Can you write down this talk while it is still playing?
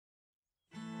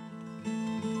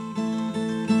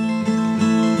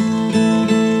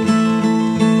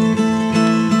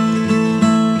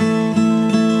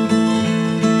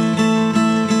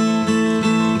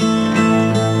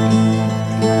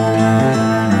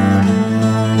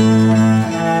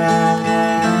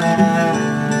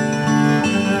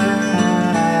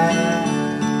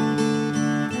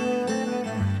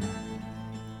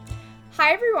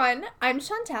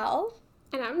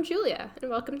I'm Julia,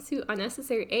 and welcome to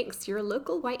Unnecessary Angst, your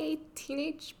local YA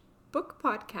teenage book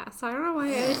podcast. I don't know why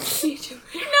I added teenage.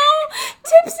 No,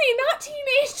 tipsy, not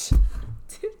teenage.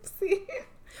 Tipsy.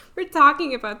 We're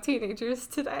talking about teenagers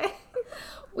today.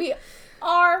 We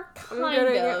are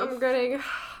I'm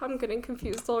I'm getting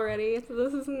confused already.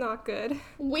 This is not good.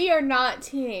 We are not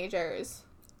teenagers.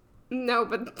 No,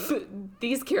 but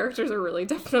these characters are really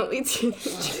definitely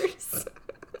teenagers.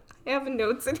 I have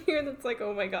notes in here that's like,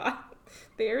 oh my god,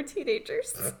 they are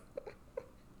teenagers.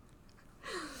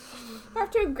 We're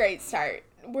off to a great start.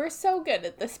 We're so good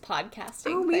at this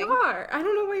podcasting Oh, we thing. are. I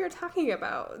don't know what you're talking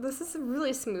about. This is a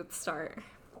really smooth start.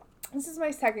 This is my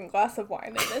second glass of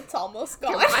wine, and it's almost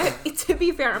gone. To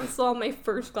be fair, I'm still on my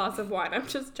first glass of wine. I'm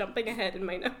just jumping ahead in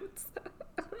my notes.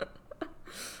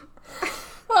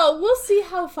 Well, we'll see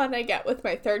how fun I get with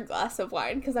my third glass of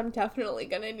wine, because I'm definitely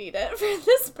going to need it for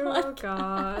this podcast.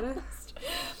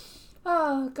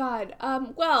 Oh, God. Oh,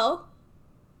 God. Well,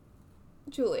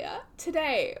 Julia,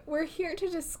 today we're here to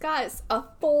discuss a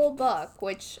full book,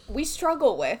 which we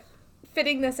struggle with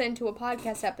fitting this into a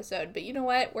podcast episode, but you know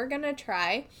what? We're going to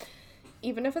try,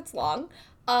 even if it's long.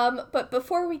 But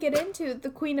before we get into The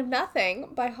Queen of Nothing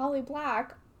by Holly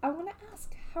Black, I want to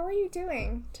ask, how are you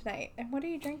doing tonight, and what are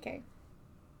you drinking?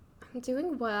 I'm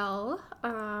doing well.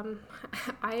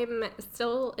 I'm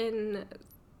still in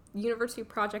university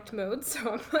project mode,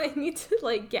 so I need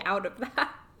to, get out of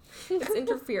that. It's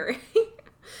interfering.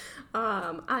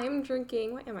 I'm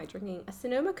drinking, what am I drinking? A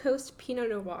Sonoma Coast Pinot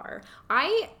Noir.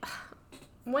 I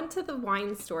went to the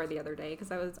wine store the other day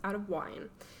because I was out of wine.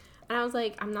 And I was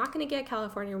like, I'm not going to get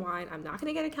California wine. I'm not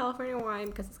going to get a California wine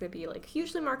because it's going to be,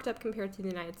 hugely marked up compared to the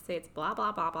United States, blah,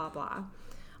 blah, blah, blah, blah.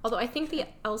 Although I think the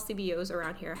LCBOs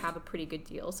around here have a pretty good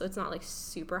deal, so it's not,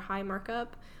 super high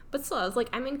markup. But still, I was like,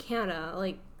 I'm in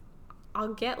Canada.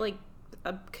 I'll get,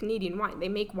 a Canadian wine. They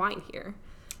make wine here.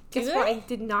 Guess what I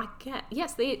did not get?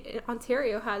 Yes, the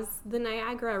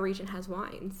Niagara region has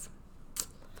wines.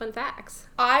 Fun facts.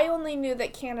 I only knew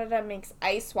that Canada makes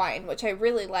ice wine, which I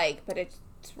really like, but it's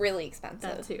really expensive.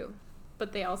 That too.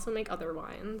 But they also make other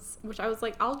wines, which I was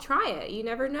like, I'll try it. You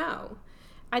never know.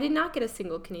 I did not get a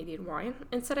single Canadian wine.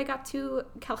 Instead, I got 2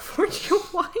 California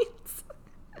wines.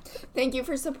 Thank you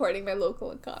for supporting my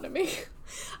local economy.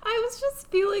 I was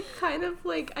just feeling kind of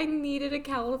like I needed a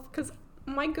because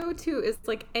my go-to is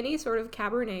any sort of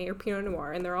Cabernet or Pinot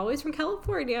Noir, and they're always from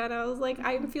California, and I was like,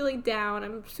 I'm feeling down,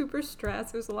 I'm super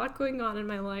stressed, there's a lot going on in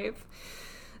my life,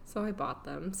 so I bought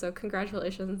them. So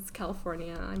congratulations,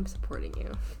 California, I'm supporting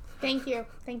you. Thank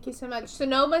you so much.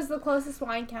 Sonoma's the closest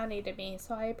wine county to me,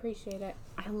 so I appreciate it.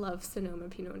 I love Sonoma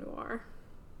Pinot Noir.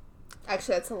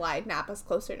 Actually, that's a lie. Napa's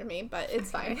closer to me, but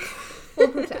it's fine. We'll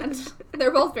pretend.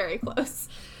 They're both very close.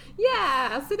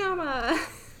 Yeah, Sonoma.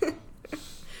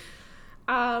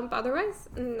 But otherwise,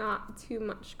 not too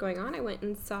much going on. I went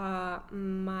and saw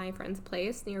my friend's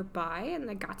place nearby, and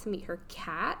I got to meet her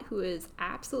cat, who is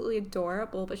absolutely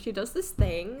adorable, but she does this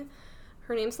thing.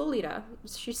 Her name's Lolita.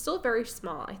 She's still very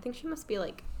small. I think she must be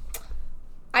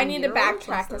I need to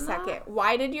backtrack a second.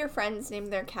 Why did your friends name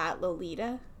their cat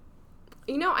Lolita?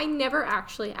 I never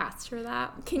actually asked her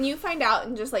that. Can you find out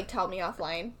and just tell me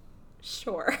offline?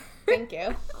 Sure. Thank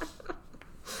you.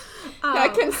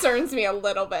 That concerns me a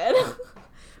little bit.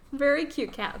 Very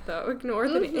cute cat, though. Ignore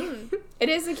the name. It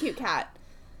is a cute cat.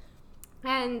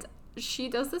 And she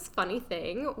does this funny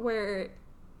thing where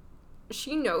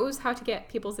she knows how to get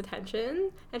people's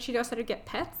attention, and she knows how to get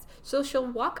pets. So she'll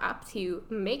walk up to you,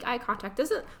 make eye contact.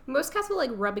 Most cats will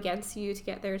rub against you to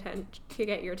get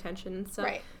your attention and stuff.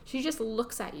 Right. She just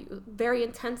looks at you very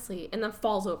intensely and then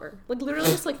falls over. Literally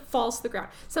just falls to the ground.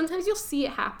 Sometimes you'll see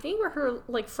it happening where her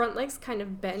front legs kind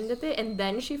of bend a bit and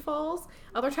then she falls.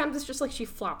 Other times it's just she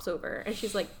flops over and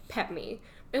she's pet me.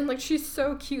 And she's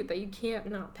so cute that you can't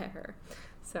not pet her.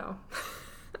 So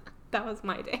that was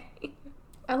my day.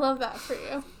 I love that for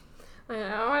you.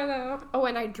 I know. Oh,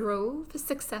 and I drove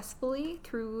successfully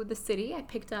through the city. I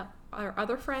picked up our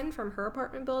other friend from her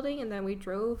apartment building, and then we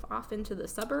drove off into the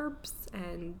suburbs,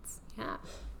 and yeah.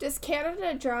 Does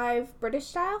Canada drive British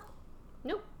style?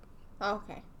 Nope. Oh,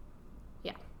 okay.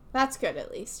 Yeah. That's good, at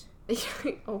least.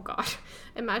 Oh, God.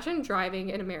 Imagine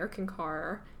driving an American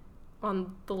car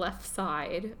on the left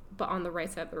side, but on the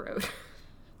right side of the road.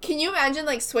 Can you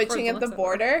imagine, switching at the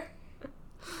border?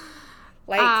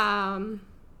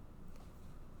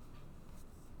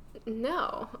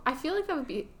 No. I feel that would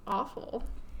be awful.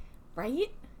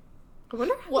 Right? I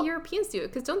wonder how Europeans do it,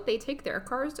 because don't they take their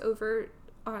cars over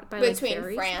by between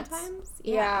ferry France? Sometimes?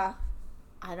 Yeah.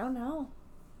 I don't know.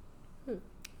 I'm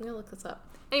gonna look this up.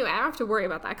 Anyway, I don't have to worry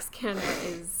about that because Canada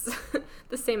is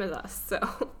the same as us.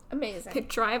 So Amazing. they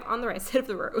drive on the right side of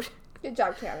the road. Good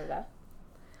job, Canada.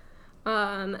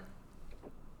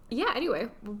 Yeah, anyway,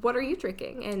 what are you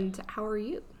drinking and how are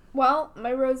you? Well,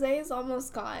 my rosé is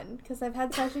almost gone because I've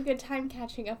had such a good time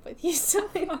catching up with you so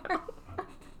far.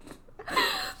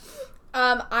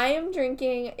 I am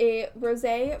drinking a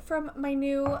rosé from my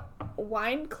new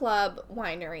wine club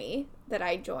winery that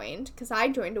I joined because I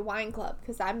joined a wine club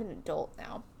because I'm an adult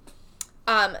now.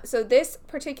 So this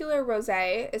particular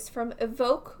rosé is from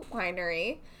Evoke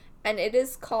Winery and it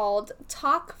is called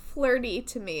Talk Flirty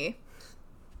to Me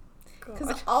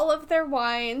because all of their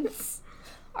wines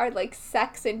are like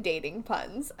sex and dating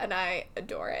puns and I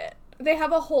adore it. They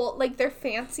have a whole, like their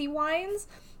fancy wines,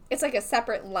 it's like a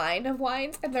separate line of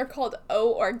wines, and they're called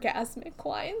orgasmic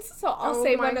wines. So I'll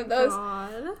say one of those.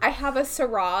 God. I have a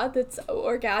Syrah that's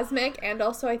orgasmic, and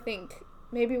also I think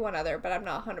maybe one other, but I'm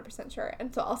not 100% sure.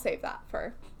 And so I'll save that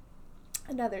for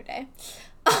another day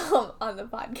on the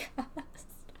podcast.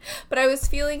 But I was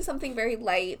feeling something very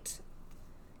light,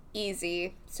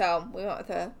 easy, so we went with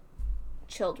a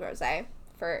chilled rosé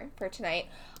for tonight.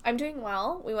 I'm doing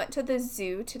well. We went to the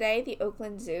zoo today, the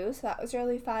Oakland Zoo, so that was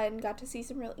really fun. Got to see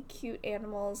some really cute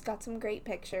animals, got some great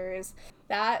pictures.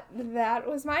 That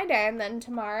was my day, and then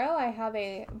tomorrow I have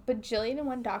a bajillion and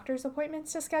one doctor's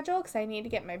appointments to schedule because I need to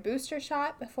get my booster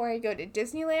shot before I go to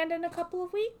Disneyland in a couple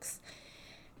of weeks,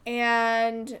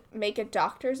 and make a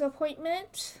doctor's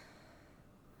appointment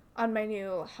on my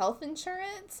new health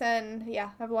insurance, and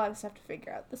yeah, I have a lot of stuff to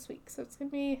figure out this week, so it's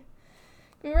gonna be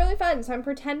really fun. So I'm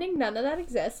pretending none of that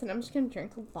exists, and I'm just going to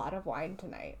drink a lot of wine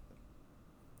tonight.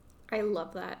 I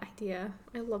love that idea.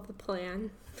 I love the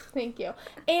plan. Thank you.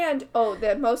 And,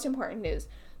 the most important news.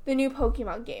 The new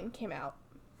Pokemon game came out.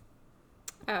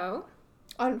 Oh?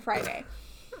 On Friday.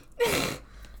 Okay.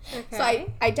 So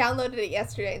I downloaded it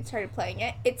yesterday and started playing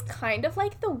it. It's kind of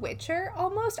like The Witcher,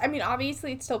 almost. I mean,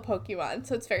 obviously it's still Pokemon,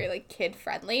 so it's very, like,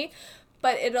 kid-friendly.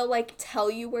 But it'll, like,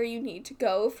 tell you where you need to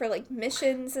go for, like,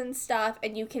 missions and stuff.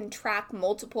 And you can track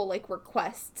multiple, like,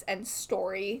 requests and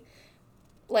story,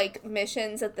 like,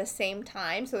 missions at the same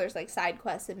time. So there's, like, side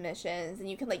quests and missions. And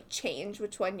you can, like, change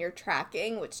which one you're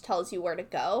tracking, which tells you where to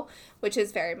go. Which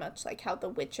is very much, like, how the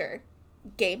Witcher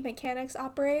game mechanics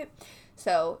operate.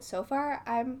 So far,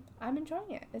 I'm enjoying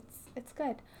it. It's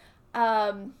good.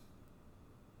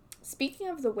 Speaking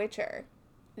of the Witcher,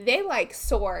 they like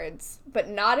swords, but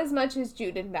not as much as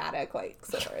Jude and Maddox like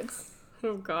swords.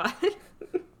 Oh, God.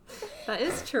 That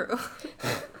is true.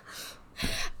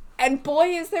 And boy,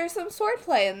 is there some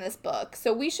swordplay in this book.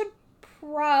 So we should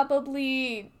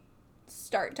probably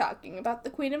start talking about the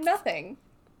Queen of Nothing.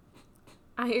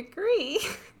 I agree.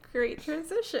 Great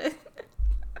transition.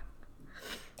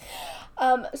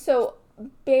 So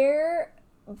bear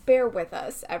with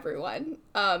us, everyone.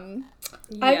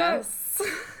 Yes.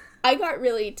 I got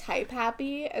really type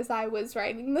happy as I was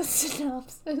writing the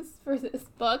synopsis for this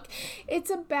book.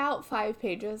 It's about 5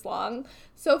 pages long,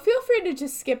 so feel free to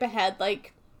just skip ahead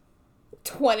like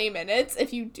 20 minutes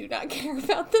if you do not care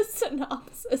about the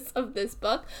synopsis of this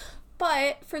book.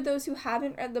 But for those who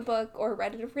haven't read the book or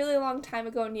read it a really long time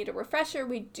ago and need a refresher,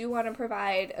 we do want to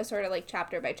provide a sort of like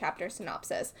chapter by chapter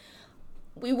synopsis.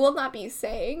 We will not be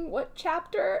saying what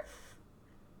chapter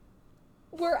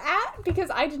we're at because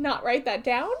I did not write that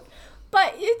down,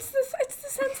 but it's the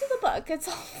sense of the book. It's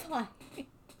all fine.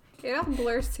 It all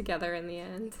blurs together in the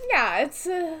end. Yeah, it's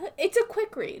a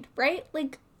quick read, right?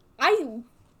 Like I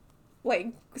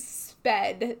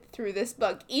sped through this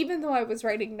book, even though I was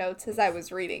writing notes as I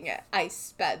was reading it. I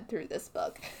sped through this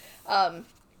book,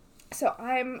 so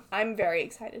I'm very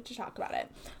excited to talk about it.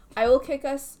 I will kick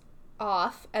us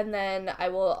off, and then I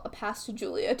will pass to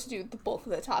Julia to do the bulk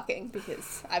of the talking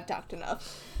because I've talked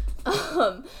enough.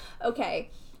 Okay,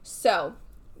 so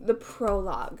the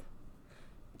prologue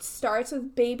starts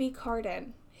with baby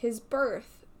Cardan, his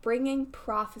birth, bringing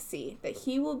prophecy that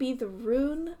he will be the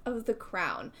rune of the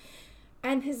crown,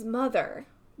 and his mother,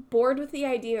 bored with the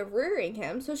idea of rearing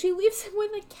him, so she leaves him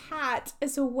with a cat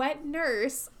as a wet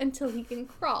nurse until he can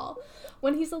crawl.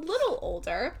 When he's a little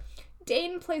older,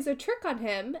 Dane plays a trick on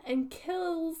him and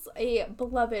kills a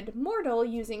beloved mortal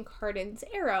using Cardan's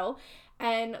arrow,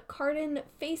 and Cardan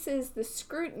faces the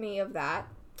scrutiny of that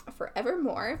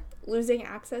forevermore, losing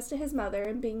access to his mother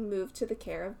and being moved to the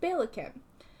care of Balakin.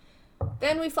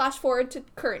 Then we flash forward to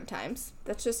current times.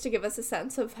 That's just to give us a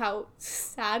sense of how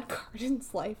sad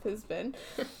Cardan's life has been.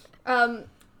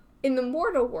 In the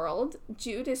mortal world,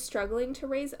 Jude is struggling to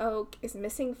raise Oak, is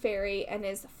missing Fairy, and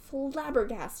is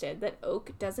flabbergasted that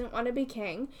Oak doesn't want to be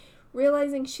king,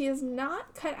 realizing she is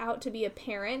not cut out to be a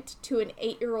parent to an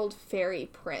 8-year-old fairy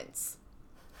prince.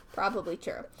 Probably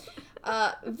true.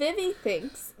 Vivi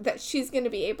thinks that she's going to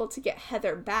be able to get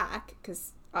Heather back,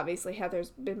 because obviously Heather's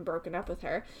been broken up with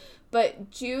her.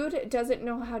 But Jude doesn't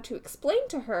know how to explain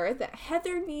to her that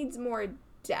Heather needs more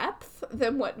depth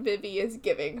than what Vivi is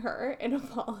giving her in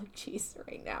apologies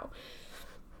right now.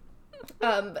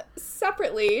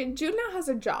 Separately, Jude now has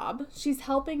a job. She's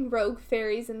helping rogue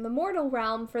fairies in the mortal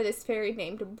realm for this fairy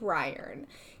named Brian.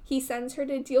 He sends her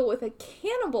to deal with a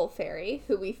cannibal fairy,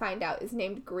 who we find out is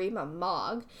named Grima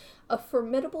Mogg, a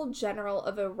formidable general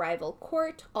of a rival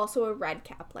court, also a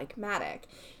redcap like Madoc.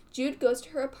 Jude goes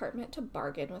to her apartment to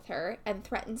bargain with her and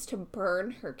threatens to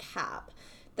burn her cap.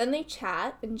 Then they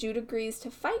chat, and Jude agrees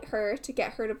to fight her to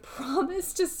get her to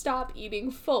promise to stop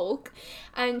eating folk,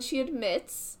 and she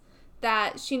admits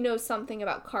that she knows something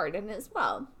about Cardan as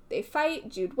well. They fight,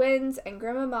 Jude wins, and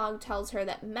Grima Mogg tells her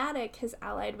that Madoc has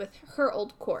allied with her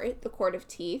old court, the Court of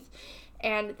Teeth,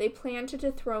 and they plan to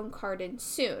dethrone Cardan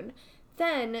soon.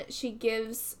 Then she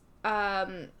gives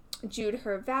Jude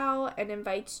her vow and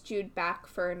invites Jude back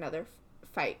for another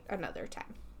fight another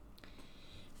time.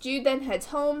 Jude then heads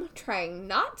home, trying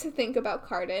not to think about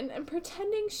Cardan and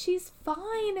pretending she's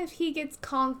fine if he gets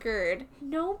conquered.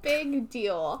 No big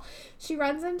deal. She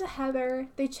runs into Heather.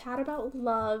 They chat about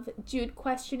love, Jude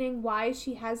questioning why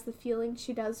she has the feeling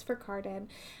she does for Cardan,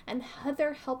 and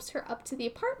Heather helps her up to the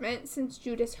apartment since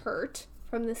Jude is hurt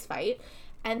from this fight.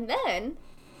 And then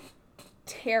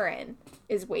Taryn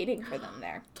is waiting for them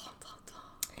there.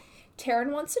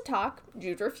 Taryn wants to talk.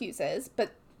 Jude refuses,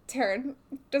 but Taryn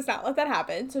does not let that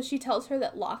happen, so she tells her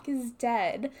that Locke is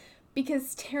dead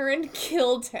because Taryn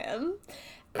killed him,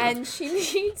 and she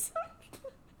needs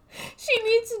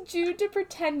Jude to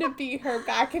pretend to be her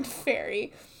back in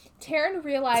Fairy. Taryn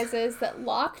realizes that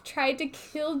Locke tried to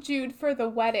kill Jude for the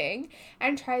wedding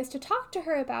and tries to talk to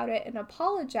her about it and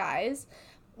apologize,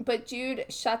 but Jude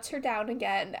shuts her down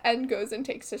again and goes and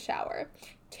takes a shower.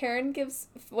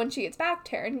 When she gets back,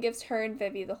 Taryn gives her and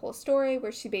Vivi the whole story,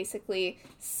 where she basically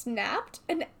snapped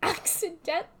and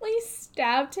accidentally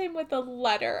stabbed him with a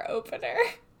letter opener.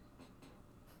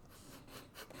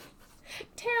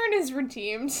 Taryn is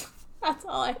redeemed. That's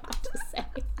all I have to say.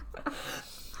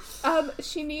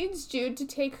 She needs Jude to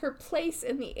take her place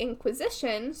in the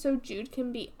Inquisition so Jude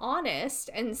can be honest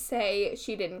and say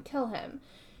she didn't kill him.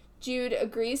 Jude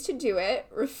agrees to do it,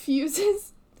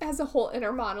 has a whole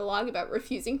inner monologue about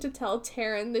refusing to tell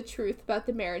Taryn the truth about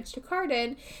the marriage to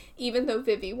Cardan, even though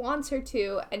Vivi wants her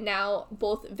to, and now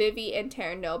both Vivi and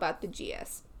Taryn know about the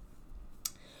Geas.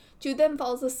 Jude then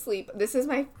falls asleep. This is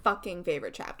my fucking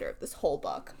favorite chapter of this whole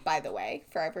book, by the way,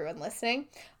 for everyone listening.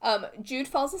 Jude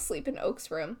falls asleep in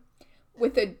Oak's room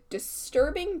with a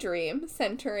disturbing dream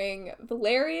centering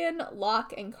Valerian,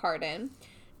 Locke, and Cardan.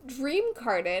 Dream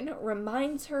Cardan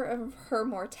reminds her of her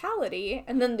mortality,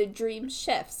 and then the dream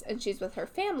shifts and she's with her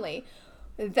family.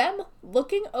 Them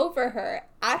looking over her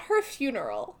at her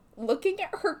funeral, looking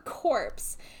at her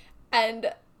corpse,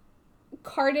 and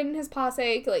Cardan and his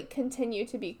posse continue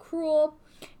to be cruel,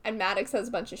 and Maddox says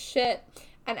a bunch of shit.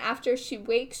 And after she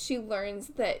wakes, she learns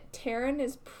that Taryn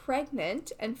is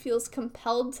pregnant and feels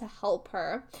compelled to help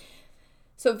her.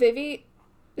 So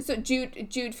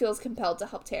Jude feels compelled to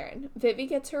help Taryn. Vivi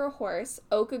gets her a horse.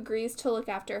 Oak agrees to look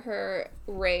after her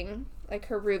ring,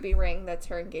 her ruby ring that's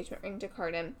her engagement ring to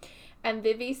Cardan. And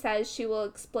Vivi says she will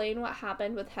explain what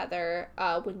happened with Heather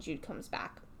when Jude comes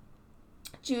back.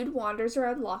 Jude wanders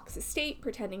around Locke's estate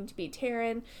pretending to be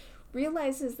Taryn,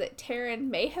 realizes that Taryn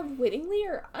may have wittingly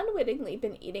or unwittingly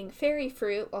been eating fairy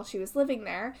fruit while she was living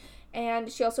there,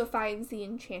 and she also finds the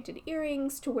enchanted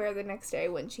earrings to wear the next day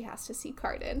when she has to see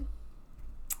Cardan.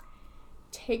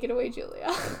 Take it away, Julia.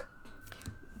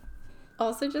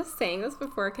 Also, just saying this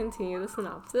before I continue the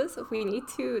synopsis, we need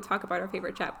to talk about our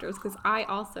favorite chapters, because I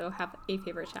also have a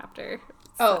favorite chapter.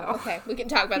 So. Oh, okay. We can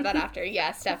talk about that after.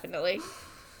 Yes, definitely.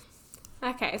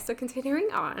 Okay, so continuing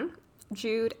on,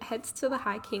 Jude heads to the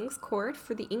High King's court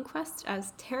for the inquest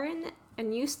as Taryn,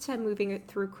 unused to moving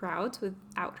through crowds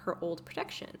without her old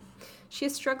protection. She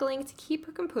is struggling to keep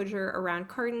her composure around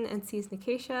Cardan and sees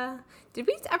Nicatia. Did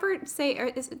we ever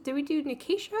say, did we do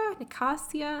Nicatia?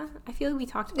 Nicasia? I feel like we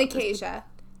talked about Nicasia.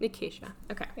 Nicasia,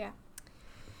 okay. Yeah.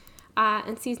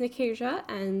 And sees Nicasia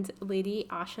and Lady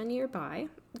Asha nearby.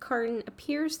 Cardan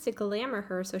appears to glamour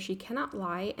her so she cannot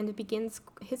lie and begins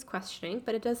his questioning,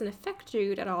 but it doesn't affect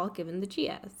Jude at all given the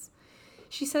Geas.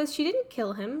 She says she didn't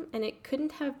kill him, and it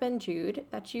couldn't have been Jude,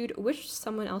 that Jude wished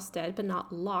someone else dead, but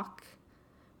not Locke.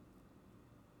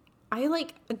 I,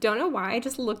 don't know why, I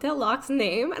just looked at Locke's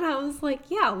name, and I was like,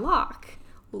 yeah, Locke.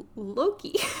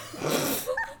 Loki.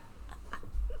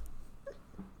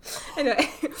 Anyway.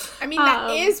 I mean, that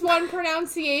is one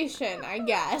pronunciation, I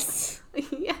guess.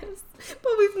 Yes,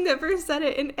 but we've never said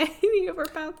it in any of our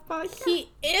past podcasts. He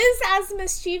is as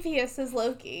mischievous as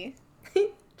Loki.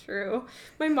 True.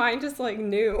 My mind just, like,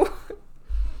 knew.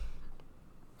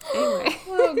 Anyway.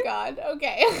 Oh, God.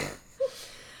 Okay.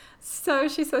 So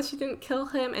she says she didn't kill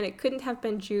him, and it couldn't have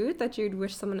been Jude, that Jude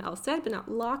wished someone else dead, but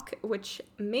not Locke, which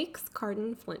makes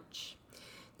Cardan flinch.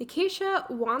 Nicatia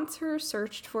wants her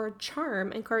searched for a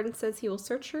charm, and Cardan says he will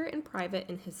search her in private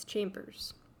in his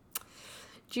chambers.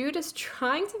 Jude is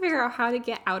trying to figure out how to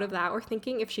get out of that, or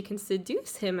thinking if she can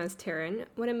seduce him as Terran,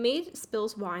 when a maid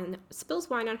spills wine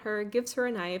on her, gives her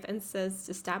a knife, and says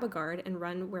to stab a guard and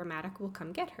run where Maddox will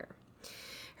come get her.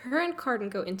 Her and Cardan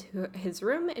go into his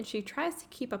room, and she tries to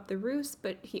keep up the ruse,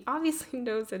 but he obviously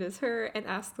knows it is her, and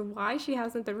asks why she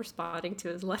hasn't been responding to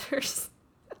his letters.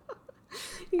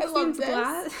 I love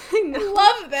this.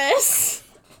 I love this.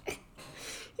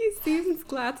 He seems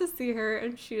glad to see her,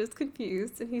 and she is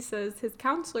confused, and he says his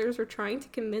counselors were trying to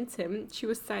convince him she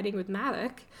was siding with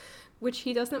Maddox, which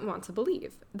he doesn't want to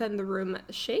believe. Then the room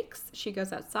shakes, she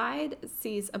goes outside,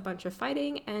 sees a bunch of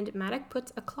fighting, and Maddox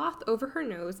puts a cloth over her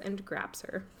nose and grabs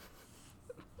her.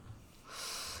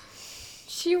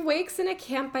 She wakes in a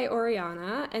camp by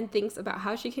Oriana and thinks about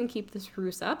how she can keep this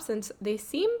ruse up, since they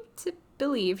seem to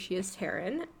believe she is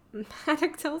Terran.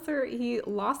 Maddox tells her he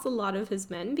lost a lot of his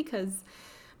men because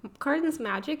Cardan's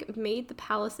magic made the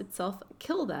palace itself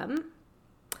kill them.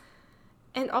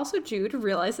 And also Jude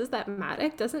realizes that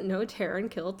Maddox doesn't know Terran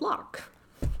killed Locke.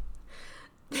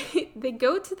 They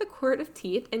go to the Court of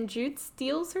Teeth, and Jude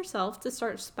steels herself to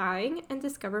start spying and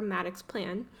discover Maddox's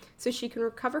plan so she can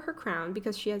recover her crown,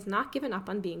 because she has not given up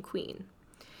on being queen.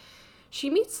 She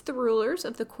meets the rulers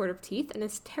of the Court of Teeth and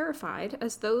is terrified,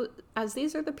 as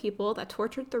these are the people that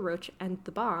tortured the Roach and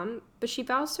the Bomb, but she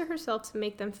vows to herself to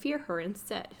make them fear her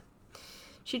instead.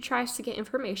 She tries to get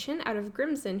information out of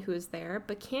Grimson, who is there,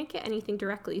 but can't get anything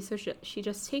directly, so she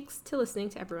just takes to listening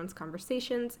to everyone's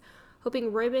conversations,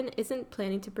 hoping Reuben isn't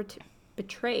planning to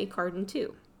betray Cardan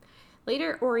too.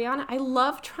 Later, Oriana, I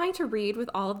love trying to read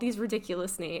with all of these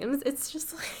ridiculous names. It's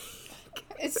just like...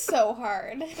 It's so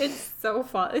hard. It's so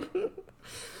fun.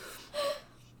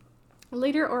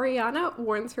 Later, Oriana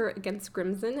warns her against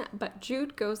Grimson, but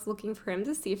Jude goes looking for him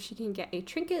to see if she can get a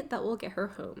trinket that will get her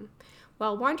home.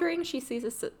 While wandering, she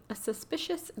sees a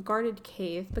suspicious guarded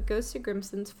cave, but goes to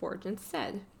Grimson's forge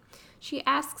instead. She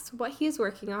asks what he is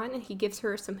working on, and he gives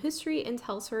her some history and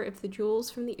tells her if the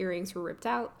jewels from the earrings were ripped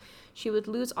out, she would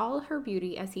lose all her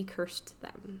beauty as he cursed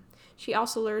them. She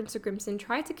also learns that Grimson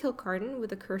tried to kill Cardan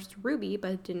with a cursed ruby,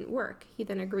 but it didn't work. He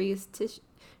then agrees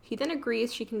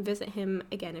she can visit him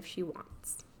again if she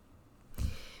wants.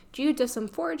 Jude does some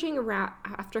foraging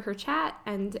after her chat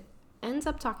and ends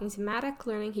up talking to Maddox,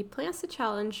 learning he plans to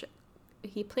challenge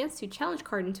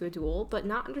Cardan to a duel, but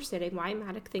not understanding why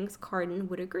Maddox thinks Cardan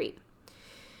would agree.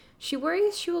 She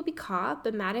worries she will be caught,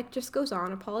 but Maddox just goes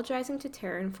on, apologizing to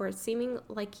Terran for it seeming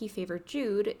like he favored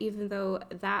Jude, even though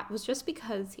that was just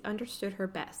because he understood her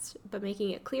best, but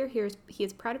making it clear he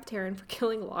is proud of Terran for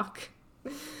killing Locke.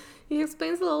 He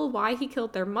explains a little why he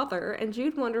killed their mother, and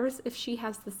Jude wonders if she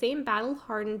has the same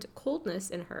battle-hardened coldness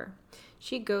in her.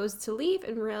 She goes to leave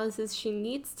and realizes she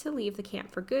needs to leave the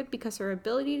camp for good because her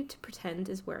ability to pretend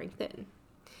is wearing thin.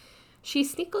 She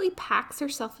sneakily packs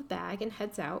herself a bag and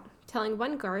heads out, telling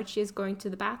one guard she is going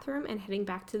to the bathroom and heading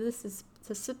back to the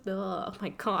oh my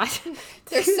god.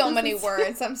 There's so many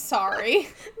words, I'm sorry.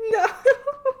 No.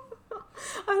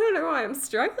 I don't know why I'm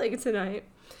struggling tonight.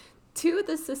 To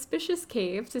the suspicious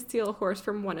cave to steal a horse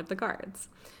from one of the guards.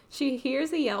 She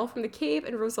hears a yell from the cave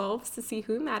and resolves to see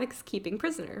who Maddox is keeping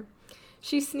prisoner.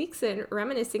 She sneaks in,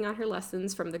 reminiscing on her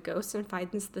lessons from the ghost, and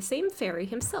finds the same fairy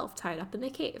himself tied up in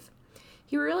the cave.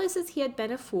 He realizes he had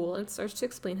been a fool and starts to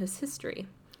explain his history.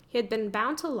 He had been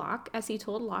bound to Locke, as he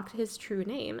told Locke his true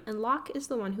name, and Locke is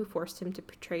the one who forced him to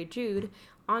betray Jude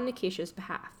on Nicatia's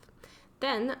behalf.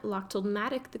 Then, Locke told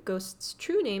Maddox the ghost's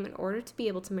true name in order to be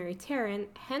able to marry Terran,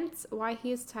 hence why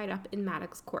he is tied up in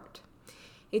Maddox's court.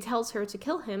 He tells her to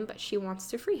kill him, but she wants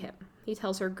to free him. He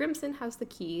tells her Grimson has the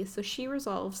key, so she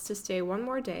resolves to stay one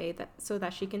more day so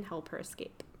that she can help her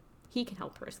escape. He can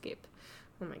help her escape.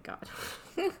 Oh my god.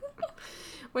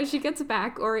 When she gets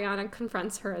back, Oriana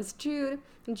confronts her as Jude,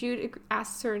 and Jude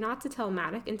asks her not to tell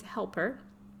Maddox and to help her,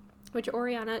 which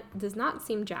Oriana does not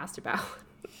seem jazzed about.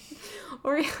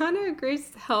 Oriana agrees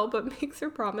to help, but makes her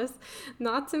promise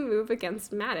not to move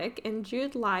against Maddox, and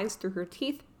Jude lies through her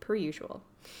teeth, per usual.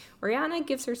 Oriana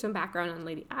gives her some background on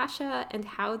Lady Asha and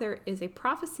how there is a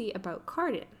prophecy about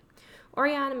Cardan.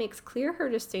 Oriana makes clear her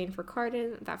disdain for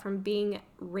Carden, that from being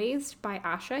raised by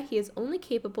Asha, he is only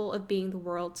capable of being the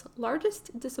world's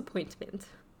largest disappointment.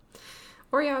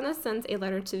 Oriana sends a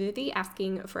letter to Vivi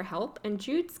asking for help, and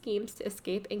Jude schemes to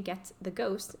escape and get the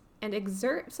ghost and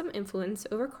exert some influence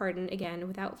over Carden again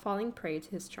without falling prey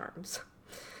to his charms.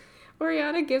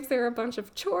 Oriana gives her a bunch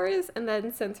of chores and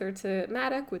then sends her to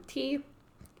Maddox with tea.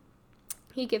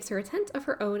 He gives her a tent of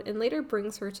her own and later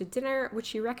brings her to dinner, which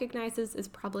she recognizes is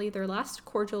probably their last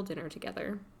cordial dinner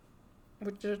together.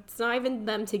 Which it's not even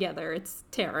them together, it's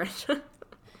Taryn.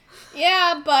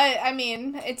 Yeah, but, I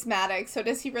mean, it's Maddox, so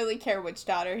does he really care which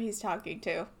daughter he's talking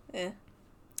to?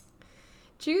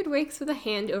 Jude wakes with a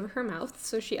hand over her mouth,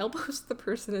 so she elbows the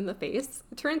person in the face.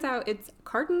 It turns out it's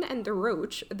Carden and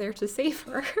DeRoche there to save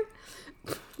her.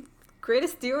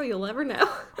 Greatest duo you'll ever know.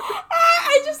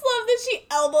 I just love that she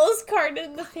elbows Carden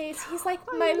in the face. He's like,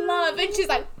 my love, and she's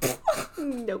like,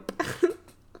 nope.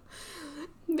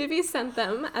 Vivi sent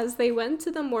them as they went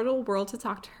to the mortal world to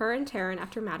talk to her and Taryn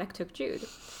after Maddox took Jude.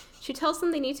 She tells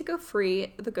them they need to go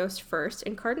free the ghost first,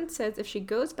 and Carden says if she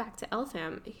goes back to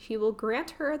Elfham, he will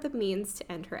grant her the means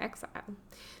to end her exile.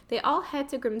 They all head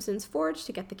to Grimson's Forge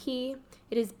to get the key.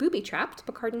 It is booby-trapped,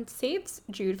 but Carden saves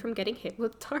Jude from getting hit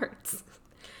with darts.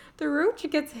 The roach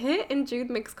gets hit, and Jude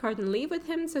makes Carden leave with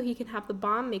him so he can have the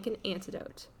bomb make an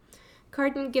antidote.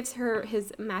 Carden gives her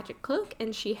his magic cloak,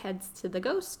 and she heads to the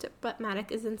ghost, but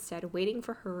Maddox is instead waiting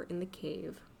for her in the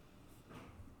cave.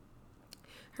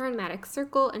 Her and Maddox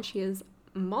circle, and she is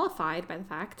mollified by the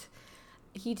fact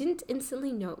he didn't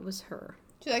instantly know it was her.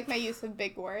 Do you like my use of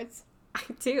big words? I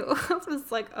do. I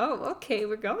was like, oh, okay,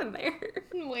 we're going there.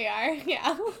 We are,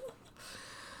 yeah.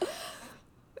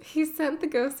 He sent the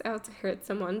ghost out to hurt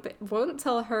someone, but won't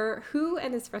tell her who,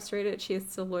 and is frustrated she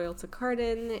is still loyal to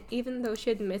Carden, even though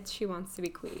she admits she wants to be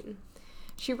queen.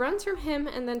 She runs from him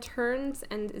and then turns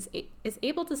and is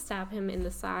able to stab him in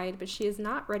the side, but she is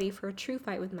not ready for a true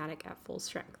fight with Maddox at full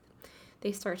strength.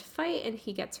 They start to fight, and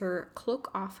he gets her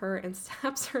cloak off her and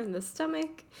stabs her in the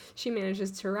stomach. She manages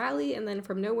to rally, and then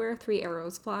from nowhere, 3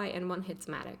 arrows fly, and one hits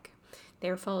Maddox. They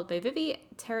are followed by Vivi,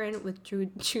 Taryn with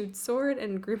Jude's sword,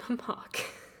 and Grima Mog.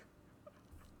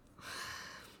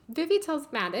 Vivi tells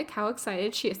Maddox how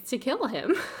excited she is to kill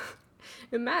him.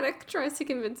 And Maddox tries to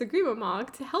convince Grima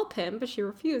Mog to help him, but she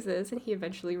refuses, and he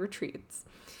eventually retreats.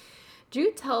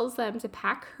 Jude tells them to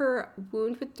pack her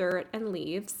wound with dirt and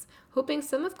leaves, hoping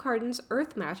some of Carden's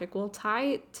earth magic will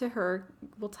tie to her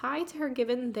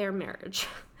given their marriage.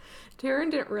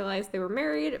 Taryn didn't realize they were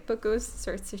married, but goes to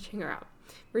start stitching her up.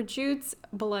 Where Jude's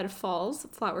blood falls,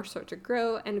 flowers start to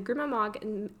grow, and Grima Mog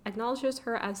acknowledges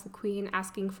her as the queen,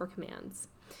 asking for commands.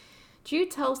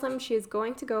 Jude tells them she is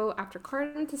going to go after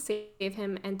Carden to save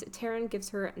him, and Taryn gives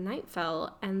her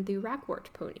Nightfell and the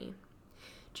Ragwort pony.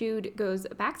 Jude goes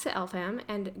back to Elfham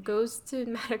and goes to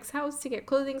Maddox's house to get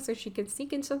clothing so she can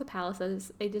sneak into the palace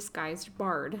as a disguised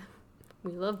bard.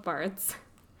 We love bards.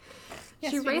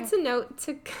 Yes, she writes a note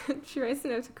to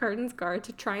Carden's guard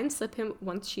to try and slip him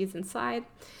once she's inside.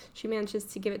 She manages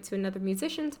to give it to another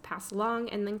musician to pass along,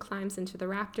 and then climbs into the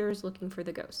rafters looking for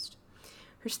the ghost.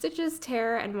 Her stitches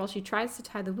tear, and while she tries to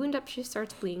tie the wound up, she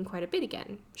starts bleeding quite a bit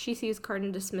again. She sees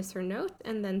Carden dismiss her note,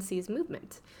 and then sees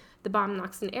movement. The bomb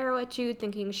knocks an arrow at Jude,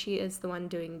 thinking she is the one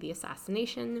doing the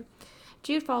assassination.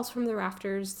 Jude falls from the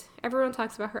rafters. Everyone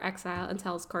talks about her exile and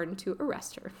tells Carden to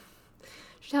arrest her.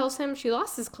 She tells him she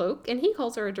lost his cloak, and he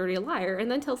calls her a dirty liar,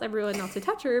 and then tells everyone not to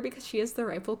touch her because she is the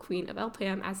rightful queen of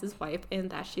Elfham as his wife,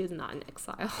 and that she is not in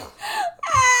exile.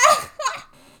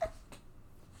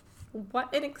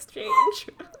 What an exchange.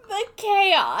 The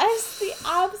chaos. The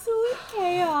absolute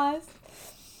chaos.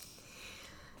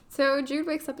 So Jude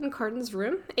wakes up in Carden's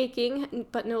room, aching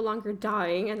but no longer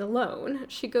dying and alone.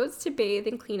 She goes to bathe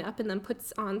and clean up and then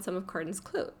puts on some of Carden's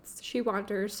clothes. She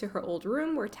wanders to her old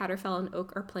room where Tatterfell and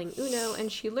Oak are playing Uno,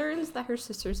 and she learns that her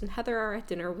sisters and Heather are at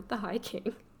dinner with the High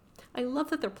King. I love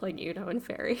that they're playing Uno and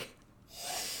Fairy.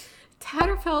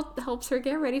 Tatterfell helps her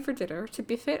get ready for dinner to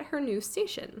befit her new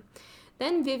station.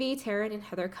 Then Vivi, Taryn, and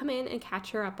Heather come in and catch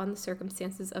her up on the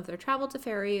circumstances of their travel to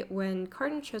Fairy when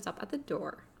Carden shows up at the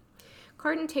door.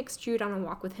 Carden takes Jude on a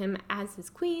walk with him as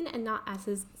his queen and not as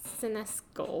his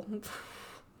senescal.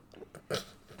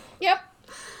 Yep.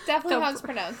 Definitely how it's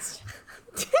pronounced.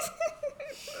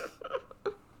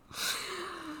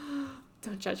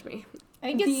 Don't judge me. I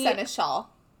think it's seneschal.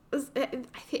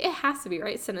 It has to be,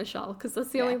 right? Seneschal, because that's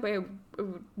the only way it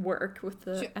would work with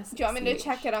the S. Do you want me to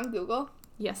check it on Google?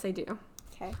 Yes, I do.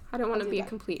 Okay. I don't want to be a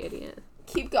complete idiot.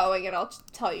 Keep going, and I'll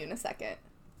tell you in a second.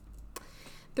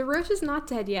 The roach is not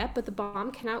dead yet, but the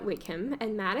bomb cannot wake him,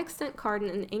 and Maddox sent Carden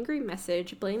an angry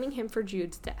message blaming him for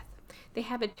Jude's death. They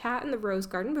have a chat in the rose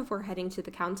garden before heading to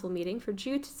the council meeting for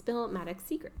Jude to spill Maddox's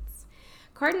secrets.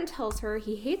 Cardan tells her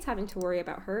he hates having to worry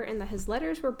about her and that his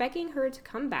letters were begging her to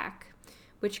come back,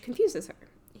 which confuses her.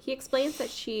 He explains that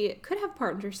she could have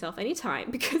pardoned herself any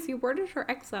time because he worded her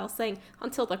exile saying,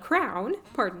 until the crown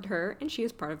pardoned her, and she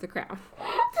is part of the crown. This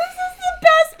is the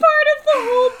best part of the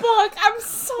whole book. I'm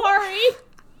sorry.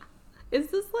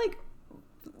 Is this like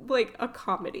a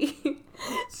comedy?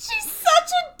 She's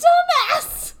such a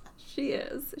dumbass. She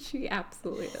is. She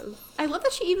absolutely is. I love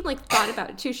that she even thought about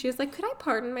it too. She was like, could I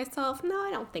pardon myself? No,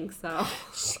 I don't think so.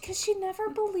 Because she never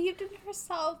believed in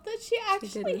herself that she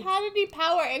actually didn't. had any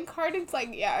power. And Cardan's like,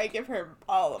 yeah, I give her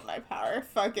all of my power.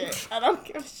 Fuck it. I don't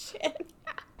give a shit.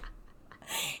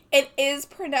 It is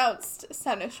pronounced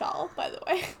seneschal, by the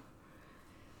way.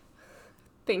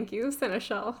 Thank you,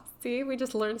 Seneschal. See, we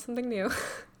just learned something new.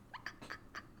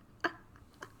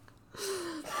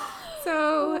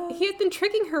 So he had been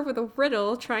tricking her with a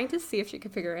riddle, trying to see if she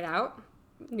could figure it out.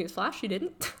 Newsflash, she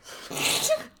didn't.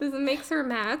 This makes her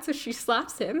mad, so she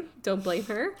slaps him. Don't blame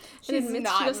her. She's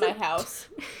not in my house.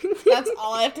 That's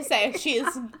all I have to say. She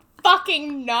is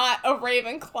fucking not a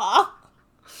Ravenclaw.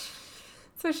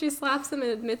 So she slaps him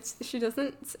and admits she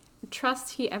doesn't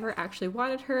trust he ever actually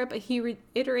wanted her, but he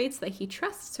reiterates that he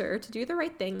trusts her to do the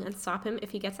right thing and stop him if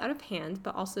he gets out of hand,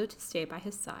 but also to stay by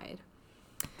his side.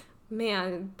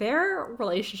 Man, their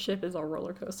relationship is a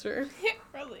roller coaster. It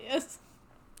really is.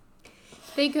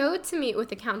 They go to meet with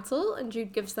the council, and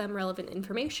Jude gives them relevant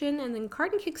information, and then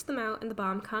Cardan kicks them out, and the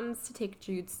bomb comes to take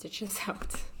Jude's stitches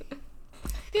out.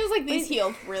 Feels like these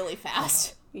healed really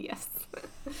fast. Yes.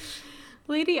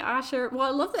 Lady Asher, well, I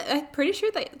love that. I'm pretty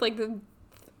sure that,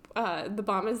 the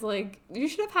bomb is like, you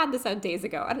should have had this out days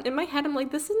ago. And in my head, I'm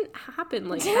like, this didn't happen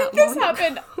Didn't this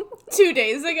happen 2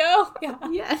 days ago? Yeah.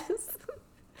 Yes.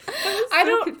 I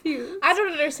so confused. I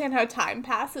don't understand how time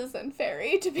passes in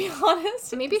Fairy, to be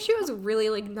honest. Maybe she was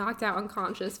really knocked out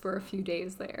unconscious for a few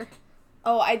days there.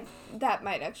 Oh, that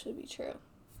might actually be true.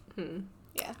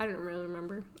 Yeah. I don't really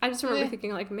remember. I just remember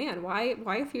thinking man, why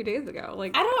a few days ago? I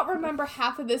don't remember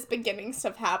half of this beginning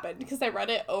stuff happened because I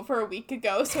read it over a week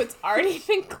ago, so it's already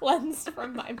been cleansed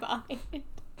from my mind.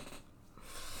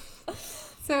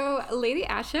 So, Lady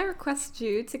Asha requests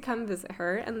Jude to come visit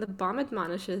her, and the bomb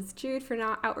admonishes Jude for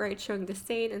not outright showing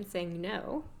disdain and saying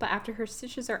no. But after her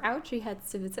stitches are out, she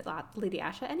heads to visit Lady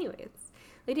Asha anyways.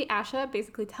 Lady Asha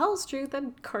basically tells Jude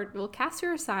that Cardan will cast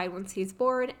her aside once he's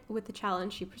bored with the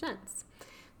challenge she presents.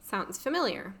 Sounds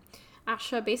familiar.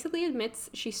 Asha basically admits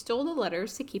she stole the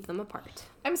letters to keep them apart.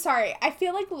 I'm sorry, I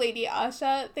feel like Lady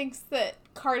Asha thinks that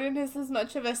Cardan is as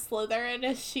much of a Slytherin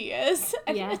as she is,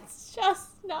 and it's just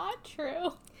not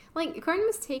true. Cardan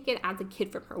was taken as a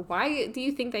kid from her. Why do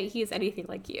you think that he is anything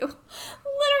like you?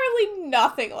 Literally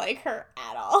nothing like her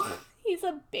at all. He's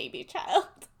a baby child.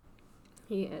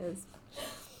 He is.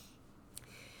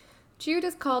 Jude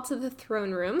is called to the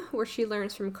throne room, where she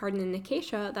learns from Cardan and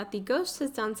Acacia that the ghost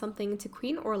has done something to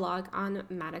Queen Orlog on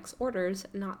Maddox's orders,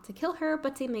 not to kill her,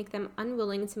 but to make them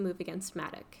unwilling to move against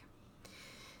Maddox.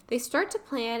 They start to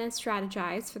plan and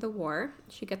strategize for the war.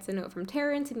 She gets a note from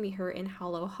Taryn to meet her in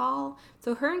Hollow Hall,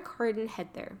 so her and Cardan head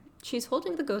there. She's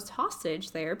holding the ghost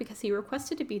hostage there because he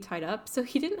requested to be tied up, so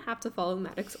he didn't have to follow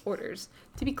Maddox's orders.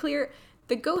 To be clear,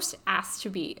 the ghost asked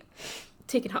to be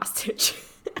taken hostage.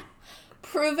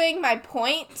 Proving my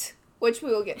point, which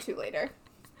we will get to later.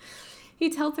 He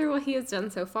tells her what he has done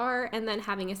so far, and then,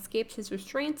 having escaped his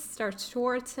restraints, starts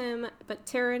towards him, but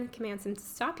Taryn commands him to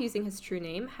stop using his true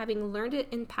name, having learned it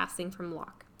in passing from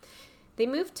Locke. They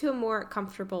move to a more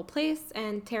comfortable place,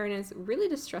 and Taryn is really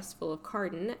distrustful of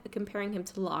Cardan, comparing him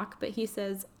to Locke, but she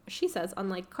says,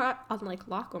 unlike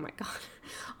Locke, oh my god,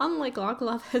 unlike Locke,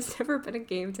 love has never been a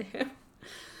game to him.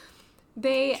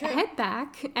 They head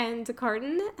back, and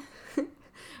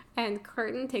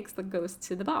Cardan takes the ghost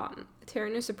to the bomb.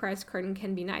 Taryn is surprised Cardan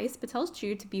can be nice, but tells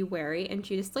Jude to be wary, and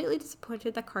Jude is slightly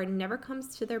disappointed that Cardan never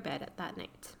comes to their bed at that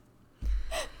night.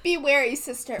 Be wary,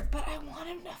 sister, but I want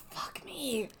him to fuck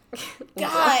me.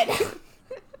 God!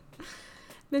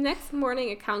 The next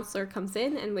morning, a counselor comes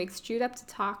in and wakes Jude up to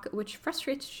talk, which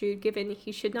frustrates Jude given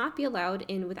he should not be allowed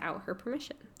in without her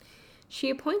permission. She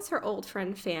appoints her old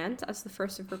friend Fand as the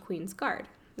first of her Queen's Guard.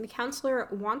 The counselor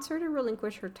wants her to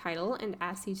relinquish her title, and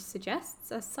as he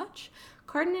suggests as such,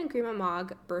 Cardan and Grima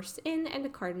Mog burst in,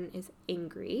 and Cardan is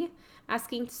angry,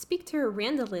 asking to speak to her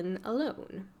Randolin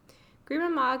alone.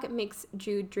 Grima Mog makes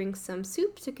Jude drink some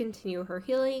soup to continue her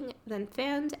healing, then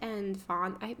Fand and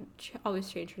Fond, I always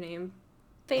change her name,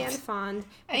 Fond,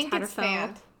 I think it's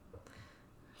Fand.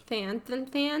 Fand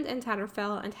and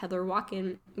Tatterfell and Heather walk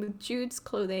in with Jude's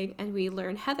clothing, and we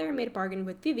learn Heather made a bargain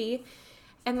with Vivi,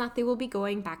 and that they will be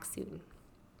going back soon.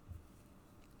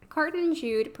 Cardan and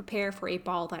Jude prepare for a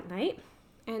ball that night,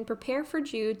 and prepare for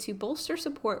Jude to bolster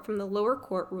support from the lower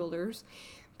court rulers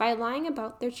by lying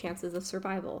about their chances of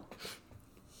survival.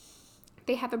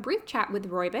 They have a brief chat with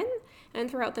Reuben, and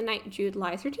throughout the night, Jude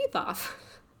lies her teeth off.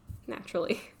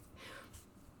 Naturally.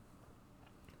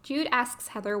 Jude asks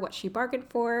Heather what she bargained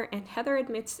for, and Heather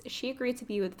admits she agreed to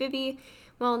be with Vivi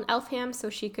while in Elfham so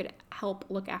she could help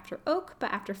look after Oak,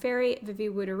 but after Fairy, Vivi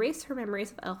would erase her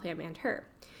memories of Elfham and her.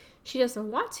 She doesn't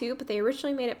want to, but they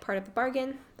originally made it part of the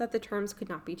bargain that the terms could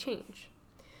not be changed.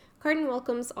 Cardan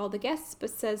welcomes all the guests, but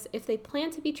says if they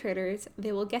plan to be traitors,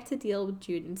 they will get to deal with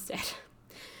Jude instead.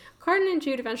 Cardan and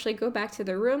Jude eventually go back to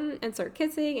their room and start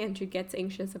kissing, and Jude gets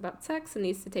anxious about sex and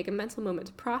needs to take a mental moment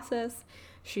to process.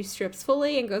 She strips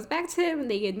fully and goes back to him,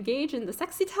 and they engage in the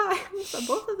sexy times of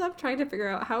both of them trying to figure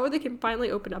out how they can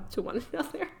finally open up to one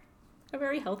another. A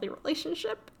very healthy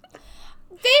relationship.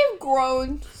 They've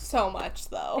grown so much,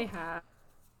 though. They have.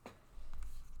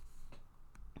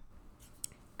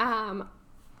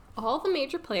 All the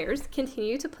major players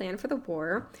continue to plan for the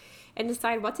war and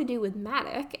decide what to do with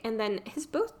Maddox, and then his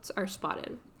boats are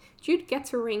spotted. Jude gets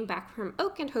her ring back from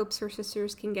Oak and hopes her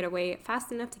sisters can get away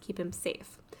fast enough to keep him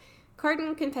safe.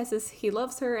 Cardan confesses he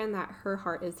loves her and that her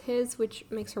heart is his, which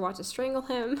makes her want to strangle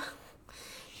him.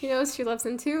 She knows she loves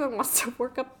him too and wants to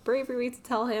work up bravery to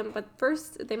tell him, but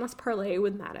first they must parley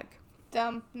with Maddox.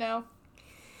 Dumb. No.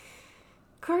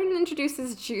 Cardan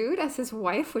introduces Jude as his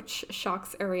wife, which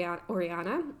shocks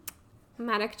Oriana.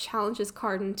 Maddox challenges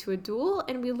Cardan to a duel,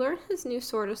 and we learn his new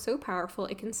sword is so powerful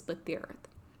it can split the earth.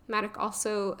 Maddox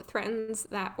also threatens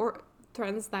that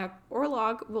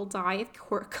Orlog will die if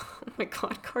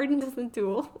Cardan doesn't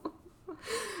duel.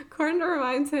 Cardan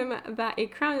reminds him that a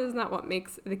crown is not what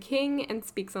makes the king and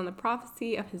speaks on the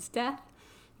prophecy of his death.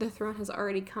 The throne has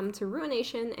already come to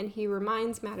ruination, and he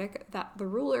reminds Maddox that the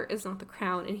ruler is not the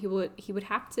crown, and he would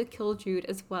have to kill Jude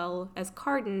as well as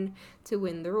Cardan to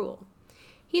win the rule.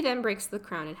 He then breaks the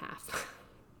crown in half.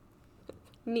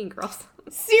 Mean Girls.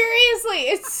 Seriously,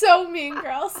 it's so Mean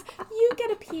Girls. You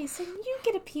get a piece, and you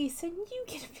get a piece, and you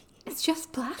get a piece. It's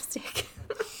just plastic.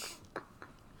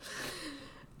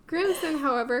 Grimson,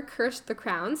 however, cursed the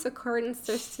crown, so Cardan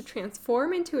starts to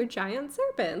transform into a giant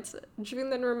serpent. Jude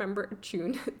then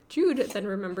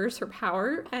remembers her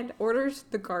power and orders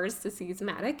the guards to seize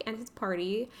Maddox and his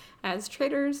party as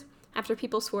traitors after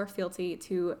people swore fealty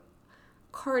to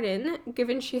Cardan,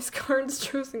 given she is Cardan's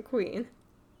chosen queen.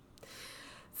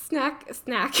 Snack.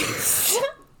 Snack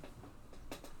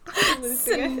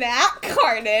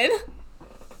Cardan.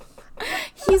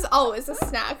 He's always a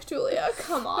snack, Julia.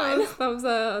 Come on.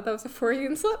 That was a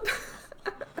Freudian slip.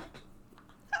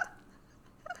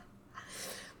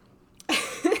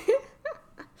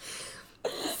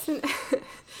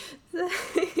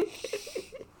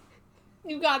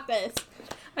 You got this.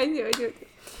 I do.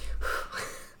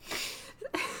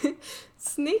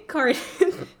 Snake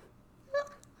Cardan.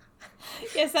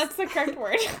 Yes, that's the correct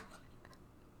word.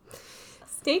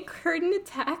 Snake Cardan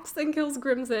attacks and kills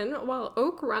Grimson, while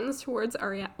Oak runs towards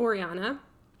Oriana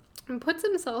and puts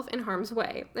himself in harm's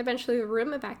way. Eventually, the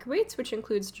room evacuates, which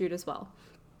includes Jude as well.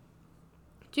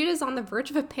 Jude is on the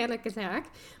verge of a panic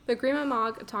attack, but Grima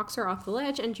Mog talks her off the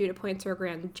ledge, and Jude appoints her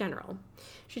Grand General.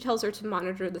 She tells her to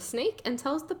monitor the snake and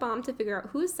tells the bomb to figure out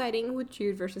who is siding with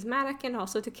Jude versus Maddox, and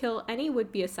also to kill any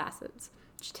would-be assassins.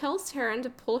 She tells Taryn to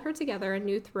pull her together a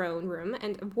new throne room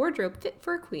and a wardrobe fit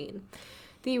for a queen.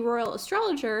 The royal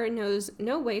astrologer knows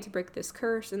no way to break this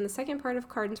curse, and the second part of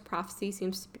Cardan's prophecy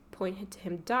seems to point to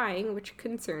him dying, which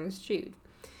concerns Jude.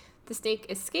 The snake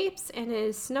escapes and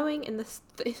is snowing in the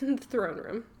throne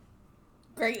room.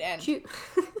 Great end.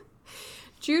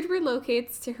 Jude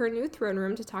relocates to her new throne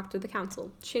room to talk to the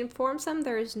council. She informs them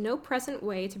there is no present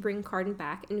way to bring Cardan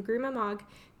back, and Grima Mog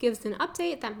gives an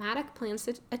update that Maddox plans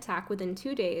to attack within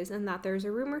 2 days, and that there's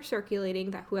a rumor circulating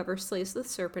that whoever slays the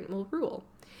serpent will rule.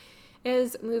 It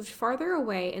has moved farther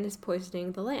away and is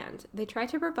poisoning the land. They try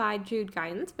to provide Jude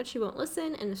guidance, but she won't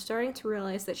listen and is starting to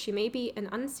realize that she may be an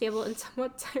unstable and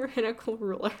somewhat tyrannical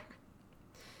ruler.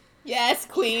 Yes,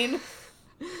 queen.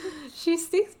 She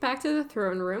sneaks back to the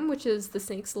throne room, which is the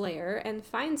snake's lair, and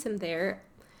finds him there,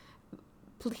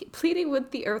 pleading with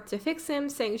the earth to fix him,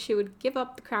 saying she would give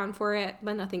up the crown for it,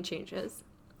 but nothing changes.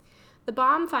 The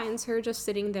bomb finds her just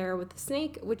sitting there with the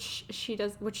snake, which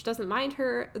doesn't mind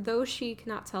her, though she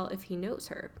cannot tell if he knows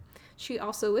her. She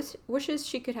also wishes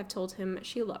she could have told him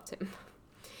she loved him.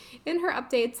 In her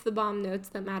updates, the bomb notes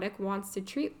that Maddox wants to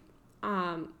treat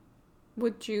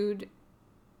with Jude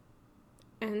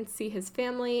and see his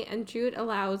family, and Jude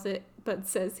allows it, but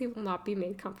says he will not be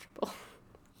made comfortable.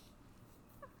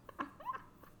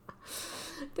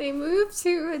 They move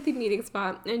to the meeting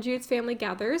spot, and Jude's family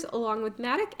gathers, along with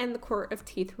Maddox and the Court of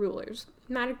Teeth rulers.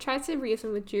 Maddox tries to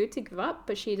reason with Jude to give up,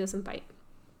 but she doesn't bite.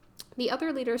 The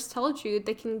other leaders tell Jude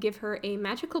they can give her a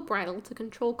magical bridle to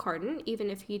control Carden, even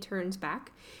if he turns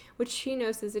back, which she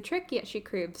knows is a trick, yet she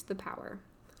craves the power.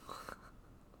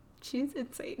 She's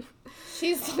insane.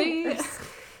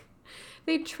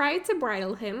 They tried to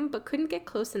bridle him, but couldn't get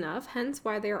close enough, hence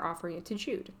why they are offering it to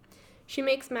Jude. She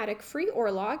makes Maddox free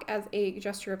Orlog as a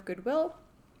gesture of goodwill.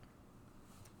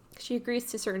 She agrees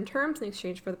to certain terms in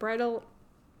exchange for the bridle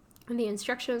and the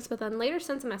instructions, but then later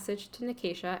sends a message to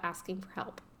Nicatia asking for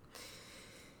help.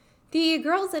 The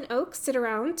girls and Oak sit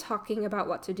around talking about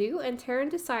what to do, and Taryn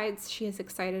decides she is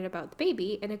excited about the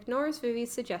baby and ignores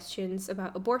Vivi's suggestions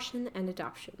about abortion and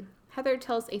adoption. Heather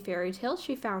tells a fairy tale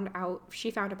she found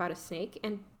about a snake,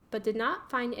 but did not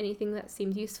find anything that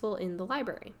seemed useful in the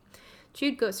library.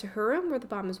 Jude goes to her room where the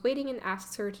bomb is waiting and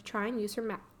asks her to try and use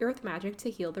her earth magic to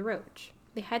heal the roach.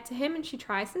 They head to him and she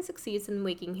tries and succeeds in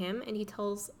waking him, and he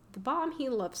tells the bomb he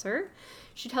loves her.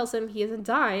 She tells him he isn't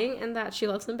dying and that she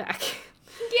loves him back.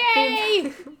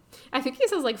 Yay! I think he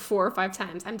says like 4 or 5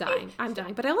 times, I'm dying,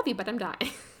 but I love you, but I'm dying.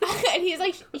 And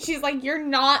she's like, you're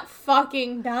not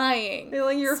fucking dying. They're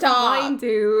like, you're Stop. fine,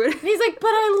 dude. And he's like, but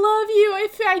I love you.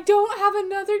 If I don't have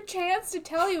another chance to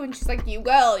tell you. And she's like, you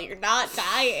will. You're not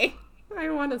dying. I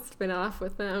want to spin off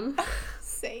with them.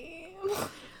 Same.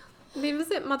 They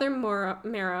visit Mother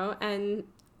Marrow and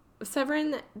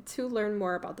Severin to learn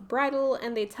more about the bridle,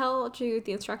 and they tell Jude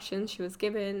the instructions she was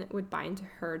given would bind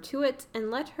her to it and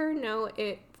let her know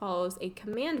it follows a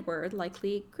command word,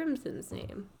 likely Crimson's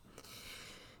name.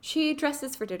 She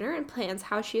dresses for dinner and plans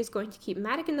how she is going to keep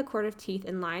Maddox in the Court of Teeth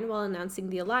in line while announcing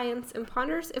the alliance, and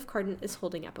ponders if Carden is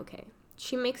holding up okay.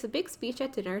 She makes a big speech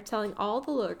at dinner telling all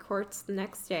the lower courts the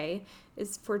next day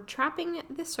is for trapping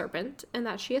the serpent and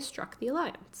that she has struck the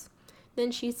alliance. Then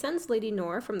she sends Lady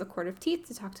Nor from the Court of Teeth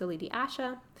to talk to Lady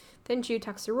Asha. Then Jude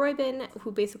talks to Royben,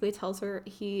 who basically tells her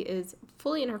he is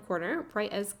fully in her corner,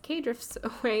 right as Kay drifts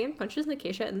away and punches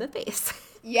Nicatia in the face.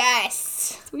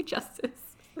 Yes! Sweet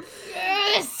justice.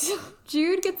 Yes!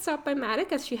 Jude gets stopped by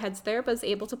Maddox as she heads there, but is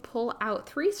able to pull out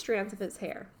 3 strands of his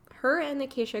hair. Her and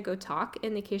Nicatia go talk,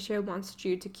 and Nicatia wants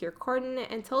Jude to cure Carden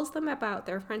and tells them about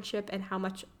their friendship and how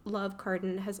much love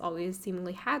Carden has always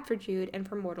seemingly had for Jude and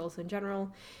for mortals in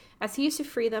general, as he used to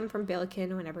free them from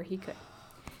Balakin whenever he could.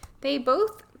 They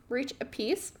both reach a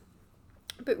peace,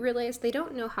 but realize they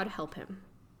don't know how to help him.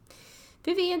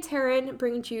 Vivi and Taryn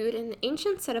bring Jude an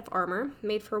ancient set of armor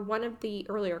made for one of the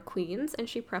earlier queens, and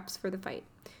she preps for the fight.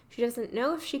 She doesn't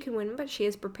know if she can win, but she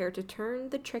is prepared to turn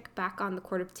the trick back on the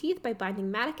Court of Teeth by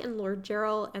binding Maddox and Lord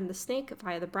Gerald and the snake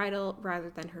via the bridle rather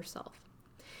than herself.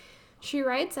 She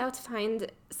rides out to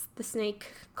find the snake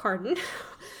Carden,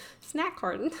 Snack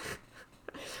Carden,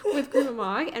 with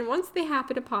Grimamog, and once they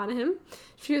happen upon him,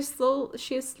 she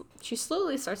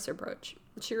slowly starts to approach.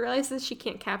 She realizes she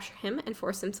can't capture him and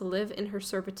force him to live in her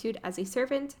servitude as a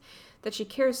servant, that she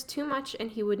cares too much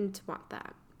and he wouldn't want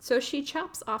that. So she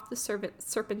chops off the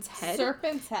serpent's head.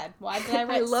 Serpent's head. Why did I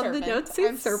write I love serpent? the notes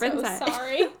in serpent's so head.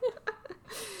 Sorry.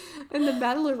 And the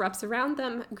battle erupts around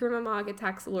them. Grimamog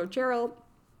attacks Lord Gerald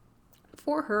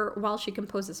for her while she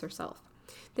composes herself.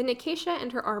 Then Nicatia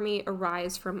and her army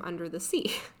arise from under the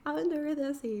sea. Under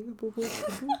the sea.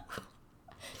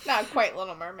 Not quite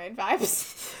Little Mermaid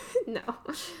vibes. No.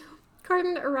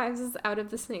 Carden arrives out of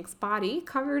the snake's body,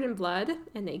 covered in blood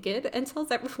and naked, and tells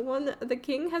everyone the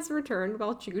king has returned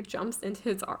while Jude jumps into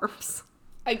his arms.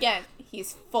 Again,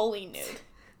 he's fully nude.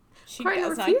 She Carden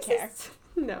does not care.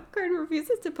 No, Carden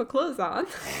refuses to put clothes on.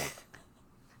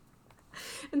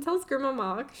 And tells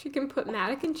Grimamog she can put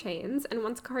Maddox in chains, and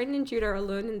once Carden and Jude are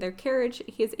alone in their carriage,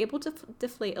 he is able to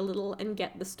deflate a little and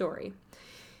get the story.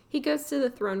 He goes to the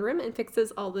throne room and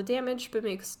fixes all the damage, but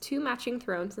makes 2 matching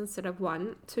thrones instead of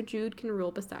 1, so Jude can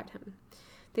rule beside him.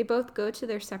 They both go to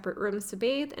their separate rooms to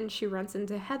bathe, and she runs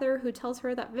into Heather, who tells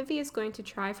her that Vivi is going to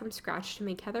try from scratch to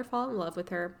make Heather fall in love with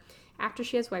her after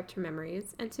she has wiped her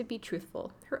memories, and to be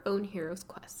truthful, her own hero's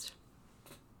quest.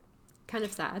 Kind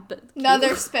of sad, but cute.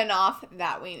 Another spin-off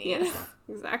that we need. Yeah,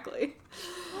 exactly.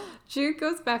 Jude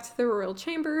goes back to the royal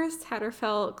chambers.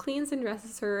 Tatterfell cleans and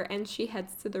dresses her, and she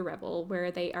heads to the revel where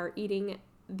they are eating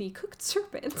the cooked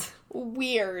serpent.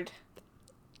 Weird.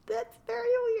 That's very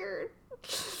weird.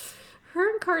 Her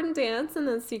and Carden dance and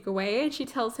then sneak away, and she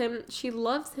tells him she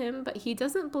loves him, but he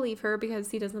doesn't believe her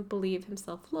because he doesn't believe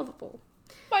himself lovable.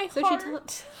 My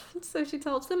heart. So she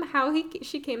tells him how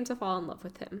she came to fall in love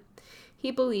with him. He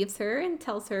believes her and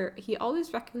tells her he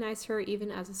always recognized her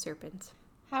even as a serpent.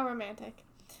 How romantic.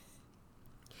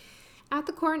 At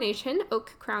the coronation,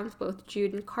 Oak crowns both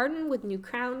Jude and Cardan with new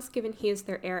crowns, given he is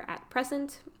their heir at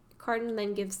present. Cardan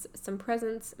then gives some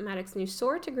presents, Maddox's new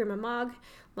sword to Grima Mog,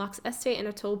 locks Este and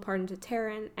Atoll pardon to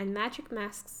Terran, and magic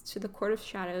masks to the Court of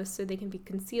Shadows so they can be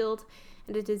concealed,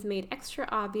 and it is made extra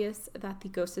obvious that the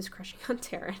ghost is crushing on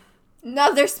Terran.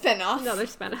 Another spinoff. Another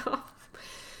spinoff.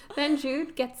 Then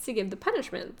Jude gets to give the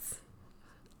punishments.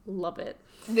 Love it.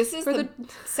 This is the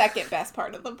second best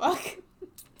part of the book.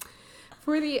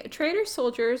 For the traitor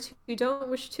soldiers who don't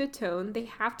wish to atone, they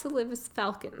have to live as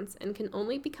falcons and can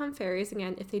only become fairies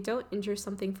again if they don't injure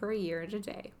something for a year and a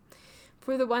day.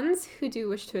 For the ones who do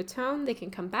wish to atone, they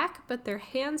can come back, but their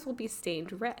hands will be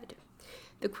stained red.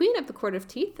 The Queen of the Court of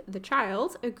Teeth, the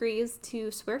child, agrees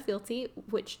to swear fealty,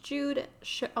 which Jude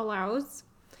allows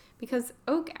because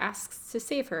Oak asks to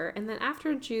save her, and then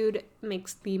after Jude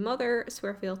makes the mother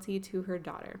swear fealty to her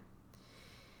daughter.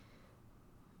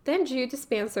 Then Jude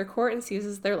disbands their court and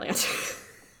seizes their land.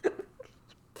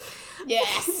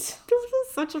 Yes. This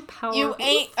is such a powerful... You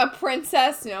ain't a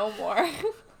princess no more.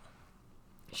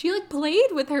 She,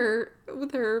 played with her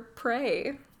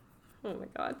prey. Oh my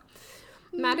god.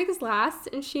 Maddox is last,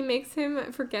 and she makes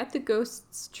him forget the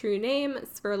ghost's true name,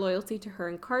 swear loyalty to her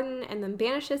and Cardan, and then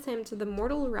banishes him to the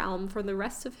mortal realm for the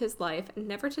rest of his life and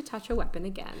never to touch a weapon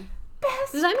again.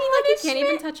 Best Does that mean, he can't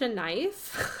even touch a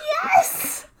knife?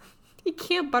 Yes! He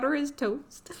can't butter his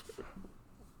toast.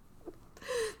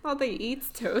 Not that he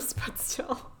eats toast, but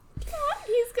still.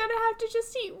 He's gonna have to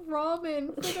just eat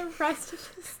ramen for the rest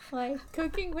of his life,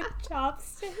 cooking with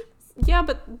chopsticks. Yeah,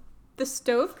 but the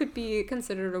stove could be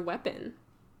considered a weapon.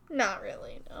 Not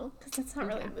really, no, because it's not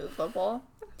really movable.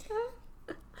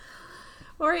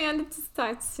 Oriana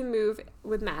decides to move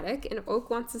with Maddox, and Oak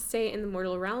wants to stay in the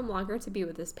mortal realm longer to be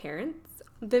with his parents.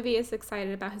 Vivi is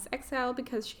excited about his exile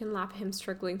because she can laugh at him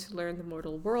struggling to learn the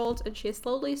mortal world, and she is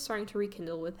slowly starting to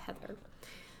rekindle with Heather.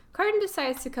 Cardan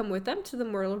decides to come with them to the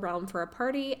mortal realm for a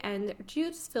party, and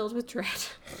Jude is filled with dread.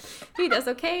 He does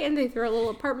okay, and they throw a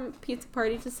little apartment pizza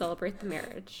party to celebrate the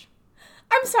marriage.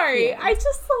 I'm sorry, Yeah. I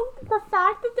just love the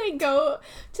fact that they go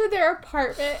to their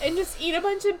apartment and just eat a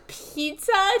bunch of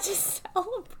pizza to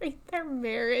celebrate their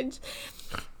marriage.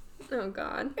 Oh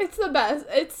god. It's the best.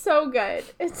 It's so good.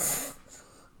 It's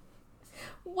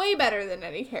way better than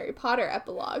any Harry Potter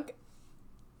epilogue.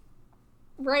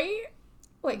 Right?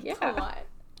 Yeah. Come on.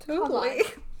 Totally.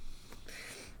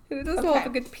 Who doesn't love a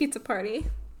good pizza party?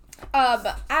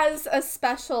 As a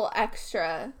special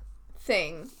extra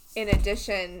thing, in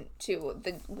addition to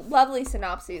the lovely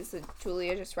synopses that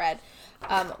Julia just read,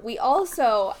 we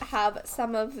also have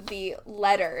some of the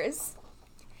letters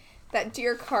that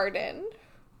dear Cardan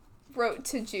wrote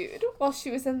to Jude while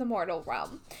she was in the mortal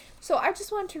realm. So I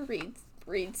just want to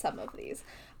read some of these.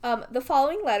 The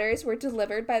following letters were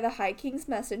delivered by the High King's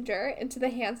messenger into the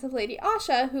hands of Lady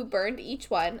Asha, who burned each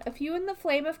one, a few in the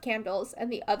flame of candles and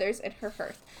the others in her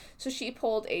hearth. So she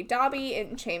pulled a Dobby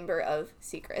in Chamber of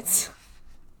Secrets.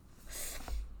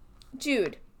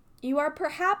 Jude, you are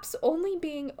perhaps only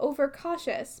being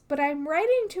overcautious, but I'm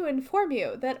writing to inform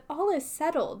you that all is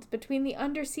settled between the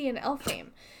Undersea and Elfhame.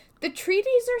 The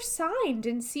treaties are signed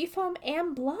in seafoam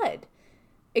and blood.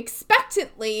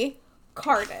 Expectantly,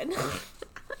 Cardan.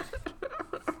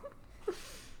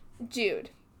 Jude,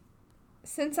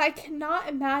 since I cannot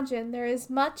imagine there is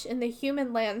much in the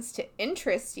human lands to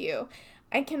interest you,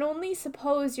 I can only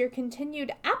suppose your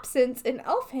continued absence in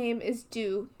Elfhame is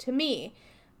due to me.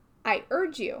 I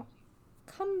urge you,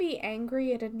 come be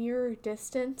angry at a nearer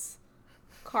distance.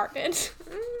 Cardan.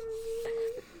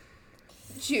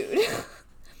 Jude,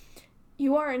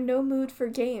 you are in no mood for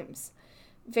games.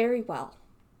 Very well.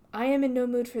 I am in no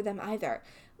mood for them either.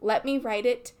 Let me write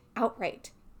it outright.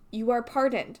 You are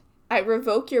pardoned. I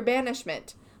revoke your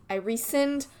banishment. I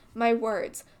rescind my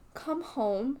words. Come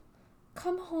home.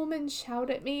 Come home and shout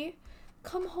at me.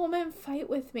 Come home and fight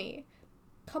with me.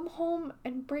 Come home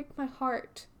and break my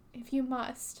heart, if you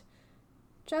must.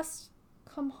 Just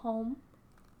come home.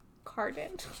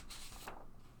 Cardan.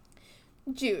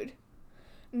 Jude,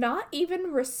 not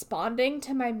even responding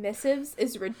to my missives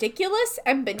is ridiculous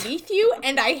and beneath you,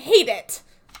 and I hate it.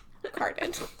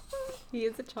 Cardan. He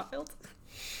is a child.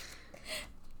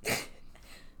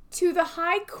 To the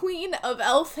High Queen of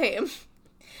Elfhame.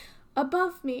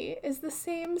 Above me is the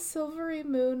same silvery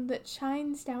moon that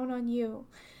shines down on you.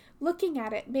 Looking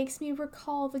at it makes me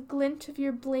recall the glint of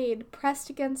your blade pressed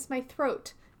against my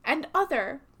throat and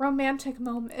other romantic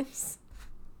moments.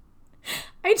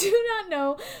 I do not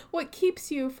know what keeps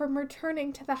you from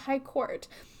returning to the High Court,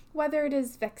 whether it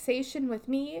is vexation with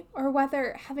me, or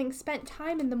whether, having spent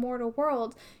time in the mortal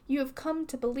world, you have come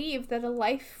to believe that a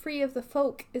life free of the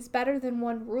folk is better than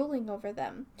one ruling over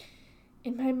them.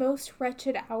 In my most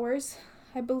wretched hours,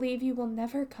 I believe you will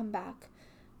never come back.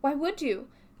 Why would you?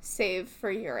 Save for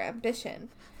your ambition.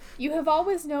 You have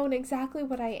always known exactly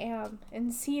what I am,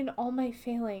 and seen all my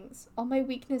failings, all my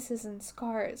weaknesses and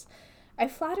scars. I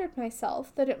flattered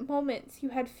myself that at moments you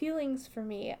had feelings for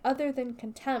me other than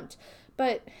contempt,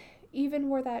 but even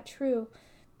were that true,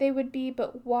 they would be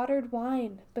but watered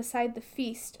wine beside the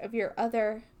feast of your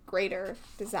other greater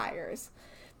desires.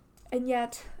 And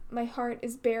yet my heart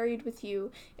is buried with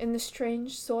you in the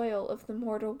strange soil of the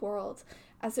mortal world,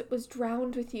 as it was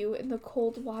drowned with you in the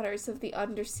cold waters of the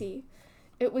undersea.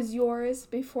 It was yours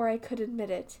before I could admit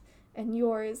it, and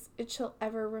yours it shall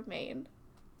ever remain.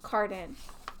 Cardan.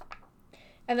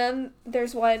 And then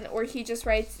there's one where he just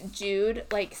writes Jude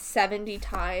like 70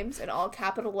 times in all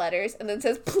capital letters and then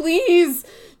says, "Please,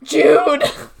 Jude!"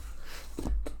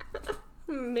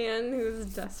 Man who's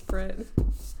desperate.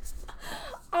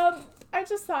 I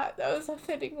just thought that was a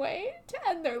fitting way to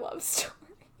end their love story.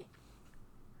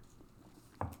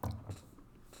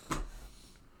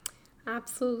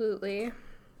 Absolutely.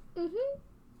 Mm-hmm.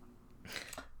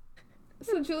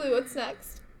 So, Julie, what's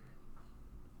next?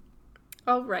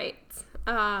 All right.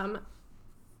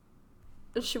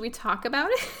 Should we talk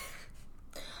about it?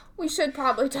 We should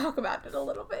probably talk about it a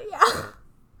little bit, yeah.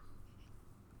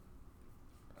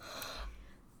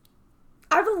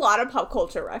 I have a lot of pop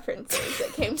culture references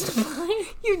that came to mind.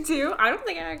 You do? I don't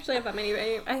think I actually have that many.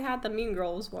 I had the Mean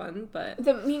Girls one, but...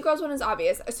 The Mean Girls one is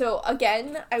obvious. So,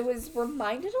 again, I was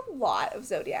reminded a lot of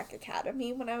Zodiac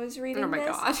Academy when I was reading this.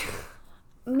 Oh my god.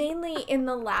 Mainly in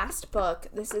the last book.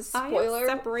 This is spoiler. I am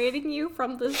separating you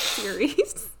from this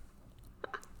series.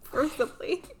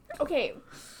 Forcibly. Okay,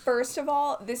 first of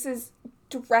all, this is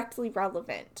directly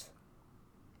relevant.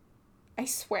 I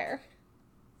swear.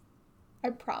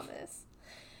 I promise.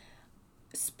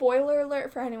 Spoiler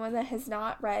alert for anyone that has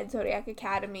not read Zodiac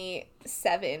Academy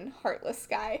 7, Heartless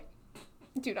Sky.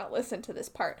 Do not listen to this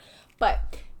part.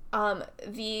 But,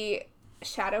 the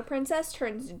Shadow Princess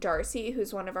turns Darcy,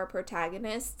 who's one of our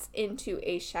protagonists, into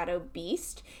a shadow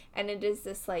beast, and it is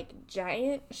this like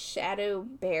giant shadow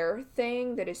bear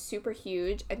thing that is super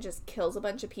huge and just kills a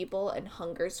bunch of people and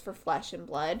hungers for flesh and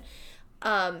blood.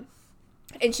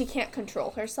 And she can't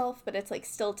control herself, but it's like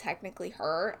still technically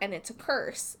her, and it's a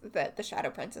curse that the Shadow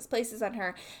Princess places on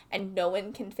her, and no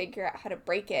one can figure out how to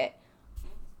break it,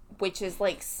 which is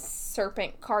like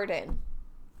Serpent Cardan.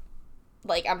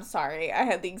 Like, I'm sorry, I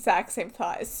had the exact same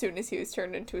thought as soon as he was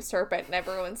turned into a serpent, and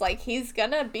everyone's like, he's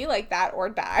gonna be like that or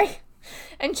die.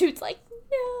 And Jude's like,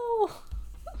 no.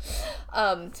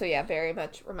 So yeah, very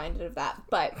much reminded of that.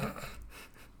 But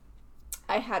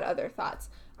I had other thoughts.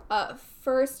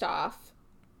 First off,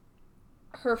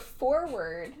 her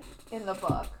foreword in the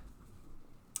book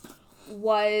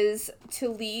was to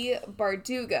Leigh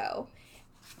Bardugo.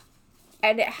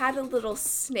 And it had a little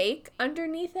snake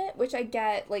underneath it, which I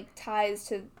get, like, ties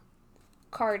to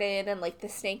Cardan and, like, the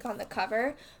snake on the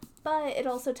cover. But it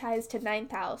also ties to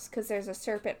Ninth House, because there's a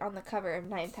serpent on the cover of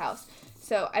Ninth House.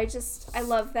 So I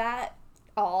love that,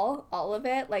 all of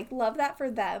it. Like, love that for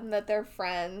them, that they're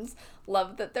friends.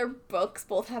 Love that their books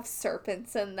both have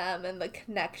serpents in them and the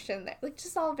connection there. Like,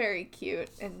 just all very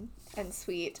cute and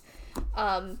sweet.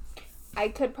 I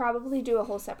could probably do a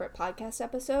whole separate podcast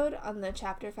episode on the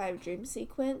Chapter 5 dream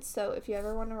sequence, so if you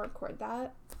ever want to record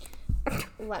that,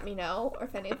 let me know. Or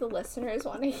if any of the listeners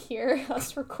want to hear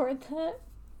us record that,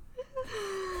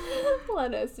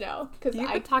 let us know. Because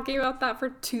You've been talking about that for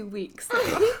 2 weeks.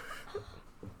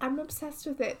 I'm obsessed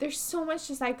with it. There's so much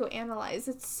to psychoanalyze.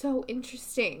 It's so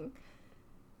interesting.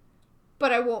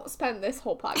 But I won't spend this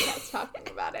whole podcast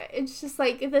talking about it. It's just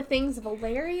like the things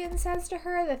Valerian says to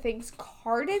her, the things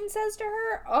Cardan says to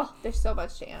her. Oh, there's so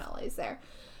much to analyze there.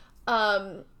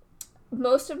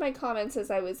 Most of my comments as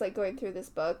I was like going through this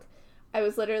book, I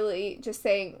was literally just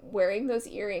saying wearing those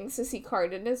earrings to see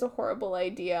Cardan is a horrible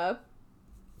idea.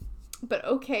 But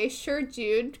okay, sure,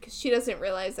 Jude, because she doesn't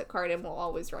realize that Cardan will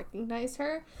always recognize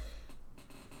her.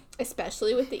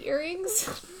 Especially with the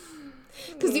earrings.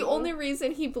 Because the only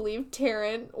reason he believed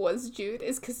Taryn was Jude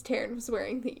is because Taryn was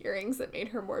wearing the earrings that made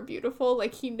her more beautiful.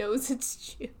 Like, he knows it's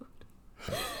Jude.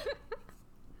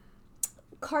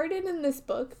 Cardan in this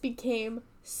book became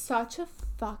such a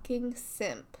fucking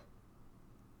simp.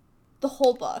 The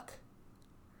whole book.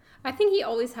 I think he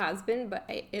always has been, but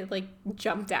it like,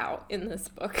 jumped out in this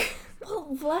book.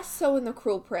 Well, less so in The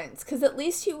Cruel Prince, because at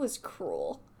least he was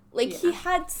cruel. Like, he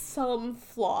had some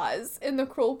flaws in The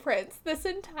Cruel Prince. This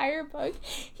entire book,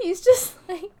 he's just,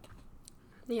 like,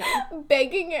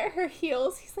 begging at her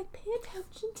heels. He's like, pay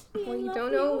attention to me. Well, you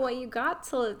don't know what you got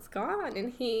till it's gone,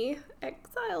 and he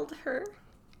exiled her.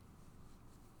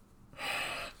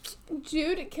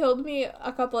 Jude killed me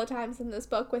a couple of times in this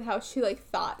book with how she, like,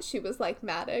 thought she was, like,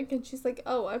 Matic, and she's like,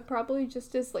 oh, I'm probably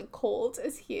just as, like, cold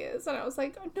as he is, and I was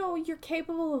like, oh, no, you're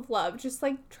capable of love, just,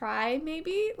 like, try,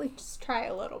 maybe, like, just try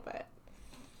a little bit.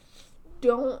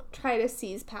 Don't try to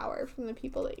seize power from the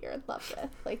people that you're in love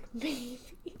with, like, maybe.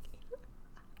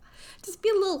 Just be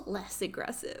a little less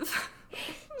aggressive.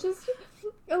 Just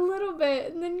a little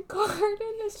bit, and then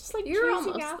Cardan is just, like, You're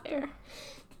chasing almost after. there.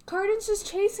 Cardan's just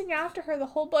chasing after her the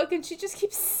whole book, and she just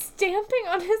keeps stamping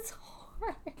on his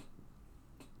heart.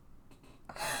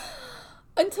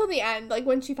 Until the end, like,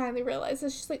 when she finally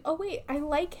realizes, she's like, oh, wait, I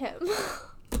like him.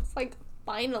 It's like,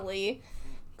 finally.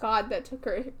 God, that took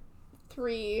her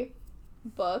 3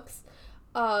 books.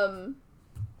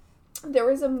 There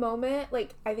was a moment,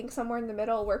 like, I think somewhere in the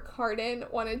middle, where Cardan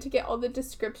wanted to get all the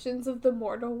descriptions of the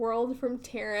mortal world from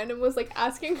Taryn and was, like,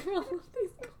 asking her all of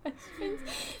these questions.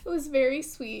 It was very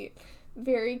sweet,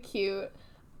 very cute.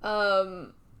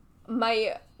 One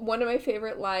of my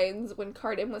favorite lines when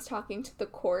Cardan was talking to the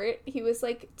court, he was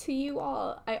like, to you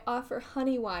all, I offer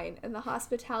honey wine and the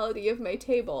hospitality of my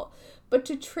table, but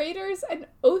to traitors and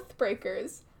oath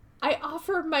breakers, I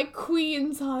offer my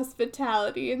queen's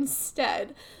hospitality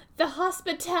instead. The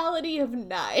hospitality of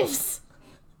knives.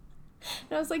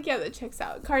 And I was like, yeah, that checks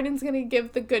out. Cardan's gonna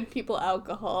give the good people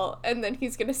alcohol, and then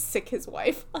he's gonna sick his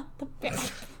wife on the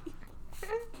bed.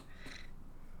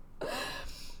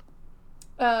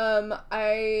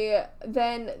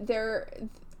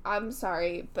 I'm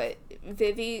sorry, but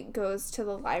Vivi goes to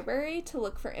the library to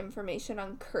look for information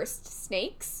on cursed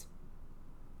snakes.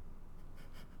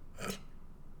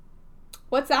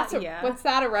 What's that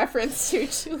a reference to?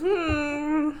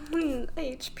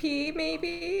 HP,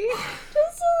 maybe?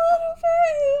 Just a little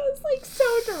bit. It was, like, so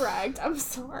direct. I'm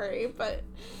sorry, but...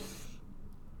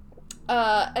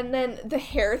 and then the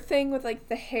hair thing with, like,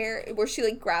 the hair, where she,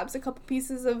 like, grabs a couple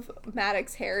pieces of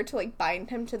Maddox's hair to, like, bind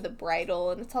him to the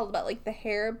bridle, and it's all about, like, the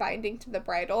hair binding to the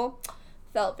bridle.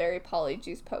 Felt very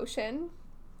Polyjuice Potion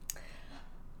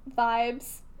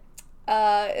vibes.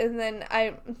 And then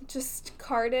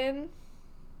Cardan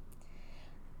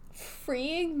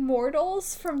freeing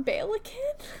mortals from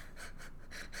Balakin?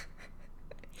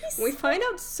 We find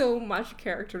out so much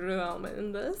character development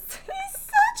in this. He's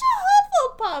such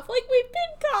a Hufflepuff. Like, we've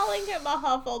been calling him a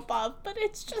Hufflepuff, but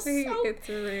it's just It's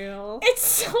real. It's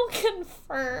so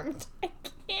confirmed. I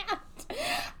can't.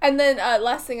 And then,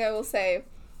 last thing I will say,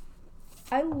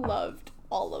 I loved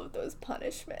all of those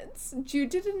punishments. Jude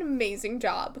did an amazing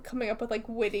job coming up with, like,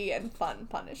 witty and fun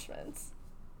punishments.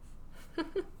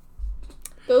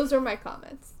 Those are my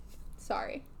comments.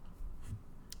 Sorry.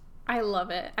 I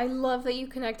love it. I love that you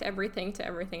connect everything to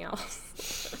everything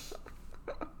else.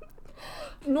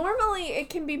 Normally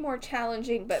it can be more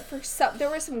challenging, but there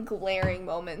were some glaring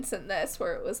moments in this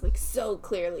where it was, like, so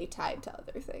clearly tied to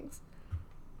other things.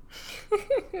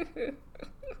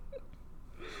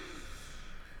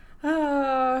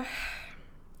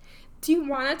 Do you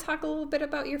want to talk a little bit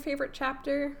about your favorite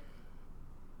chapter?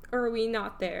 Or are we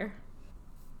not there?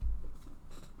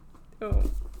 Oh.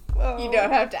 You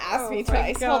don't have to ask me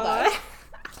twice. Hold on.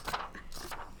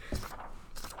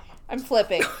 I'm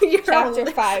flipping. Chapter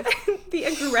 5. The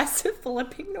aggressive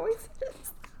flipping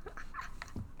noises.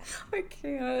 I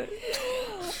can't.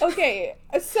 Okay,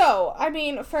 so, I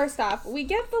mean, first off, we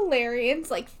get Valerian's,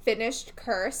 like, finished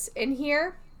curse in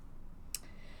here.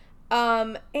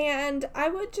 And I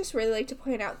would just really like to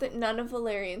point out that none of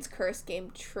Valerian's curse came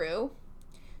true.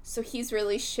 So he's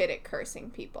really shit at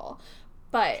cursing people.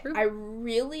 But True. I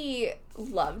really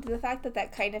loved the fact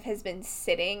that kind of has been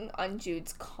sitting on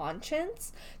Jude's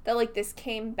conscience. That, like, this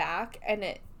came back and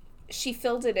she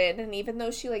filled it in. And even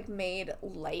though she, like, made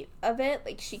light of it,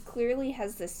 like, she clearly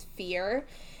has this fear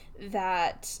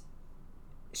that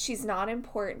she's not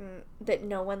important, that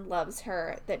no one loves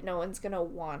her, that no one's gonna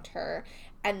want her,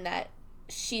 and that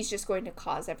she's just going to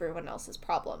cause everyone else's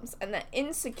problems. And that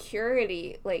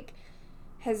insecurity, like,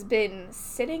 has been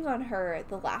sitting on her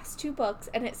the last 2 books,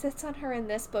 and it sits on her in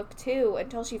this book too,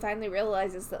 until she finally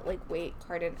realizes that, like, wait,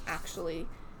 Cardan actually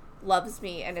loves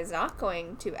me and is not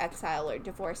going to exile or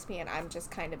divorce me, and I'm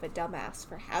just kind of a dumbass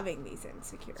for having these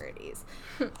insecurities.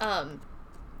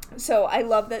 So I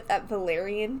love that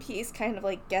Valerian piece kind of,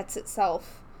 like, gets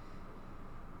itself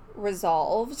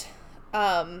resolved.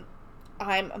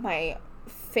 My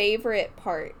favorite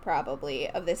part, probably,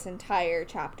 of this entire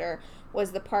chapter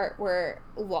was the part where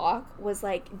Locke was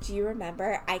like, do you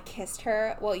remember I kissed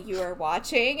her while you were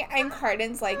watching? And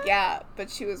Cardan's like, yeah, but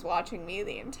she was watching me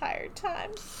the entire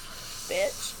time.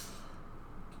 Bitch.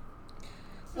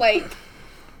 Like,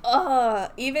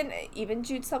 even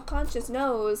Jude subconscious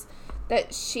knows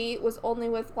that she was only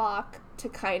with Locke to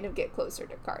kind of get closer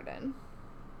to Cardan.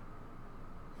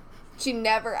 She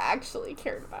never actually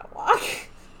cared about Locke.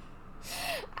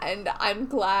 And I'm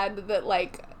glad that,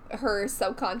 like, her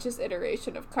subconscious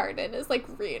iteration of Cardan is, like,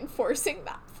 reinforcing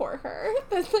that for her.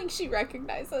 That, like, she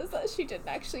recognizes that she didn't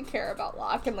actually care about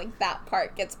Locke, and, like, that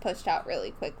part gets pushed out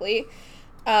really quickly.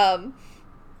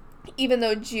 Even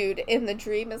though Jude in the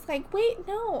dream is like, wait,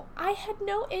 no, I had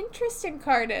no interest in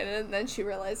Cardan. And then she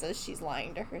realizes she's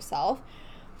lying to herself.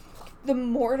 The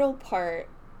mortal part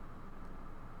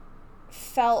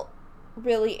felt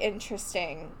really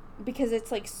interesting because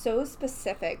it's, like, so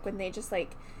specific when they just,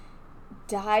 like,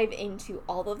 dive into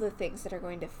all of the things that are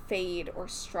going to fade or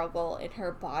struggle in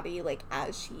her body, like,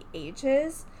 as she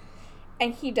ages.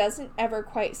 And he doesn't ever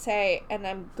quite say, and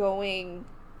I'm going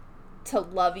to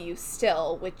love you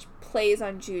still, which plays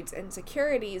on Jude's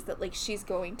insecurities that, like, she's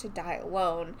going to die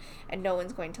alone and no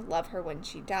one's going to love her when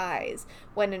she dies,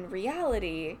 when in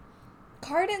reality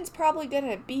Cardan's probably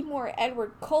gonna be more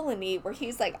Edward Cullen-y, where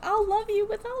he's like, I'll love you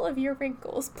with all of your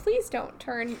wrinkles, please don't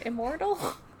turn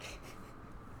immortal.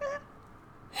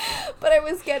 But I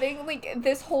was getting, like,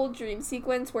 this whole dream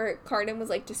sequence where Cardan was,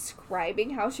 like,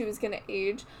 describing how she was gonna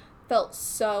age felt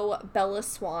so Bella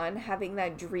Swan having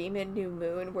that dream in New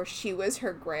Moon where she was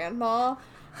her grandma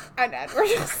and Edward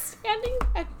was standing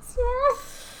next to her.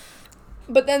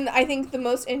 But then I think the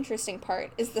most interesting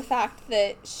part is the fact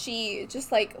that she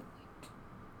just, like,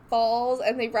 falls,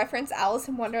 and they reference Alice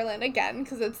in Wonderland again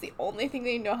because it's the only thing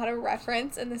they know how to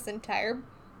reference in this entire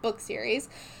book series.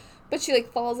 But she,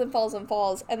 like, falls and falls and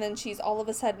falls, and then she's all of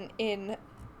a sudden in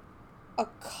a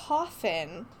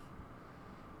coffin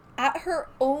at her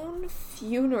own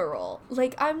funeral.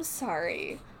 Like, I'm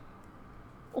sorry.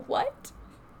 What?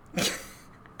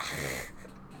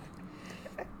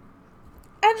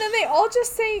 And then they all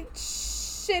just say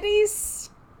shitty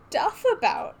stuff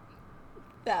about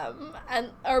them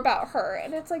or about her,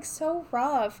 and it's, like, so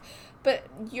rough. But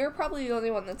you're probably the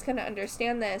only one that's gonna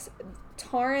understand this.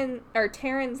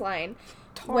 Taryn's line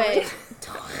when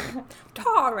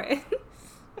Taryn.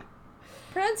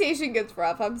 Pronunciation gets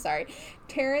rough, I'm sorry.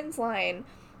 Taryn's line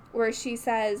where she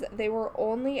says, they were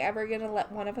only ever going to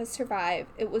let one of us survive.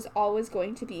 It was always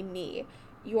going to be me.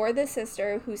 You're the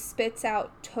sister who spits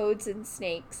out toads and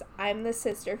snakes. I'm the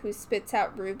sister who spits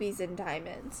out rubies and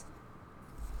diamonds.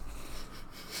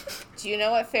 Do you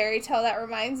know what fairy tale that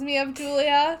reminds me of,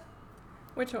 Julia?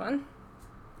 Which one?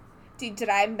 Did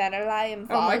I Menelai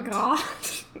involved? Oh my god.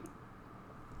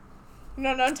 You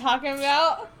know what I'm talking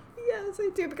about? Yes, I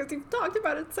do, because you've talked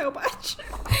about it so much.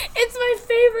 It's my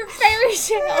favorite fairy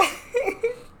tale.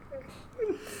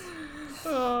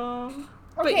 Oh.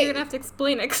 But you're going to have to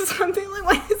explain it, because I'm the only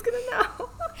one who's going to know.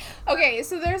 Okay,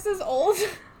 so there's this old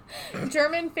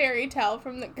German fairy tale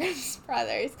from the Grimm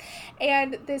brothers,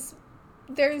 and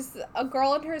there's a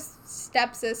girl and her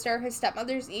stepsister, her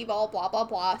stepmother's evil, blah, blah,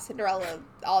 blah, Cinderella,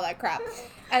 all that crap.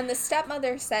 And the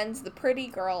stepmother sends the pretty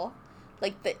girl,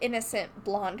 like the innocent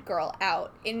blonde girl,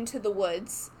 out into the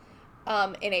woods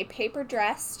in a paper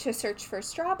dress to search for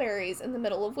strawberries in the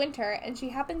middle of winter. And she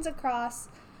happens across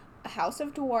a house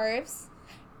of dwarves,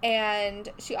 and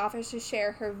she offers to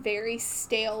share her very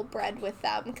stale bread with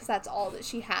them because that's all that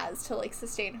she has to, like,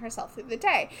 sustain herself through the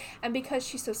day. And because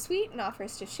she's so sweet and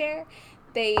offers to share,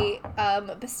 they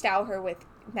bestow her with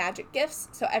magic gifts.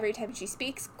 So every time she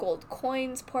speaks, gold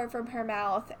coins pour from her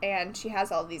mouth, and she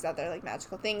has all these other, like,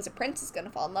 magical things. A prince is going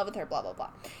to fall in love with her, blah, blah, blah.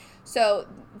 So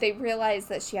they realize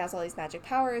that she has all these magic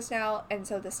powers now, and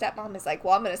so the stepmom is like,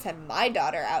 well, I'm going to send my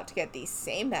daughter out to get these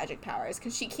same magic powers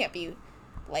because she can't be,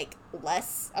 like,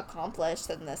 less accomplished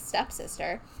than the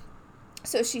stepsister.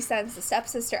 So she sends the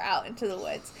stepsister out into the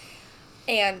woods,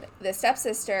 and the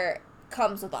stepsister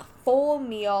comes with a full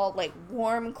meal, like,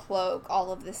 warm cloak,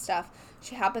 all of this stuff.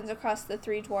 She happens across the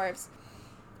three dwarves,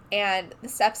 and the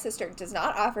stepsister does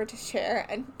not offer to share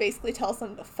and basically tells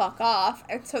them to fuck off,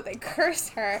 and so they curse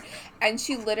her, and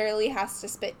she literally has to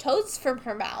spit toads from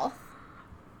her mouth.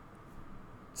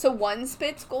 So one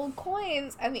spits gold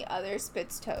coins, and the other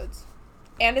spits toads.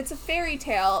 And it's a fairy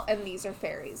tale, and these are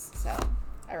fairies, so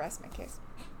I rest my case.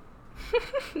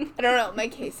 I don't know what my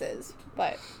case is,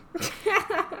 but...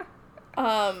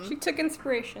 she took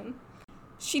inspiration.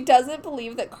 She doesn't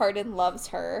believe that Cardan loves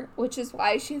her, which is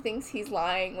why she thinks he's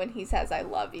lying when he says, I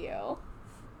love you.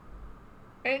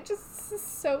 And it just is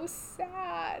so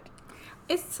sad.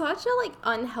 It's such a, like,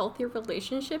 unhealthy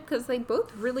relationship because they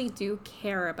both really do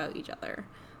care about each other.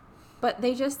 But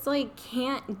they just, like,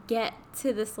 can't get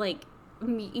to this, like,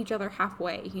 meet each other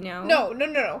halfway, you know?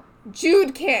 No.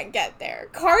 Jude can't get there.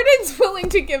 Cardan's willing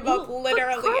to give up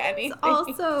literally anything.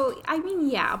 Also, I mean,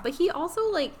 yeah, but he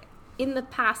also, like, in the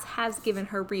past has given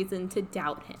her reason to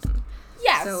doubt him.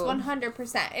 Yes, So-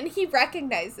 100%. And he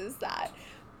recognizes that.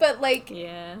 But, like,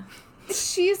 Yeah.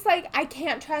 she's like, I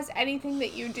can't trust anything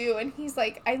that you do. And he's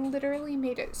like, I literally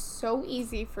made it so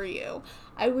easy for you.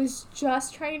 I was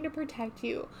just trying to protect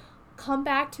you. Come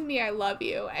back to me. I love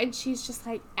you. And she's just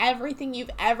like, everything you've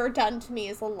ever done to me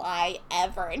is a lie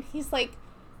ever. And he's like,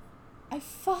 I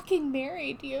fucking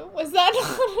married you. Was that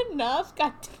not enough?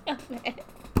 God damn it.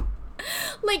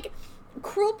 Like,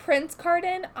 Cruel Prince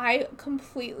Cardan, I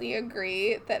completely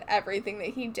agree that everything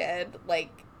that he did,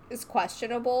 like, is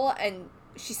questionable, and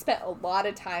she spent a lot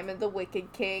of time in The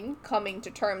Wicked King coming to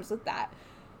terms with that.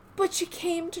 But she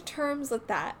came to terms with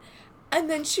that, and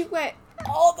then she went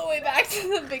all the way back to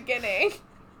the beginning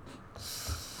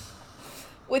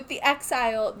with the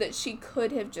exile that she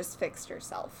could have just fixed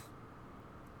herself.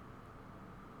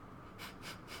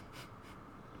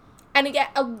 And again,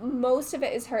 most of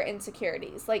it is her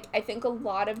insecurities. Like, I think a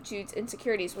lot of Jude's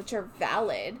insecurities, which are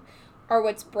valid, are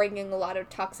what's bringing a lot of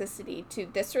toxicity to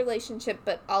this relationship,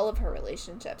 but all of her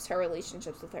relationships. Her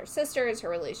relationships with her sisters, her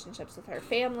relationships with her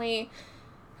family,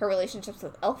 her relationships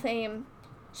with Elfame.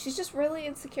 She's just really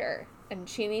insecure, and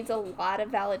she needs a lot of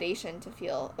validation to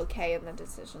feel okay in the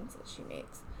decisions that she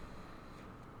makes.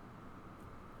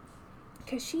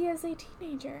 Because she is a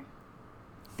teenager.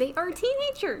 They are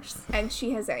teenagers. And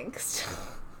she has angst.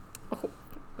 Oh,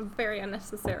 very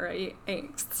unnecessary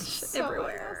angst So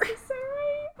everywhere. unnecessary.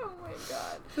 Oh my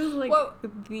god. This is like Well-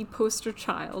 the poster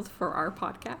child for our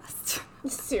podcast.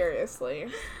 Seriously.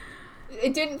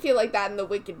 It didn't feel like that in The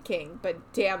Wicked King,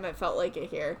 but damn, it felt like it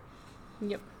here.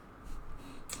 Yep.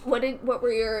 What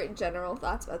were your general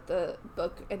thoughts about the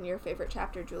book and your favorite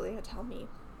chapter, Julia? Tell me.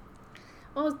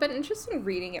 Well, it's been interesting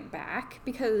reading it back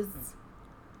because,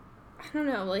 I don't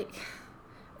know, like,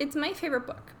 it's my favorite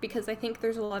book because I think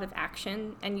there's a lot of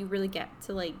action and you really get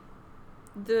to, like,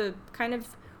 the kind of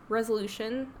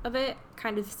resolution of it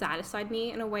kind of satisfied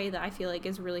me in a way that I feel like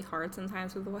is really hard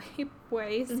sometimes with the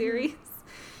Way series.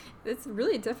 It's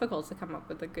really difficult to come up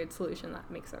with a good solution that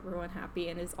makes everyone happy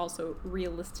and is also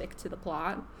realistic to the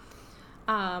plot.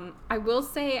 I will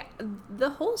say the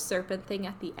whole serpent thing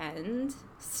at the end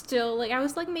still, like, I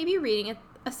was like, maybe reading it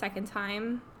a second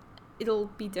time it'll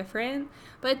be different,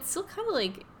 but it's still kind of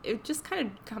like, it just kind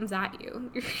of comes at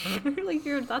you.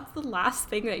 That's the last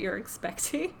thing that you're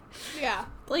expecting. Yeah.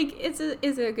 Like, is it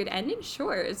a good ending?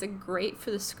 Sure. Is it great for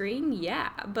the screen? Yeah,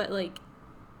 but like,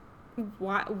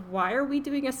 why are we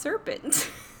doing a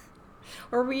serpent?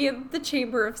 Are we in the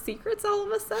Chamber of Secrets all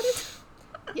of a sudden?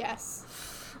 Yes.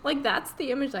 Like, that's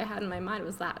the image I had in my mind,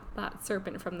 was that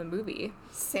serpent from the movie.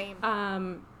 Same.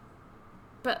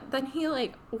 But then he,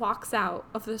 like, walks out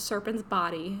of the serpent's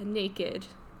body naked,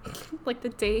 like the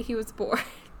day he was born.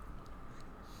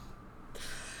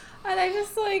 And I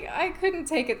just, like, I couldn't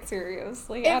take it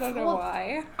seriously. I don't know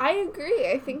why. I agree.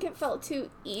 I think it felt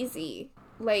too easy.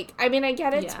 Like, I mean, I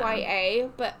get it's Yeah. YA,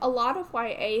 but a lot of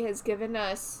YA has given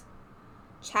us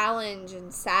challenge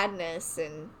and sadness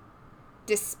and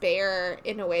despair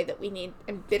in a way that we need,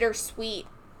 and bittersweet,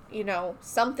 you know,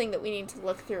 something that we need to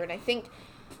look through. And I think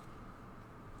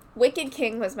Wicked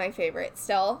King was my favorite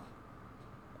still.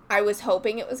 I was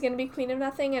hoping it was going to be Queen of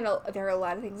Nothing, and there are a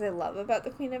lot of things I love about the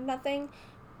Queen of Nothing,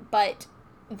 but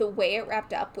the way it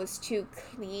wrapped up was too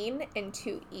clean and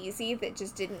too easy that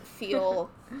just didn't feel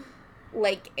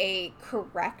like a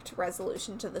correct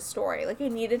resolution to the story. Like, I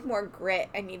needed more grit,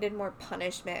 I needed more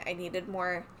punishment, I needed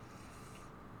more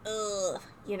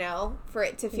you know, for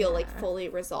it to feel like fully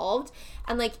resolved.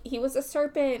 And like, he was a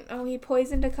serpent, he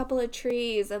poisoned a couple of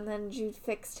trees, and then Jude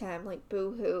fixed him, like,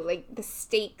 boo-hoo. Like, the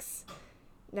stakes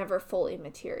never fully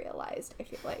materialized, I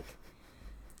feel like.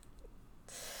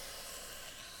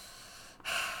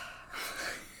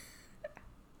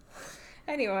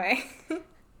 Anyway.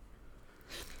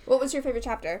 What was your favorite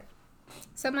chapter?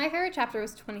 So my favorite chapter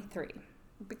was 23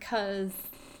 because,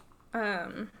 let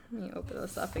me open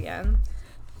this up again.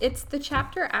 It's the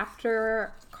chapter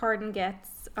after Cardan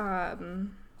gets turned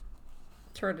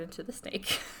into the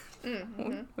snake,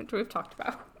 which we've talked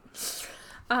about.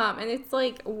 And it's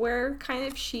like where kind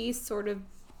of she sort of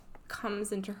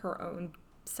comes into her own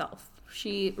self.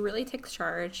 She really takes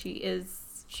charge.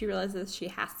 She realizes she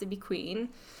has to be queen,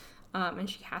 and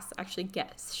she has to actually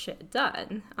get shit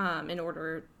done in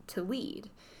order to lead.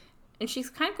 And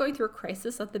she's kind of going through a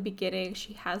crisis at the beginning.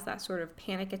 She has that sort of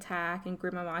panic attack, and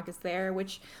Grima Mog is there,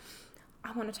 which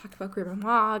I want to talk about Grima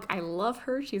Mog. I love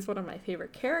her. She's one of my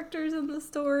favorite characters in the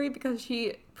story because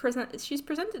she's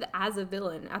presented as a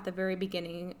villain at the very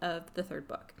beginning of the third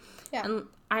book. Yeah. And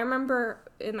I remember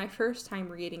in my first time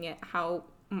reading it how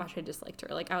much I disliked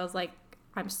her. Like, I was like,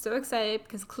 I'm so excited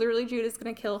because clearly Jude is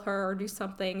going to kill her or do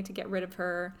something to get rid of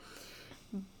her.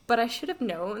 But I should have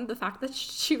known the fact that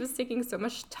she was taking so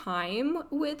much time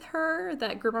with her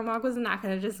that Grandma Mog was not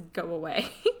going to just go away.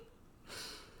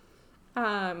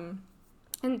 And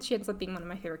she ends up being one of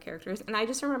my favorite characters. And I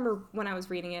just remember when I was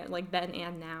reading it, like then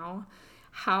and now,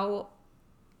 how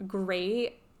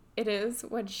great it is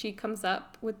when she comes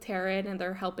up with Taryn and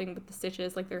they're helping with the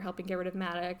stitches, like they're helping get rid of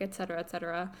Maddox, etc.,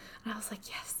 etc. And I was like,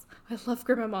 yes, I love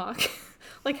Grandma Mog.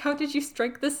 Like, how did you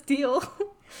strike this deal?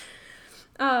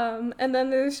 And then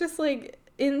there's just like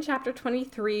in chapter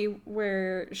 23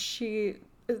 where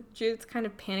Jude's kind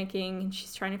of panicking and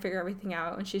she's trying to figure everything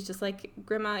out, and she's just like,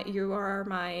 Grandma, you are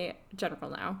my general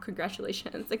now,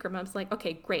 congratulations. And Grandma's like,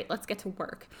 okay, great, let's get to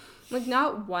work. Like,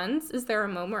 not once is there a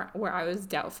moment where I was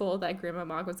doubtful that Grandma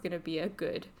Mog was going to be a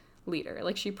good leader.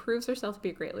 Like, she proves herself to be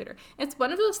a great leader. It's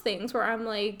one of those things where I'm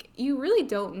like, you really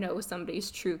don't know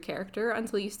somebody's true character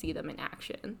until you see them in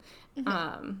action.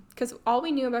 Because all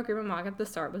we knew about Grandma Mog at the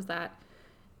start was that,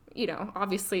 you know,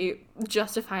 obviously,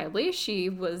 justifiably, she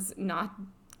was not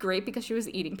great because she was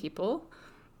eating people.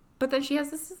 But then she has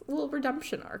this little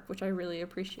redemption arc, which I really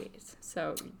appreciate.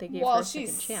 So they gave her a second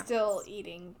chance. Well, she's still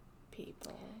eating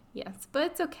people. Yes, but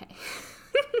it's okay.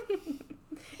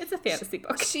 It's a fantasy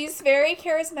book. She's very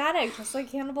charismatic, just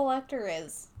like Hannibal Lecter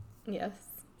is. Yes.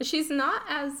 She's not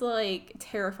as, like,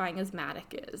 terrifying as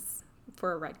Maddox is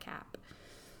for a red cap.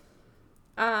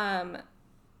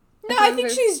 No, I think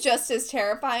she's just as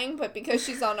terrifying, but because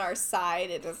she's on our side,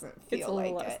 it doesn't feel like it. It's a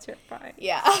little less terrifying.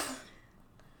 Yeah.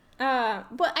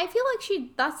 But I feel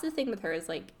like that's the thing with her, is,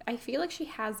 like, I feel like she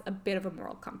has a bit of a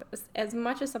moral compass, as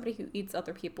much as somebody who eats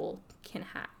other people can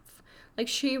have. Like,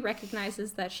 she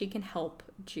recognizes that she can help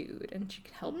Jude, and she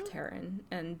can help Taryn,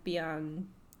 and be on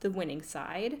the winning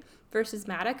side, versus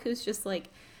Maddox, who's just, like,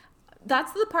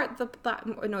 that's the part that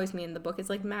annoys me in the book, is,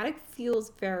 like, Maddox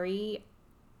feels very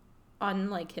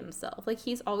unlike himself. Like,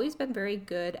 he's always been very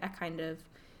good at kind of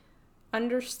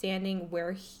understanding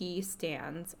where he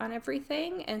stands on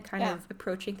everything and kind of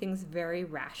approaching things very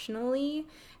rationally.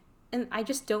 And I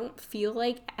just don't feel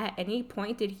like at any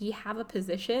point did he have a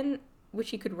position which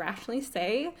he could rationally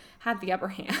say had the upper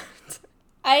hand.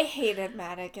 I hated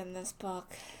Maddox in this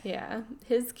book. Yeah,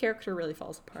 his character really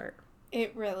falls apart.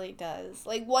 It really does.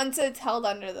 Like, once it's held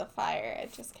under the fire,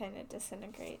 it just kind of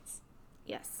disintegrates.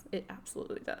 Yes, it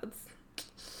absolutely does.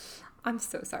 I'm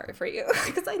so sorry for you,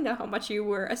 because I know how much you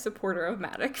were a supporter of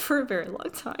Maddox for a very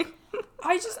long time.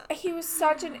 He was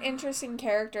such an interesting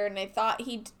character, and I thought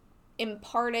he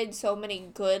imparted so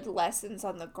many good lessons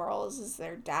on the girls as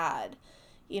their dad.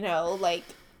 You know, like,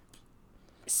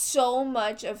 so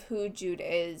much of who Jude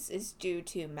is due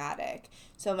to Maddox.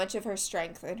 So much of her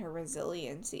strength and her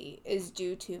resiliency is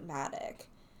due to Maddox.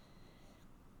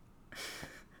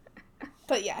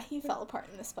 But yeah, he fell apart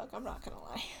in this book, I'm not gonna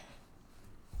lie.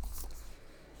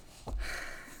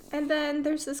 And then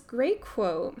there's this great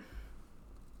quote.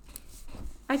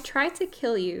 I tried to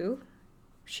kill you,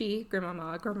 she, Grandma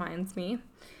Mog, reminds me.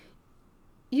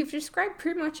 You've described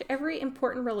pretty much every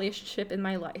important relationship in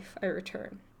my life, I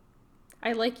return.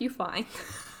 I like you fine.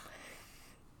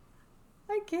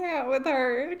 I can't with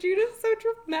her. Judith's so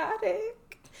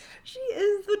dramatic. She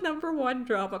is the #1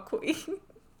 drama queen.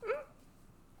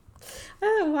 I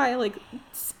don't know why I, like,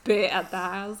 spit at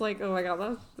that. I was like, oh my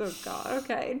god,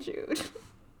 okay, Jude.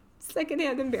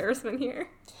 Secondhand embarrassment here.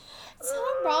 It's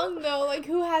not wrong, though. Like,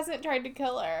 who hasn't tried to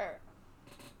kill her?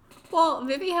 Well,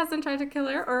 Vivi hasn't tried to kill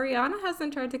her. Oriana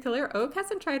hasn't tried to kill her. Oak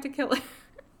hasn't tried to kill her.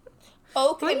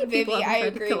 Oak and Vivi, I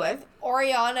agree with.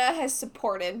 Oriana has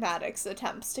supported Maddox's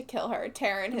attempts to kill her.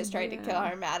 Taryn has tried to kill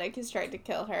her. Maddox has tried to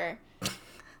kill her.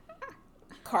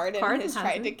 Carden has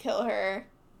tried to kill her.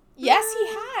 Yes, he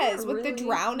has. With the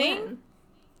drowning. When?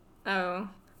 Oh.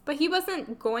 But he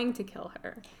wasn't going to kill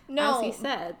her. No. As he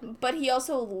said. But he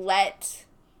also let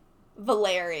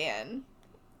Valerian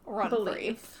run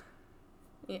free.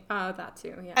 Yeah, that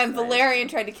too, yeah. And Valerian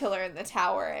tried to kill her in the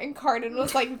tower, and Carden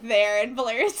was, like, there, and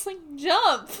Valerian's like,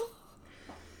 jump!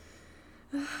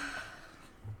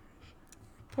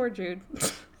 Poor Jude.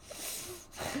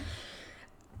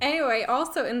 Anyway,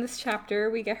 also in this chapter,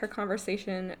 we get her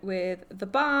conversation with the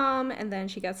bomb, and then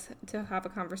she gets to have a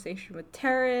conversation with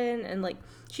Taryn, and, like,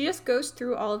 she just goes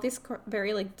through all of these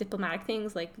very, like, diplomatic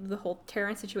things, like the whole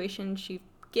Taryn situation. She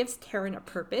gives Taryn a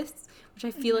purpose, which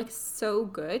I feel like is so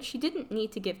good. She didn't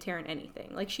need to give Taryn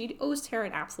anything. Like, she owes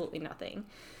Taryn absolutely nothing,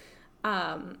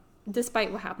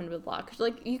 despite what happened with Locke.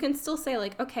 Like, you can still say,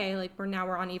 like, okay, like, we're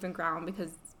on even ground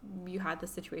because you had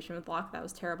this situation with Locke that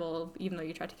was terrible, even though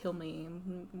you tried to kill me,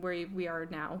 where we are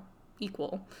now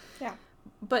equal. Yeah.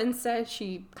 but instead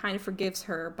she kind of forgives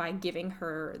her by giving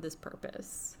her this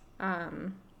purpose.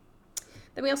 Then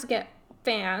we also get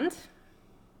Fand.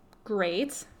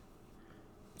 Great.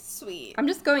 Sweet. I'm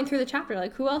just going through the chapter.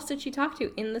 Like, who else did she talk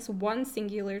to in this one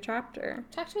singular chapter?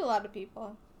 Talked to a lot of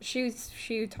people. She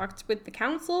talked with the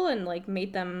council and, like,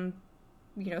 made them,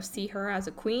 see her as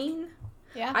a queen.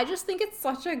 Yeah. I just think it's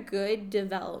such a good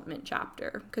development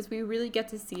chapter because we really get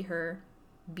to see her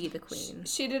be the queen.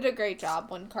 She did a great job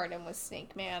when Cardan was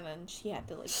Snake Man and she had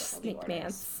to, like, get all the Snake Man.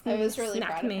 orders. I was really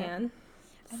proud of her.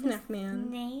 Snack Man.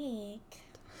 Snake.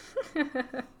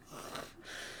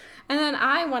 And then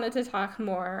I wanted to talk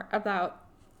more about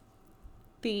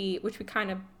which we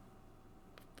kind of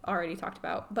already talked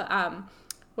about, but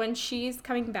when she's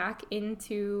coming back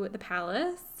into the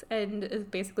palace and is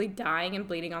basically dying and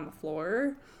bleeding on the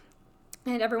floor,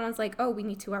 and everyone's like, oh, we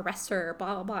need to arrest her,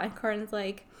 blah, blah, blah, and Cardan's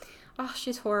like, oh,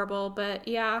 she's horrible, but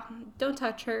yeah, don't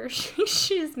touch her.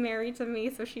 She's married to me,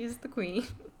 so she's the queen.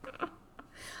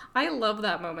 I love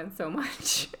that moment so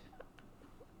much.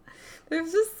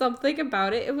 There's just something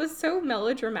about it. It was so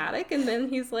melodramatic, and then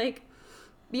he's like,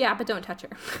 yeah, but don't touch her.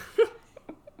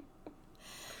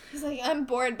 He's like, I'm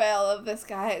bored by all of this,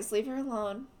 guys. Leave her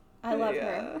alone. I love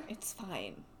her. It's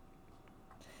fine.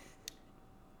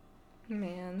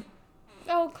 Man.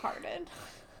 Oh, Cardan.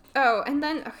 Oh, and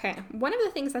then, okay, one of the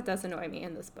things that does annoy me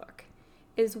in this book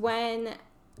is when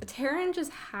Taryn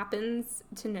just happens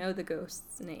to know the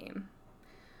ghost's name.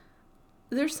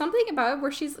 There's something about it where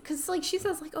she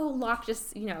says, like, oh, Locke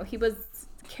just, he was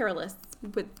careless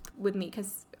with me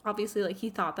because obviously, like, he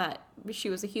thought that she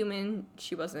was a human,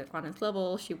 she wasn't on his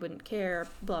level, she wouldn't care,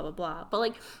 blah, blah, blah. But,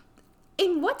 like,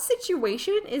 in what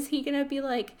situation is he gonna be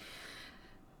like,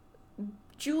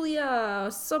 Julia,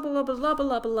 so blah, blah, blah,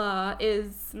 blah, blah,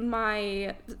 is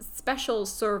my special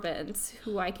servant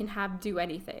who I can have do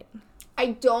anything?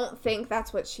 I don't think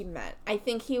that's what she meant. I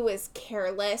think he was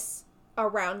careless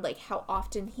around, like, how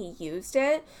often he used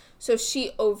it. So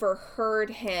she overheard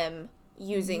him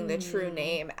using the true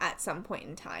name at some point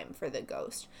in time for the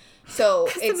ghost. So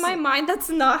it's, in my mind, that's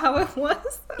not how it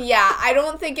was. Yeah, I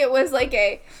don't think it was like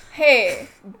a, hey,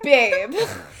 babe.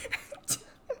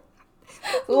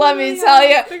 Let me tell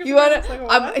you, you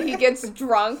wanna, he gets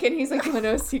drunk and he's like, you wanna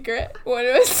know a secret?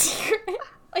 Wanna know a secret?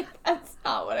 Like, that's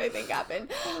not what I think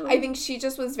happened. I think she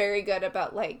just was very good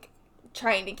about, like,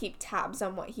 trying to keep tabs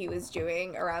on what he was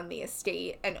doing around the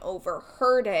estate and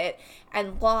overheard it.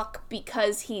 And Locke,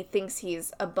 because he thinks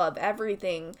he's above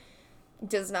everything,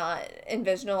 does not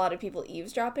envision a lot of people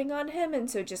eavesdropping on him, and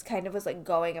so just kind of was, like,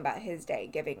 going about his day,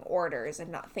 giving orders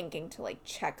and not thinking to, like,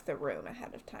 check the room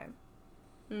ahead of time.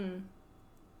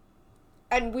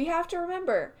 And we have to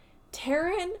remember,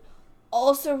 Taryn,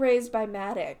 also raised by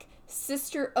Madoc,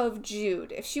 sister of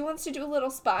Jude. If she wants to do a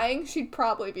little spying, she'd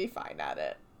probably be fine at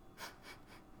it.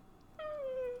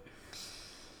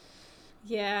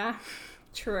 Yeah,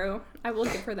 true. I will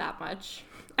give her that much.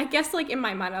 I guess, like, in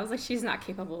my mind, I was like, she's not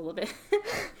capable of it.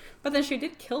 But then she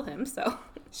did kill him, so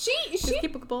she's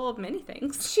capable of many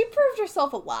things. She proved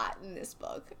herself a lot in this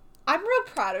book. I'm real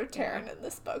proud of Taryn in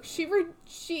this book.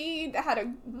 She had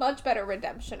a much better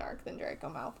redemption arc than Draco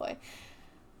Malfoy.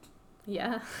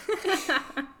 Yeah.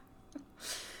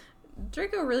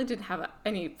 Draco really didn't have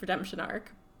any redemption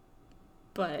arc,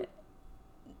 but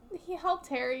he helped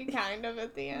Harry kind of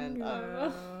at the end. I don't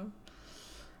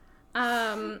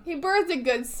know. He birthed a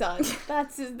good son.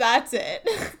 That's it.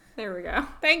 There we go.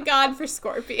 Thank God for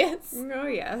Scorpius. Oh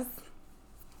yes.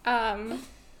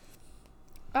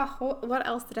 What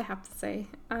else did I have to say?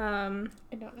 I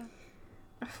don't know.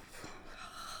 I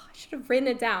should have written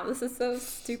it down. This is so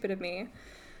stupid of me.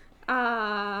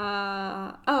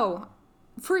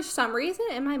 For some reason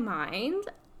in my mind,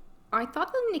 I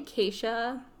thought the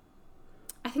Nicatia,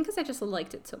 I think because I just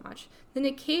liked it so much, the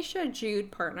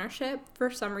Nicatia-Jude partnership, for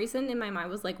some reason in my mind,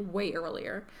 was, like, way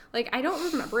earlier. Like, I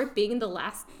don't remember it being in the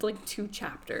last, like, 2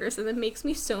 chapters, and it makes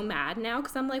me so mad now,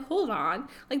 because I'm like, hold on.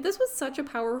 Like, this was such a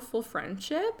powerful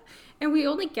friendship, and we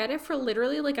only get it for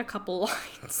literally, like, a couple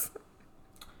lines.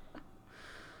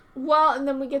 Well, and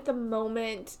then we get the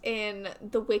moment in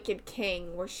The Wicked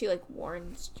King where she, like,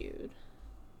 warns Jude.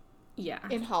 Yeah.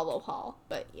 In Hollow Hall,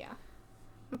 but yeah.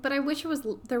 But I wish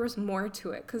there was more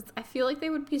to it, because I feel like they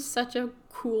would be such a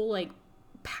cool, like,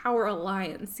 power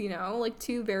alliance, like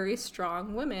 2 very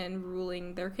strong women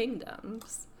ruling their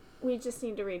kingdoms. We just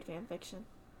need to read fan fiction.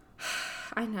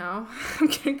 I know. I'm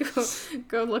gonna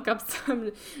go look up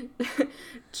some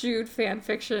Jude fan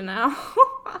fiction now.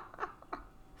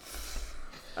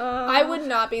 I would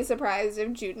not be surprised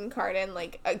if Jude and Cardan,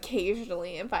 like,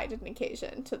 occasionally invited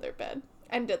Nicatia into their bed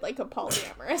and did, like, a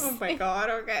polyamorous Oh my god,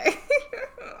 okay.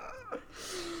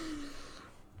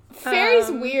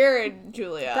 weird,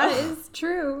 Julia. That is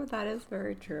true. That is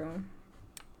very true.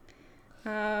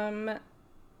 And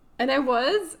I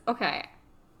was okay.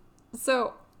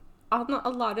 So on a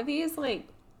lot of these like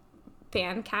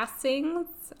fan castings,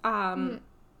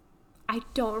 I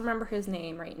don't remember his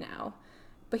name right now,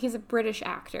 but he's a British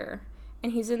actor,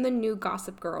 and he's in the new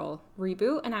Gossip Girl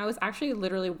reboot. And I was actually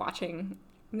literally watching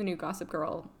the new Gossip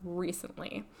Girl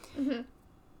recently. Mm-hmm.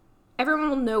 Everyone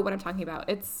will know what I'm talking about.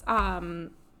 It's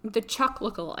the Chuck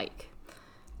lookalike.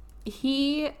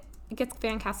 He gets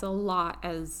fan casted a lot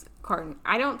as Carden.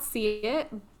 I don't see it,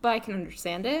 but I can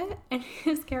understand it. And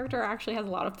his character actually has a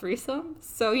lot of threesomes.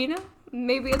 So, you know,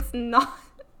 maybe it's not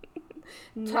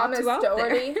Thomas too out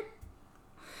Doherty. there.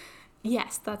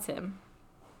 Yes, that's him.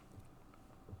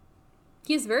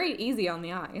 He's very easy on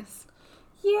the eyes.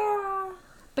 Yeah.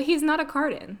 But he's not a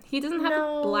Carden. He doesn't have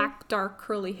No. black, dark,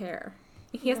 curly hair.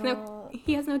 He has no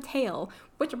tail.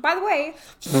 Which, by the way,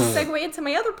 segue into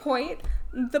my other point.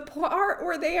 The part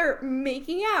where they are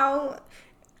making out.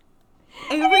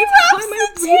 Every time I read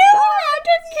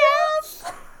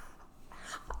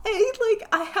that,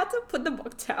 I had to put the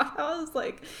book down. I was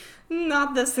like,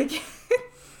 not this again.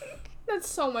 That's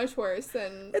so much worse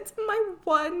than... It's my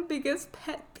one biggest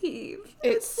pet peeve.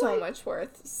 It's so much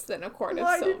worse than a quart of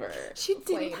silver. She didn't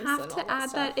flames have and to all add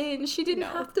stuff. that in. She didn't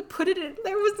have to put it in.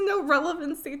 There was no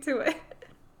relevancy to it.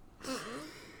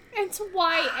 It's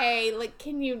YA. Like,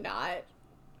 can you not?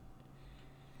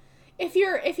 If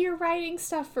you're writing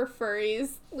stuff for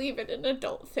furries, leave it in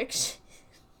adult fiction.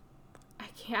 I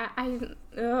can't.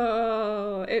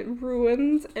 It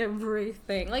ruins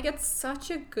everything. Like, it's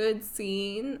such a good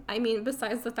scene. I mean,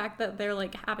 besides the fact that they're,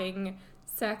 like, having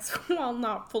sex while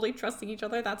not fully trusting each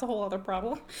other, that's a whole other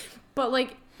problem. But,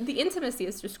 like, the intimacy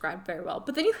is described very well.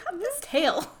 But then you have this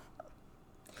tale.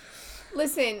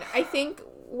 Listen, I think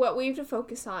what we have to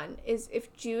focus on is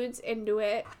if Jude's into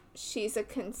it, she's a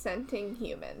consenting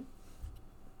human.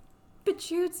 But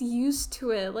Jude's used to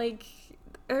it. Like,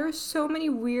 there's so many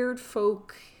weird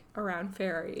folk around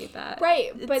Fairy that...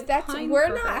 Right, but we're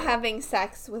not her. having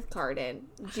sex with Carden.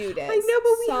 Jude is. I know,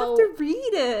 but we have to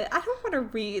read it. I don't want to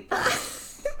read that.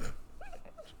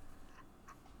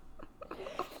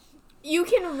 You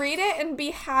can read it and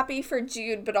be happy for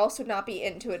Jude, but also not be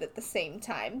into it at the same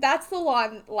time. That's the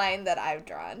line that I've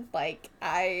drawn. Like,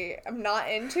 I am not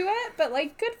into it, but,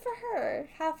 like, good for her.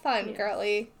 Have fun,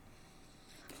 girly.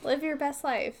 Live your best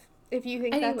life, if you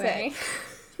think that's it.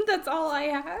 That's all I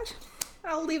had.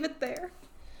 I'll leave it there.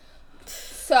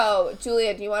 So,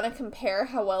 Julia, do you want to compare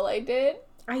how well I did?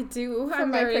 I do. For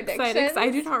I'm my very excited 'cause I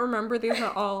do predictions? not remember these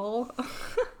at all.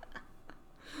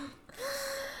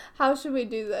 How should we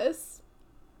do this?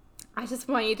 I just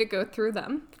want you to go through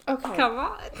them. Okay. Come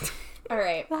on. All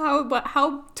right.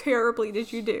 How terribly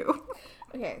did you do?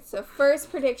 Okay, so first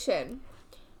prediction.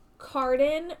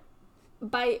 Carden,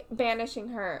 by banishing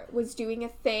her, was doing a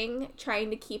thing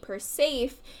trying to keep her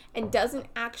safe and doesn't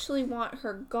actually want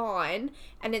her gone.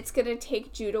 And it's going to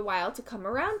take Jude a while to come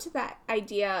around to that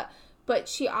idea. But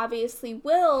she obviously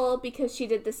will because she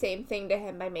did the same thing to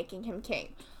him by making him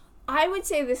king. I would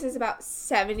say this is about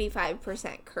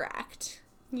 75% correct.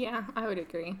 Yeah, I would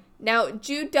agree. Now,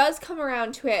 Jude does come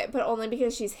around to it, but only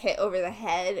because she's hit over the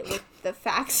head with the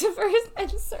facts of her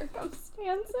and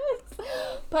circumstances.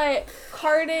 But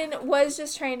Carden was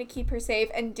just trying to keep her safe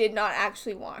and did not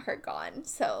actually want her gone.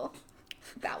 So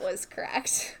that was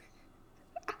correct.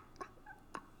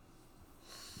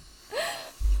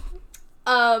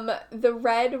 The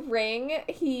red ring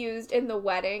he used in the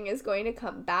wedding is going to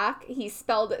come back. He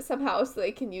spelled it somehow so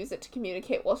they can use it to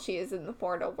communicate while she is in the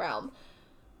mortal realm.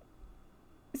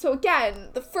 So again,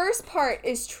 the first part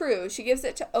is true. She gives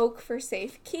it to Oak for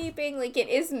safekeeping. Like, it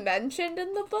is mentioned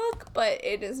in the book, but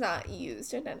it is not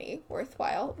used in any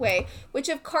worthwhile way. Which,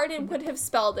 if Carden would have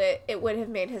spelled it, it would have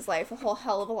made his life a whole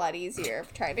hell of a lot easier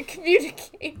for trying to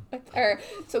communicate with her.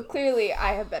 So clearly,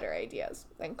 I have better ideas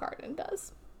than Carden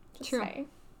does. Just True. saying.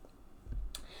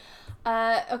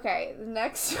 Okay, the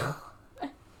next one.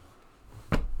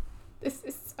 This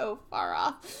is so far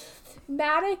off.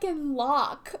 Madoc and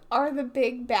Locke are the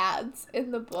big bads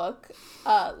in the book.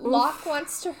 Locke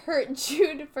wants to hurt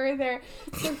Jude further,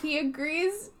 so he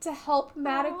agrees to help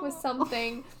Madoc with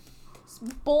something,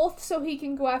 both so he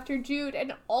can go after Jude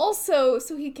and also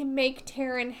so he can make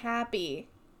Taryn happy.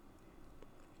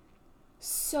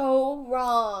 So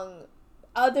wrong.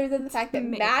 Other than the fact that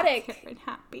Madoc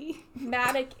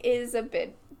is a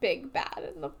big bad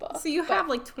in the book. So you have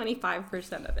like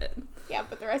 25% of it. Yeah,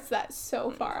 but the rest of that's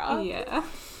so far off. Yeah.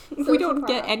 We don't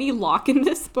get any Locke in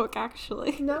this book,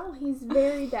 actually. No, he's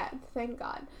very dead, thank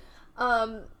God.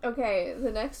 Okay,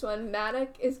 the next one.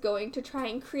 Maddox is going to try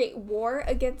and create war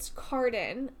against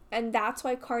Cardan, and that's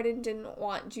why Cardan didn't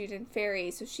want Jude and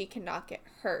Ferry, so she cannot get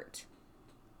hurt.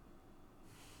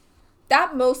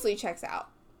 That mostly checks out.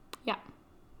 Yeah.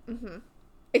 Mm-hmm.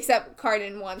 Except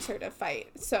Cardan wants her to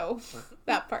fight, so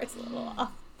that part's a little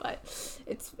off, but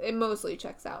it mostly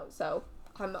checks out, so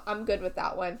I'm good with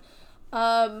that one.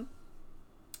 I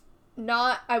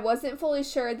wasn't fully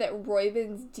sure that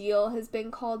Royvin's deal has been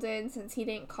called in since he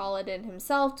didn't call it in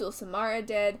himself. Dulcimara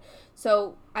did.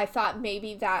 So I thought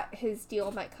maybe that his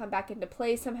deal might come back into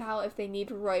play somehow if they need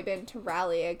Royvin to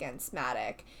rally against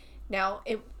Maddox. Now,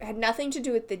 it had nothing to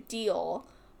do with the deal,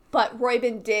 but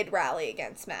Royvin did rally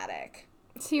against Maddox.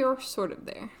 So you're sort of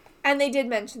there. And they did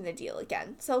mention the deal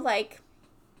again. So, like,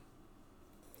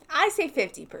 I say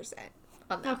 50%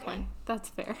 on that one. That's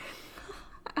fair.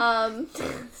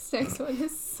 This next one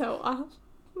is so off.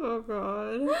 Oh,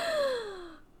 God.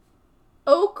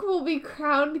 Oak will be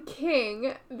crowned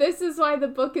king. This is why the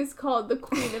book is called The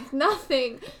Queen of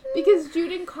Nothing. Because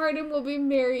Jude and Cardan will be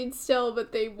married still,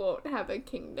 but they won't have a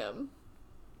kingdom.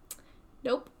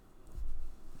 Nope.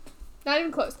 Not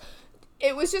even close.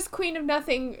 It was just Queen of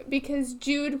Nothing because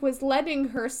Jude was letting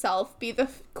herself be the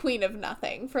Queen of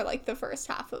Nothing for, like, the first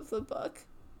half of the book.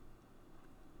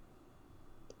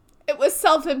 It was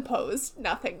self-imposed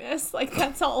nothingness. Like,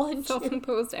 that's all in Jude.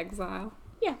 Self-imposed exile.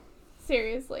 Yeah,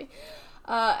 seriously.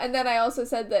 And then I also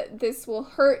said that this will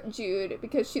hurt Jude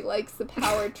because she likes the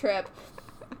power trip.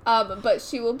 But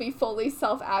she will be fully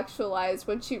self-actualized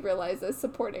when she realizes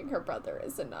supporting her brother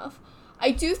is enough.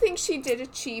 I do think she did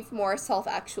achieve more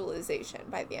self-actualization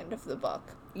by the end of the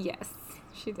book. Yes,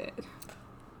 she did.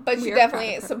 But she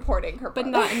definitely is supporting her brother.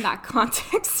 But not in that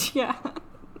context, yeah.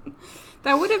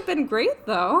 That would have been great,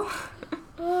 though.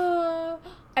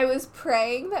 I was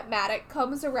praying that Maddox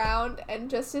comes around and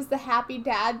just is the happy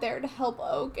dad there to help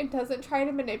Oak and doesn't try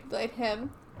to manipulate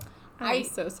him. I'm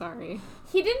so sorry.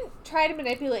 He didn't try to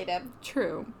manipulate him.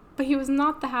 True. But he was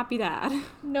not the happy dad.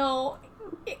 No.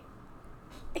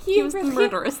 He was the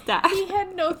murderous dad. He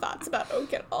had no thoughts about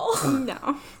Oak at all.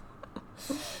 No.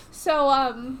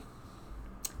 So,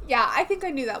 yeah, I think I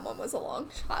knew that one was a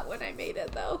long shot when I made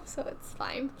it, though, so it's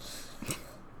fine.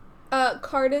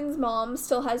 Cardan's mom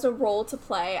still has a role to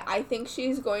play. I think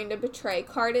she's going to betray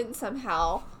Cardan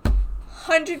somehow.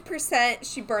 100%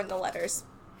 she burned the letters.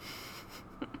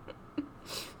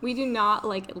 We do not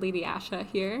like Lady Asha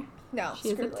here. No,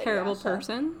 she's a terrible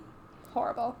person.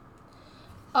 Horrible.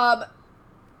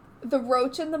 The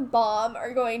Roach and the Bomb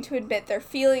are going to admit their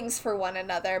feelings for one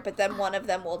another, but then one of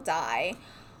them will die.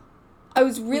 I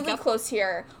was really close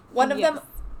here. One of them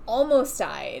almost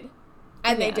died,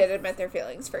 and they did admit their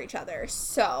feelings for each other,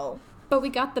 so... But we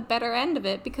got the better end of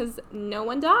it because no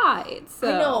one died,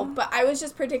 so... I know, but I was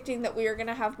just predicting that we were going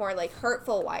to have more, like,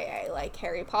 hurtful YA, like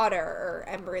Harry Potter or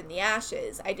Ember in the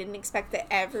Ashes. I didn't expect that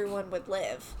everyone would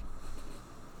live.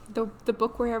 The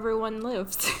book where everyone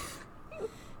lives.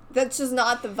 That's just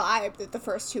not the vibe that the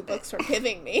first two books were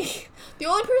giving me. The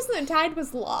only person that died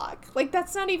was Locke. Like,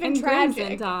 that's not even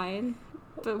tragic. And died,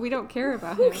 but we don't care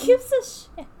about him. Who gives a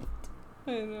shit?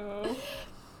 I know.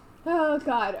 Oh,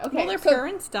 God. Okay. Well, their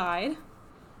parents died.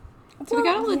 So we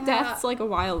got all the deaths, like, a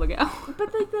while ago.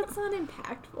 But, like, that's not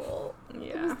impactful. Yeah.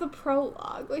 It was the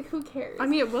prologue. Like, who cares? I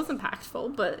mean, it was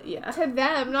impactful, but yeah. To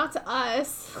them, not to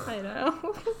us. I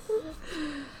know.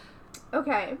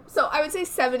 Okay, so I would say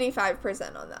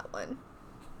 75% on that one.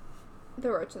 The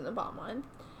Roach and the Bomb one.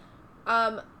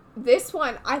 This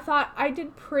one, I thought I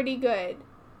did pretty good.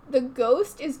 The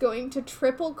Ghost is going to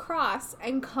triple cross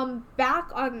and come back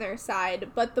on their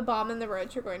side, but the Bomb and the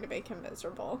Roach are going to make him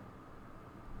miserable.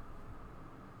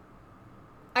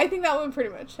 I think that one pretty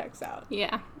much checks out.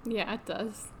 Yeah, it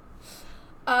does.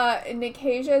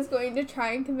 Nicasia is going to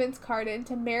try and convince Cardan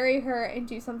to marry her and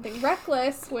do something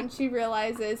reckless when she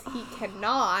realizes he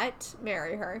cannot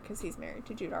marry her because he's married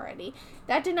to Jude already.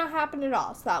 That did not happen at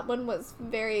all, so that one was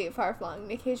very far-flung.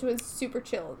 Nicasia was super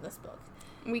chill in this book.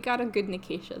 We got a good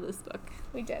Nicasia this book.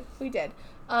 We did.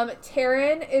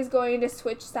 Taryn is going to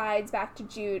switch sides back to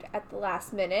Jude at the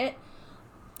last minute.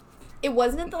 It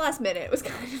wasn't at the last minute. It was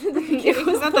kind of at the beginning. It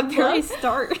was at the very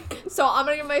start. So I'm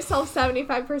going to give myself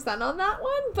 75% on that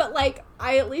one. But, like,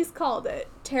 I at least called it.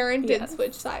 Taryn did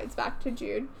switch sides back to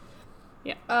Jude.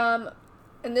 Yeah.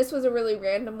 And this was a really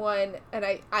random one. And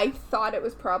I thought it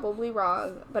was probably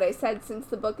wrong. But I said since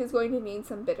the book is going to need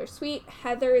some bittersweet,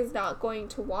 Heather is not going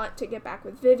to want to get back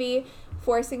with Vivi.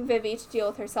 forcing Vivi to deal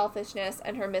with her selfishness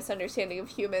and her misunderstanding of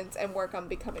humans and work on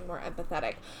becoming more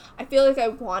empathetic. I feel like I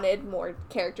wanted more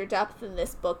character depth than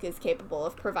this book is capable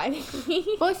of providing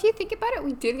me. Well, if you think about it,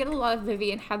 we did get a lot of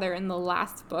Vivi and Heather in the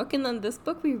last book, and then this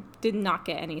book we did not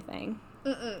get anything.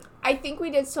 I think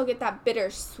we did still get that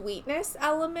bittersweetness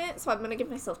element, so I'm going to give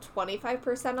myself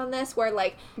 25% on this, where,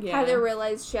 like, Heather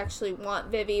realized she actually want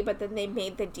Vivi, but then they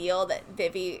made the deal that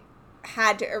Vivi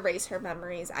had to erase her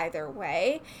memories either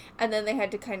way, and then they had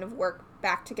to kind of work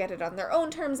back to get it on their own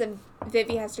terms, and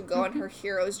Vivi has to go on her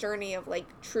hero's journey of, like,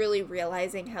 truly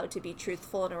realizing how to be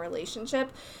truthful in a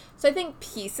relationship. So I think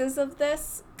pieces of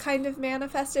this kind of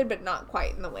manifested, but not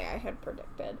quite in the way I had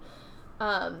predicted.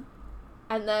 And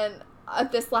then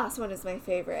this last one is my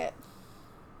favorite.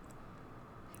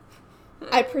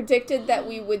 I predicted that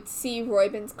we would see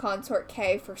Roybin's consort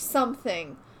Kay for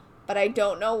something, but I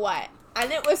don't know what.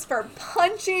 And it was for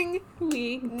punching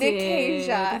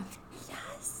Nicasia.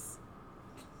 Yes.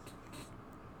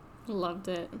 Loved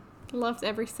it. Loved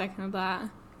every second of that.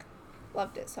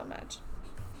 Loved it so much.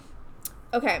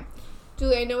 Okay.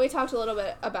 Julie, I know we talked a little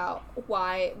bit about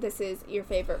why this is your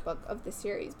favorite book of the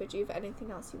series, but do you have anything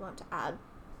else you want to add?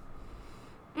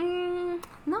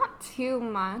 Not too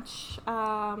much.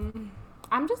 I'm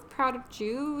just proud of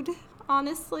Jude,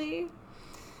 honestly.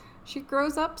 She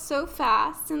grows up so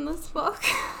fast in this book.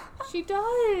 She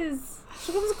does.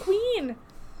 She becomes a queen.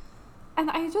 And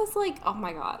I just like, oh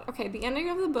my god. Okay, the ending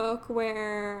of the book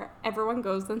where everyone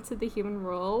goes into the human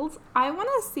world, I want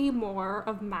to see more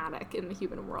of Madoc in the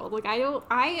human world. Like, I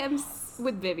am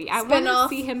with Vivi. I want to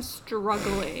see him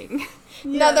struggling.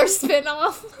 Another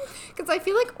spin-off. Because I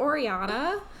feel like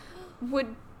Oriana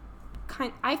would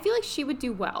I feel like she would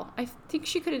do well. I think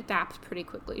she could adapt pretty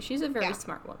quickly. She's a very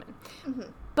smart woman. Mm-hmm.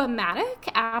 But Madoc,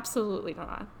 absolutely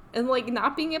not. And, like,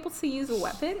 not being able to use a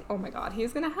weapon, oh my god,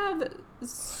 he's gonna have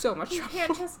so much trouble. He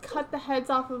can't just cut the heads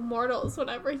off of mortals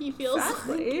whenever he feels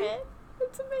like it.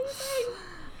 It's amazing.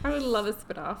 I would love a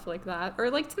spin-off like that. Or,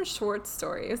 like, some short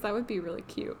stories. That would be really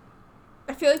cute.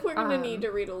 I feel like we're gonna need to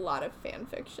read a lot of fan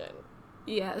fiction.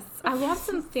 Yes. I want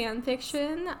some fan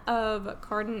fiction of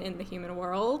Cardan in the human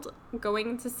world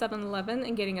going to 7-Eleven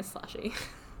and getting a slushie.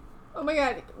 Oh my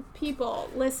god, people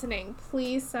listening,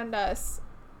 please send us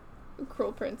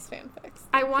Cruel Prince fanfics.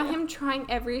 I want him trying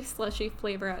every slushie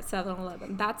flavor at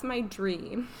 7-Eleven. That's my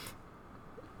dream.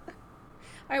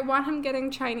 I want him getting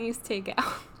Chinese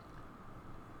takeout.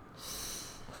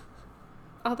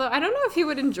 Although, I don't know if he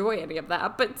would enjoy any of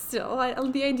that, but still,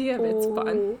 the idea of it's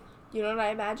fun. You know what I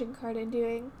imagine Cardan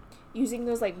doing? Using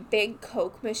those, like, big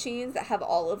Coke machines that have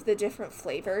all of the different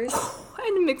flavors.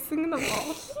 And mixing them all.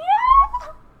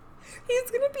 Yeah!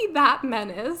 He's gonna be that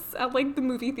menace at, like, the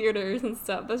movie theaters and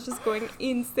stuff. That's just going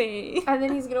insane. And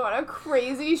then he's gonna want a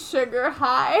crazy sugar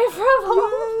high from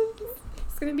all.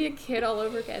 It's gonna be a kid all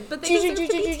over again. But they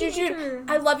Jude,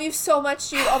 I love you so much,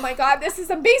 Jude. Oh my god, this is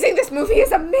amazing. This movie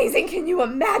is amazing. Can you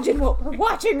imagine what we're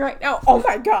watching right now? Oh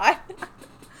my god.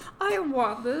 I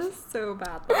want this so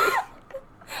badly.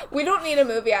 We don't need a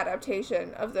movie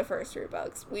adaptation of the first 3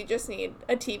 books. We just need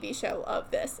a TV show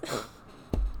of this.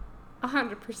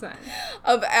 100%.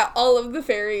 Of all of the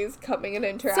fairies coming and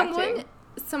interacting.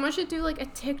 Someone should do, like, a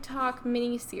TikTok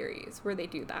mini-series where they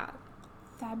do that.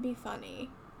 That'd be funny.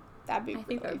 I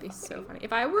think that would be so funny.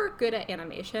 If I were good at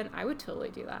animation, I would totally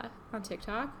do that on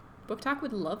TikTok. BookTok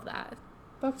would love that.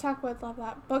 BookTok would love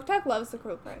that. BookTok loves the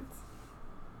Cruel Prince.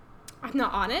 I'm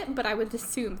not on it, but I would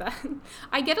assume that.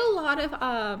 I get a lot of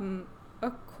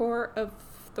A Court of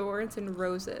Thorns and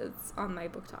Roses on my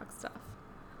BookTok stuff.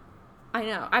 I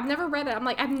know. I've never read it. I'm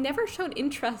like, I've never shown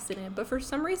interest in it, but for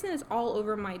some reason it's all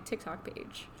over my TikTok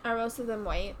page. Are most of them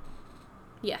white?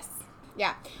 Yes.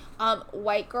 Yeah.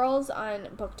 White girls on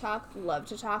BookTok love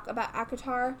to talk about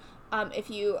ACOTAR.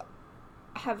 If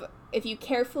you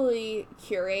carefully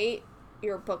curate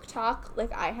your BookTok,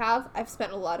 like I have, I've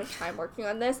spent a lot of time working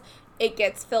on this. It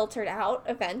gets filtered out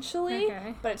eventually,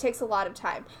 but it takes a lot of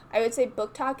time. I would say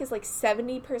BookTok is like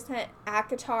 70%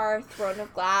 ACOTAR, Throne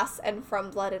of Glass, and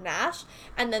From Blood and Ash,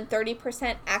 and then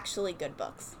 30% actually good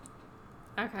books.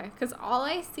 Okay, because all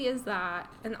I see is that,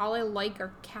 and all I like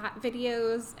are cat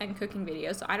videos and cooking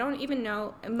videos, so I don't even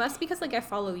know. It must be because, like, I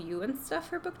follow you and stuff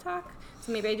for BookTok,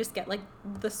 so maybe I just get, like,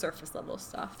 the surface level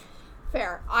stuff.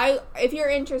 Fair. If you're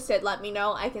interested, let me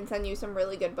know. I can send you some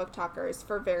really good BookTokers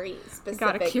for very specific,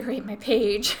 I gotta curate my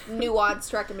page.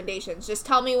 nuanced recommendations. Just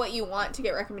tell me what you want to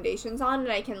get recommendations on, and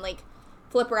I can, like,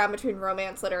 flip around between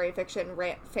romance, literary fiction,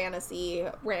 fantasy,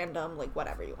 random, like,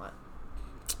 whatever you want.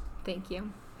 Thank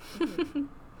you. Mm-hmm.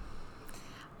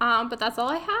 But that's all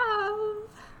I have.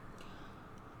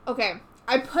 Okay.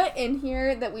 I put in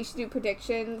here that we should do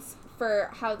predictions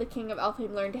for how the King of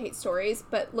Elfheim learned to hate stories,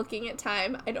 but looking at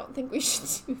time, I don't think we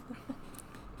should do that.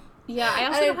 Yeah, I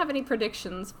also don't have any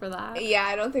predictions for that. Yeah,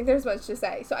 I don't think there's much to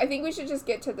say. So I think we should just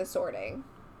get to the sorting.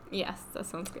 Yes, that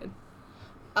sounds good.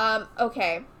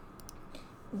 Okay.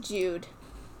 Jude.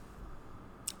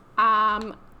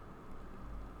 I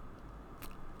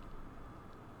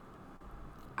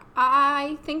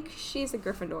think she's a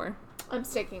Gryffindor. I'm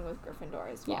sticking with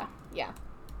Gryffindor as well. Yeah.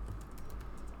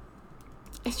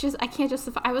 It's just, I can't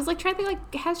justify. I was, like, trying to think,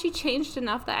 like, has she changed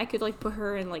enough that I could, like, put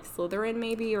her in, like, Slytherin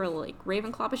maybe, or, like,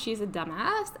 Ravenclaw, but she's a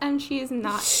dumbass, and she's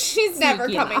not She's never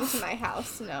coming enough to my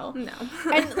house, no. No.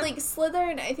 And, like,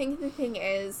 Slytherin, I think the thing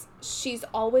is, she's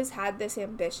always had this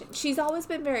ambition. She's always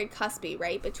been very cuspy,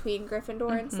 right, between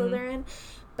Gryffindor and Slytherin,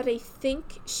 but I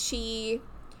think she...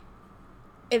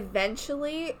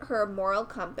 eventually her moral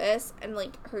compass and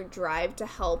like her drive to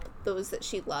help those that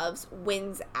she loves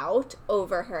wins out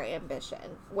over her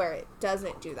ambition, where it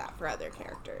doesn't do that for other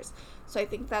characters. So I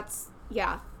think that's,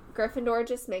 Gryffindor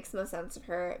just makes the most sense of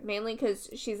her, mainly because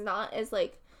she's not as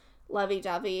like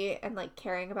lovey-dovey and like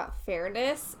caring about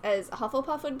fairness as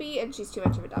Hufflepuff would be, and she's too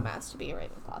much of a dumbass to be a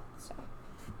Ravenclaw. So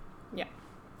Yeah.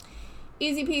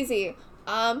 easy peasy.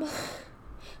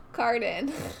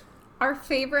 Cardan. Our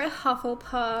favorite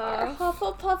Hufflepuff. Our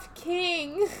Hufflepuff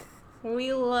king.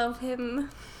 We love him.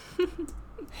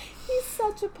 He's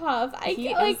such a puff. He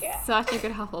is such a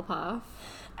good Hufflepuff.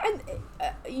 And,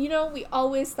 we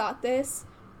always thought this,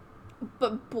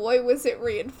 but boy, was it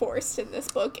reinforced in this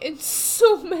book in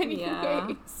so many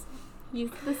ways. He's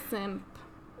the simp.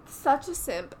 Such a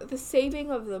simp. The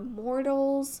saving of the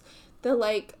mortals, the,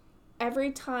 like,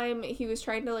 every time he was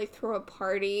trying to, like, throw a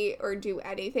party or do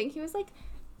anything, he was like,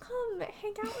 come,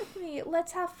 hang out with me.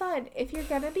 Let's have fun. If you're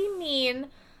gonna be mean,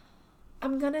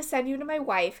 I'm gonna send you to my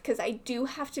wife, because I do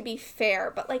have to be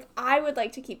fair, but, like, I would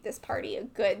like to keep this party a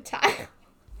good time.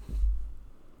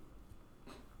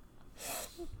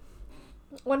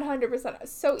 100%.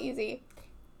 So easy.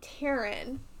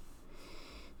 Taryn.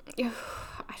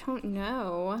 I don't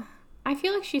know. I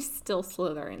feel like she's still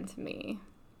Slytherin to me.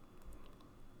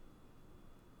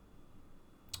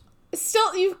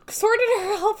 Still, you sorted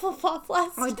her Hufflepuff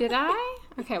last time. Oh, did I?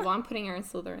 Okay, well, I'm putting her in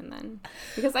Slytherin then.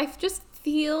 Because I just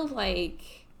feel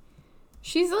like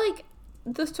she's like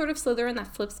the sort of Slytherin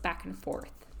that flips back and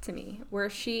forth to me. Where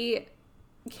she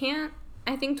can't,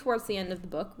 I think towards the end of the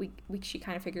book, she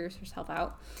kind of figures herself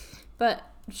out. But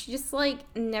she just like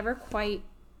never quite,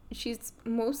 she's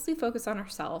mostly focused on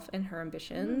herself and her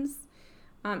ambitions.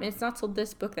 And it's not till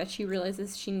this book that she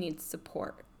realizes she needs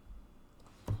support.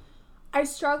 I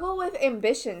struggle with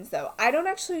ambitions, though. I don't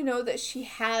actually know that she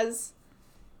has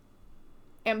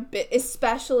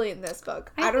especially in this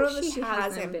book. I don't know that she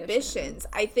has ambitions.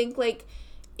 I think, like,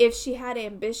 if she had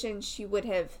ambitions, she would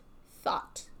have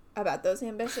thought about those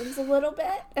ambitions a little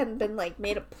bit and been, like,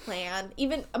 made a plan,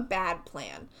 even a bad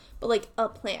plan, but, like, a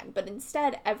plan. But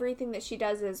instead, everything that she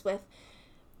does is with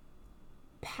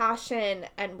passion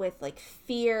and with, like,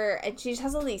 fear, and she just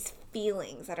has all these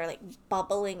feelings that are, like,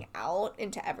 bubbling out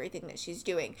into everything that she's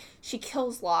doing. She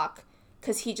kills Locke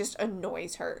because he just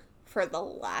annoys her for the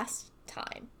last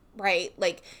time, right?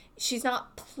 Like, she's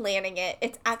not planning it.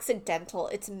 It's accidental.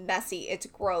 It's messy. It's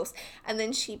gross. And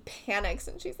then she panics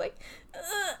and she's like,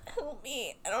 help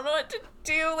me. I don't know what to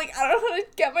do. Like, I don't know how to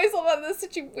get myself out of this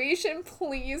situation.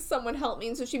 Please, someone help me.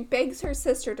 And so she begs her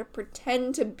sister to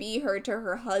pretend to be her to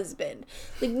her husband.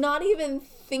 Like, not even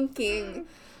thinking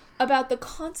about the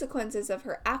consequences of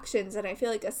her actions. And I feel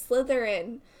like a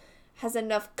Slytherin has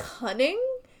enough cunning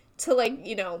to, like,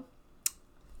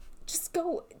 just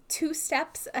go 2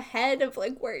 steps ahead of,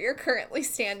 like, where you're currently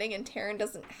standing, and Taryn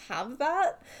doesn't have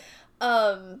that.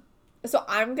 So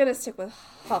I'm gonna stick with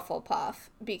Hufflepuff,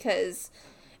 because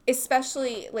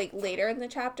especially, like, later in the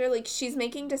chapter, like, she's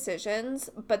making decisions,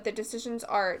 but the decisions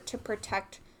are to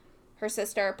protect her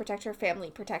sister, protect her family,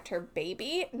 protect her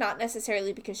baby, not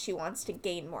necessarily because she wants to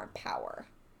gain more power.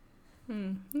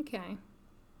 Okay.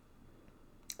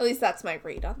 At least that's my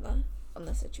read on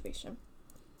the situation.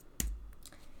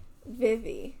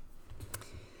 Vivi.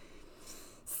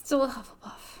 Still a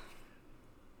Hufflepuff.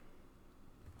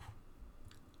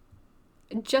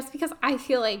 Just because I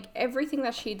feel like everything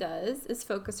that she does is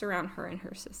focused around her and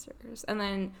her sisters. And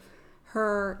then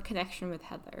her connection with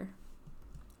Heather.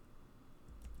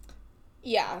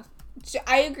 Yeah.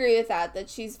 I agree with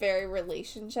that she's very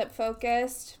relationship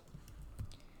focused.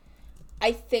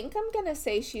 I think I'm going to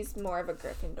say she's more of a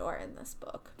Gryffindor in this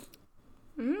book.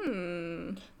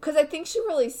 Because I think she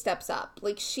really steps up.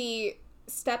 Like, she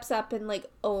steps up and, like,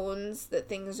 owns that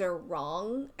things are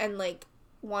wrong and, like,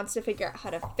 wants to figure out how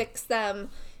to fix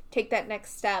them, take that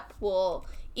next step. Will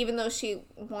even though she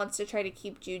wants to try to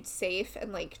keep Jude safe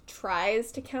and, like,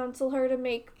 tries to counsel her to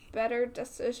make better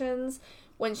decisions,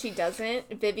 when she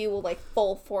doesn't, Vivi will, like,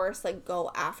 full force, like, go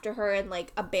after her and,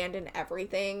 like, abandon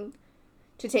everything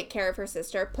to take care of her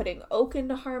sister, putting Oak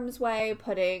into harm's way,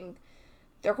 putting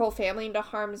their whole family into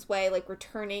harm's way, like,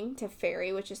 returning to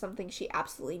Fairy, which is something she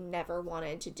absolutely never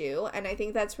wanted to do. And I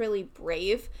think that's really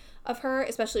brave of her,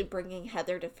 especially bringing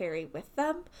Heather to Fairy with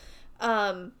them.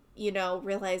 You know,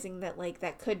 realizing that, like,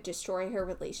 that could destroy her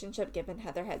relationship given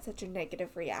Heather had such a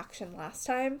negative reaction last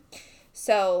time.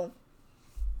 So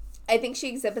I think she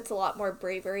exhibits a lot more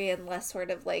bravery and less sort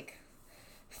of, like,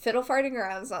 fiddle farting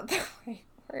around is not the right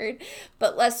word,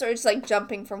 but less sort of just, like,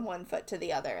 jumping from one foot to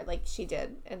the other like she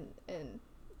did in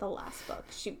the last book.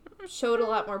 She showed a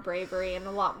lot more bravery and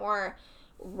a lot more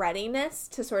readiness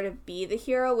to sort of be the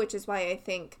hero, which is why I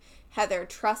think Heather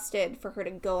trusted for her to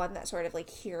go on that sort of, like,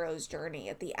 hero's journey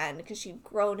at the end, because she'd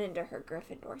grown into her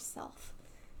Gryffindor self.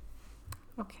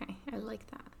 Okay, I like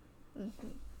that.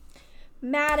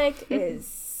 Matic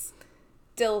is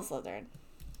still Slytherin.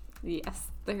 Yes,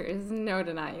 there is no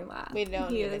denying that. We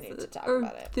don't even need to talk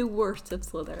about it. The worst of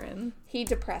Slytherin. He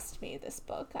depressed me this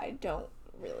book. I don't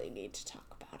really need to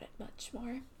talk about it much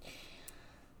more.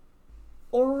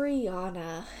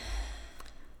 Oriana.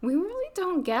 We really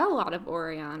don't get a lot of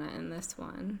Oriana in this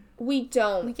one. We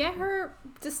don't. We get her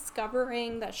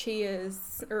discovering that she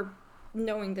is, or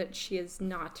knowing that she is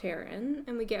not Terran,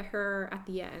 and we get her at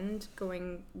the end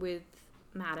going with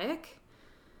Matic.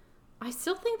 I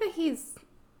still think that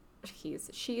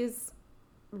she is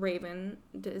Raven.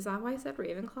 Is that why I said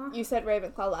Ravenclaw? You said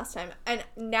Ravenclaw last time. And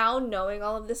now knowing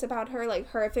all of this about her, like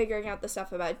her figuring out the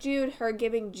stuff about Jude, her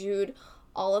giving Jude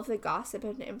all of the gossip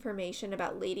and information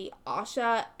about Lady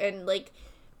Asha, and, like,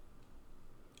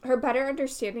 her better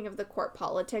understanding of the court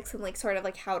politics and, like, sort of,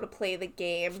 like, how to play the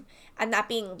game, and that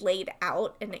being laid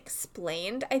out and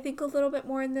explained, I think, a little bit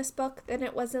more in this book than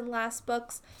it was in last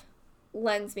books,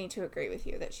 lends me to agree with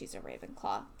you that she's a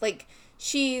Ravenclaw. Like,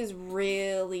 she's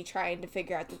really trying to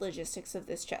figure out the logistics of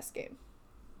this chess game.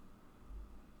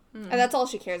 And that's all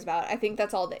she cares about. I think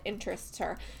that's all that interests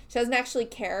her. She doesn't actually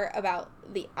care about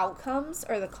the outcomes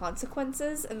or the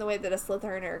consequences in the way that a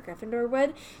Slytherin or a Gryffindor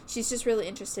would. She's just really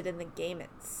interested in the game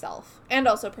itself. And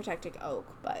also protecting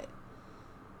Oak, but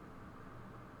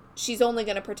she's only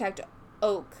going to protect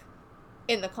Oak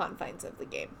in the confines of the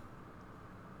game.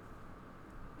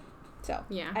 So,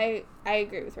 yeah. I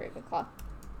agree with Ravenclaw.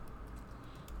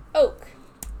 Oak.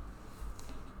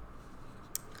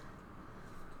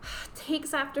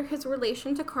 Takes after his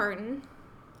relation to Carton,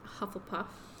 Hufflepuff.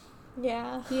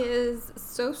 Yeah. He is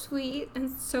so sweet and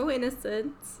so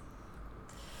innocent.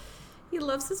 He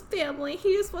loves his family.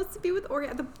 He just wants to be with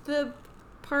Oriana. The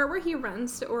part where he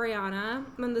runs to Oriana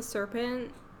when the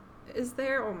serpent is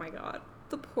there, oh my god.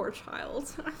 The poor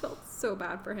child. I felt so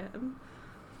bad for him.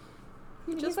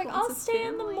 He's like, I'll stay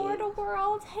in the mortal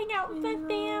world, hang out with my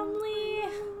family.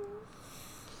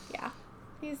 Yeah.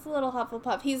 He's a little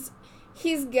Hufflepuff.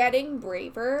 He's getting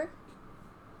braver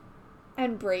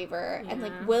and braver and,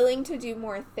 like, willing to do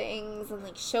more things and,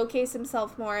 like, showcase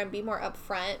himself more and be more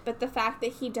upfront. But the fact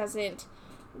that he doesn't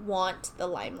want the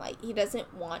limelight, he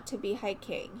doesn't want to be High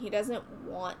King, he doesn't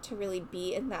want to really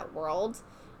be in that world,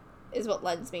 is what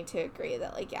lends me to agree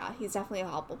that, like, yeah, he's definitely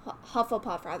a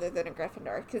Hufflepuff rather than a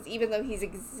Gryffindor. Because even though he's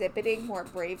exhibiting more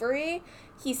bravery,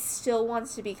 he still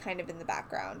wants to be kind of in the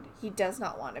background. He does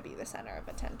not want to be the center of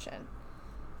attention.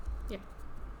 Yeah.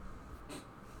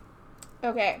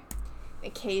 Okay.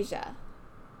 Acacia.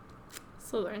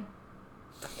 Slytherin.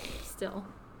 Still.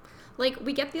 Like,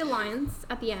 we get the alliance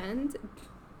at the end,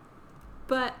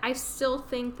 but I still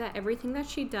think that everything that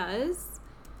she does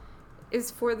is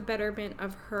for the betterment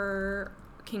of her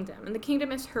kingdom. And the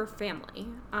kingdom is her family.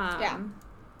 Yeah.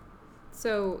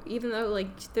 So even though,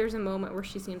 like, there's a moment where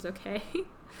she seems okay,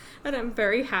 and I'm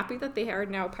very happy that they are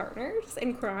now partners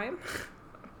in crime.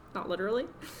 Not literally.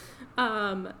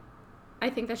 I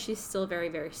think that she's still very,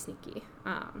 very sneaky.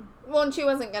 Well, and she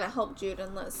wasn't going to help Jude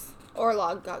unless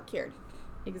Orlog got cured.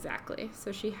 Exactly.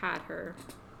 So she had her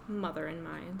mother in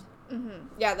mind. Mm-hmm.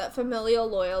 Yeah, that familial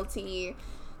loyalty,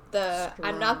 the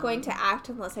I'm not going to act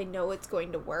unless I know it's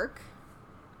going to work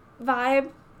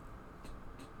vibe.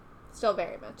 Still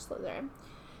very much Slytherin.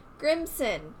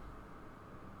 Grimson.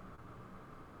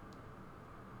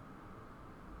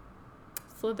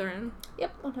 Slytherin.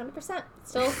 Yep, 100%.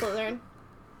 Still Slytherin.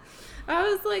 I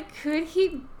was like, could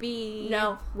he be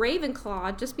No.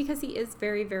 Ravenclaw just because he is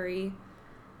very, very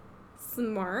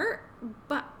smart?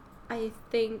 But I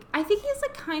think he's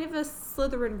like kind of a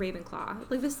Slytherin Ravenclaw.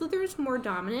 Like the Slytherin's more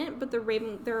dominant, but there are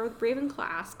Ravenclaw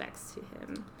aspects to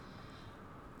him.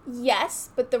 Yes,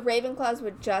 but the Ravenclaws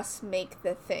would just make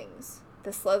the things. The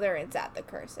Slytherins add the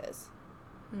curses.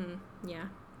 Yeah.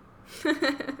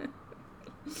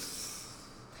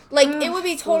 Like, it would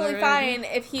be totally Slytherin. fine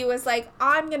if he was like,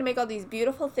 I'm going to make all these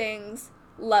beautiful things.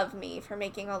 Love me for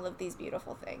making all of these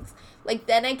beautiful things. Like,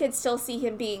 then I could still see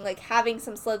him being, like, having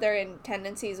some Slytherin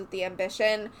tendencies with the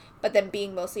ambition, but then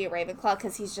being mostly a Ravenclaw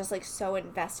because he's just, like, so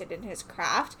invested in his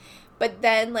craft. But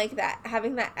then, like, that,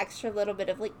 having that extra little bit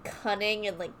of, like, cunning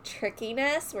and, like,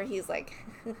 trickiness where he's like,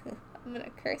 I'm going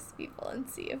to curse people and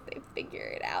see if they figure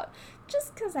it out.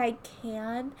 Just because I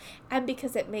can, and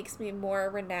because it makes me more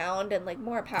renowned and, like,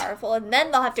 more powerful. And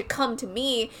then they'll have to come to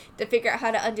me to figure out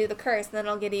how to undo the curse, and then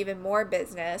I'll get even more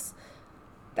business.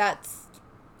 That's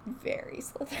very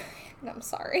Slytherin. I'm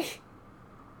sorry.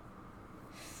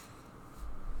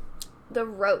 The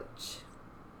Roach.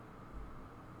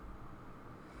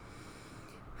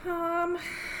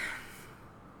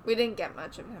 We didn't get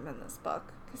much of him in this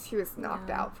book, because he was knocked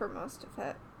out for most of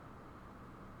it.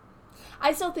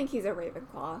 I still think he's a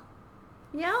Ravenclaw.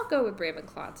 Yeah, I'll go with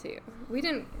Ravenclaw, too. We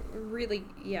didn't really,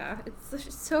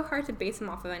 it's so hard to base him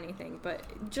off of anything, but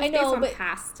just based on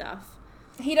past stuff.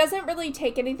 He doesn't really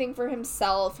take anything for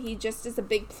himself. He just is a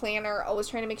big planner, always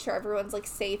trying to make sure everyone's, like,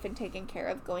 safe and taken care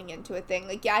of going into a thing.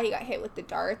 Like, yeah, he got hit with the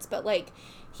darts, but, like,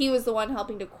 he was the one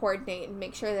helping to coordinate and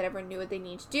make sure that everyone knew what they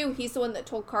need to do. He's the one that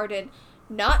told Cardan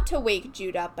not to wake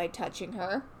Jude up by touching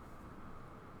her.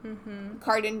 Mm-hmm.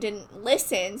 Cardan didn't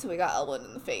listen, so we got elbowed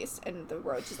in the face, and the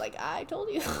Roach is like, I told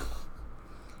you.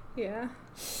 Yeah.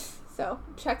 So,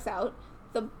 checks out.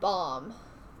 The Bomb.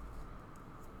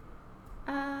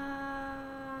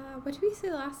 What did we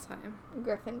say last time?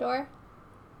 Gryffindor.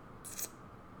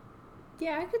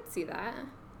 Yeah, I could see that.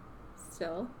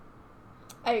 Still.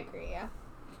 I agree, yeah.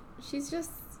 She's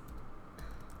just...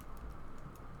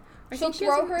 She'll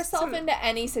throw herself into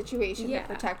any situation to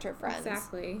protect her friends.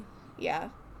 Exactly. Yeah.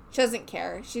 She doesn't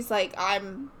care. She's like,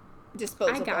 I'm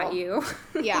disposable. I got you.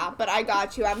 Yeah, but I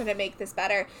got you. I'm going to make this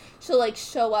better. She'll, like,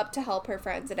 show up to help her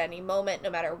friends at any moment, no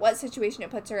matter what situation it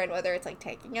puts her in, whether it's, like,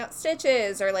 taking out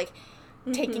stitches or, like,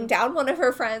 taking down one of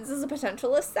her friends as a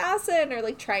potential assassin or,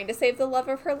 like, trying to save the love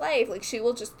of her life. Like, she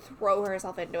will just throw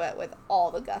herself into it with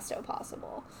all the gusto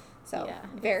possible. So, yeah,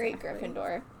 very exactly.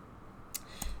 Gryffindor.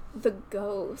 The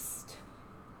Ghost.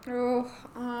 Oh,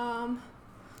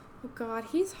 God,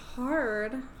 he's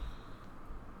hard.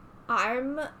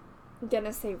 I'm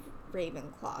gonna say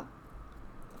Ravenclaw.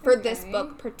 For this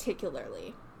book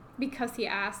particularly. Because he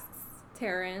asks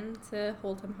Taryn to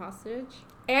hold him hostage?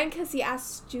 And because he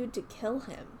asks Jude to kill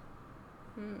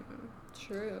him.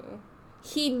 True.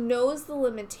 He knows the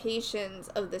limitations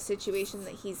of the situation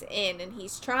that he's in, and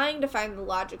he's trying to find the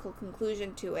logical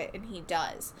conclusion to it, and he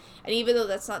does. And even though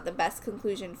that's not the best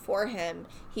conclusion for him,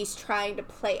 he's trying to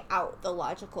play out the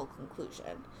logical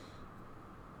conclusion.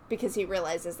 Because he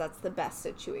realizes that's the best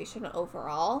situation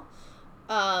overall.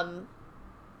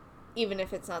 Even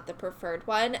if it's not the preferred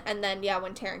one. And then,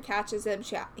 when Taryn catches him,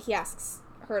 he asks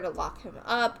her to lock him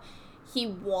up. He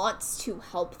wants to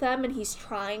help them, and he's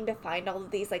trying to find all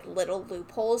of these, like, little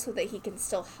loopholes so that he can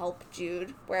still help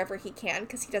Jude wherever he can,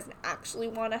 because he doesn't actually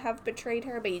want to have betrayed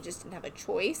her, but he just didn't have a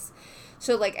choice.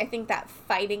 So, like, I think that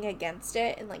fighting against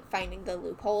it and, like, finding the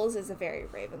loopholes is a very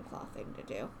Ravenclaw thing to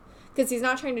do. Because he's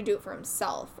not trying to do it for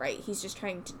himself, right? He's just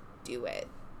trying to do it.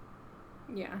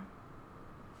 Yeah.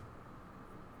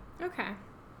 Okay.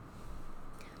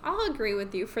 I'll agree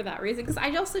with you for that reason, because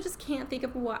I also just can't think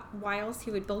of why else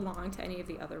he would belong to any of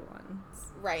the other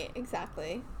ones. Right,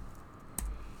 exactly.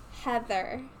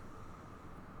 Heather.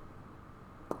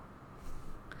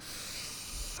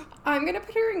 I'm going to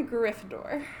put her in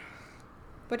Gryffindor.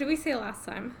 What did we say last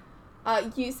time?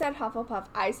 You said Hufflepuff,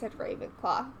 I said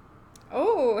Ravenclaw.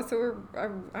 Oh, so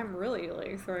I'm really,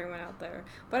 like, throwing one out there.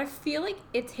 But I feel like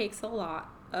it takes a lot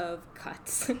of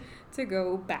cuts to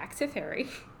go back to Fairy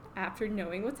after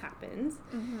knowing what's happened.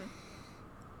 Mm-hmm.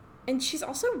 And she's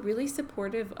also really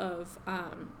supportive of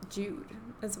Jude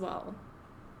as well.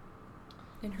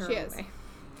 In her own way.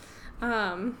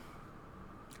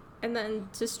 And then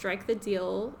to strike the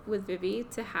deal with Vivi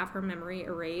to have her memory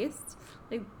erased.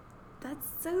 Like, that's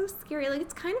so scary. Like,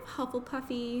 it's kind of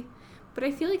Hufflepuffy, but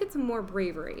I feel like it's more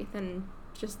bravery than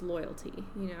just loyalty,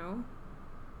 you know?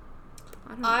 I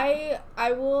don't know.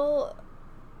 I will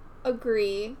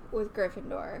agree with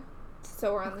Gryffindor,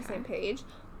 so we're on the same page.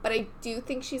 But I do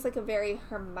think she's, like, a very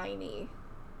Hermione.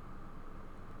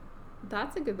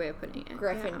 That's a good way of putting it.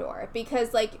 Gryffindor. Yeah.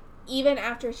 Because, like, even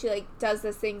after she, like, does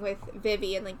this thing with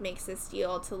Vivi and, like, makes this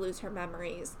deal to lose her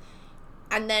memories,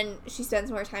 And then she spends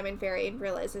more time in Fairy and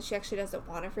realizes she actually doesn't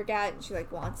want to forget and she,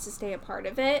 like, wants to stay a part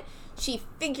of it. She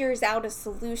figures out a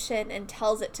solution and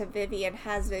tells it to Vivi and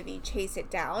has Vivi chase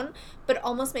it down, but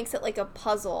almost makes it like a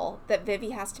puzzle that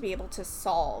Vivi has to be able to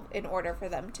solve in order for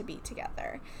them to be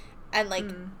together. And, like,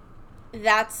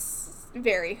 that's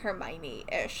very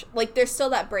Hermione-ish. Like, there's still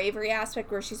that bravery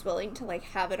aspect where she's willing to, like,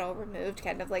 have it all removed,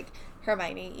 kind of like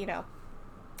Hermione, you know,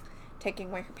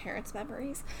 taking away her parents'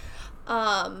 memories.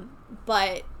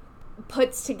 But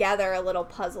puts together a little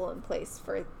puzzle in place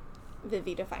for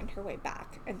Vivi to find her way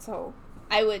back. And so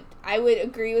I would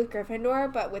agree with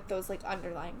Gryffindor, but with those, like,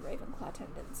 underlying Ravenclaw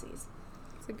tendencies.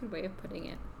 That's a good way of putting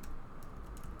it.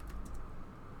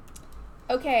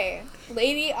 Okay,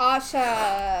 Lady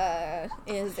Asha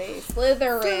is a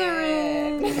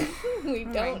Slytherin. We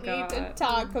don't need to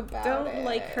talk about it. Don't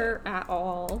like her at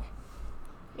all.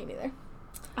 Me neither.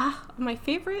 My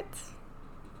favorite?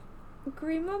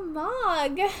 Grima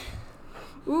Mog.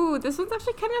 Ooh, this one's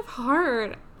actually kind of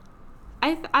hard.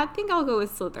 I think I'll go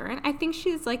with Slytherin. I think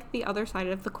she's like the other side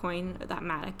of the coin that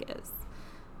Madoc is.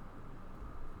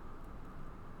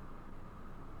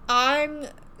 I'm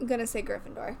gonna say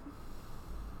Gryffindor.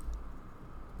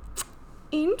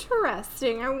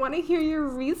 Interesting. I want to hear your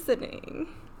reasoning.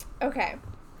 Okay.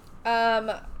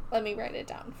 Let me write it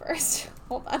down first.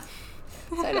 Hold on.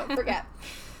 So I don't forget.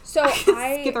 So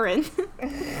Slytherin.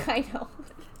 I know.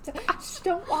 Just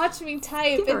don't watch me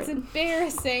type. Slytherin. It's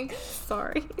embarrassing.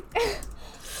 Sorry.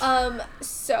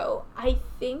 So I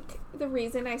think the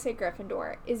reason I say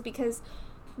Gryffindor is because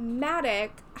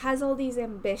Madoc has all these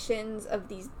ambitions of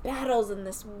these battles and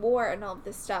this war and all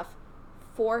this stuff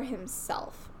for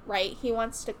himself, right? He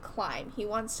wants to climb. He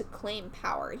wants to claim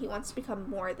power. He wants to become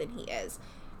more than he is.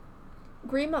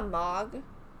 Grima Mog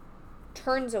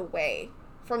turns away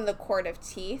from the Court of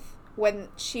Teeth when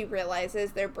she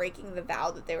realizes they're breaking the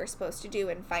vow that they were supposed to do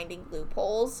and finding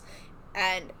loopholes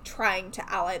and trying to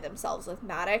ally themselves with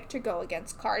Madoc to go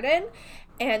against Cardan.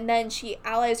 And then she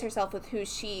allies herself with who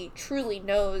she truly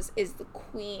knows is the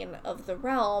queen of the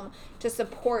realm to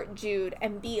support Jude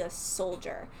and be a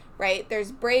soldier, right?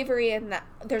 There's bravery in that.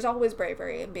 There's always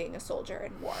bravery in being a soldier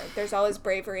in war. There's always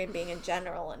bravery in being a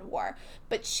general in war.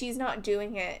 But she's not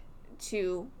doing it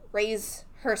to raise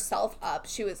herself up.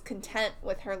 She was content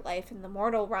with her life in the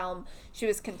mortal realm. She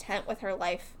was content with her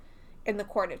life in the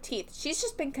Court of Teeth. She's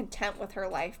just been content with her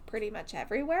life pretty much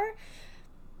everywhere.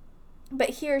 But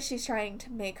here she's trying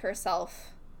to make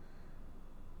herself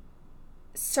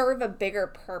serve a bigger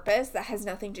purpose that has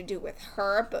nothing to do with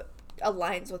her, but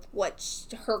aligns with what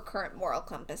her current moral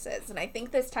compass is. And I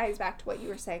think this ties back to what you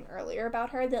were saying earlier about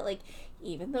her, that, like,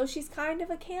 even though she's kind of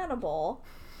a cannibal,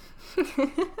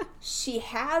 she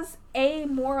has a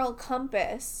moral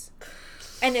compass.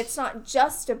 And it's not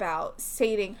just about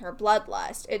sating her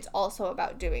bloodlust. It's also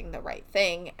about doing the right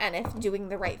thing. And if doing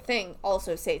the right thing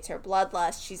also sates her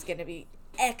bloodlust, she's going to be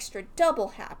extra double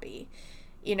happy.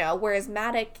 You know, whereas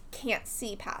Madoc can't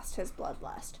see past his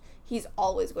bloodlust. He's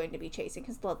always going to be chasing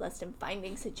his bloodlust and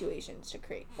finding situations to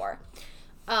create war.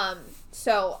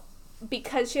 So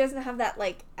because she doesn't have that,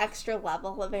 like, extra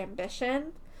level of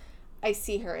ambition, I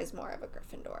see her as more of a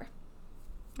Gryffindor.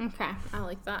 Okay, I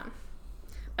like that.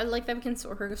 I like that we can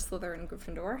sort her Slytherin and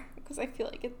Gryffindor because I feel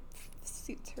like it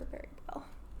suits her very well.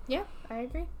 Yeah, I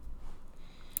agree.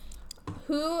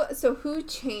 Who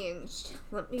changed?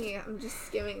 I'm just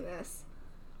skimming this.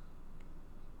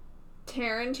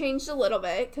 Taryn changed a little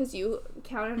bit because you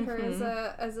counted her as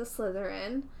a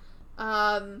Slytherin.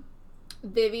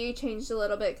 Vivi changed a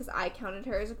little bit because I counted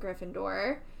her as a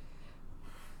Gryffindor.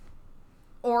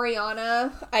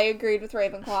 Oriana, I agreed with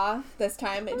Ravenclaw this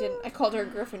time. I called her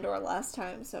Gryffindor last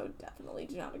time, so definitely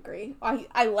do not agree.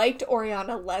 I liked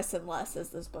Oriana less and less as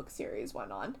this book series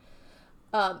went on.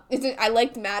 I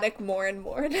liked Madoc more and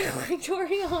more, and I liked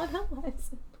Oriana less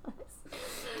and less.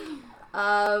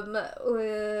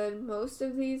 Most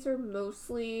of these are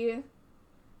mostly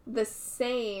the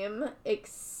same,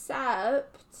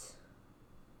 except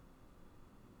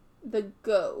the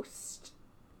Ghost.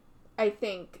 I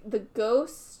think the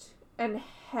Ghost and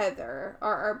Heather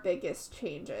are our biggest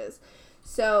changes.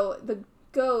 So the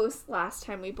Ghost, last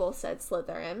time we both said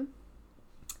Slytherin.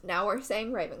 Now we're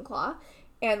saying Ravenclaw.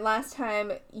 And last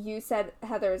time you said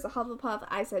Heather is a Hufflepuff.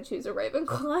 I said she was a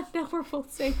Ravenclaw. Now we're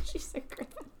both saying she's a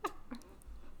Gryffindor.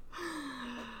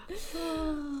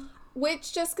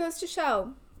 Which just goes to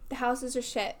show the houses are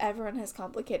shit. Everyone has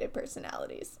complicated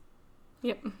personalities.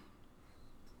 Yep.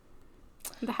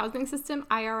 The housing system,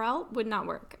 IRL, would not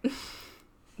work.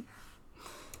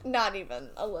 Not even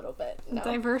a little bit. No.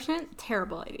 Divergent,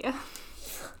 terrible idea.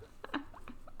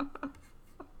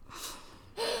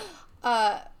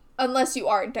 Unless you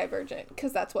are Divergent,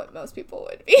 because that's what most people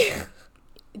would be.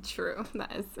 True.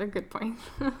 That is a good point.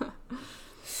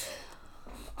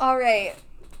 All right,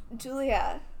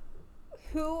 Julia,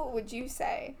 who would you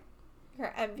say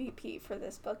your MVP for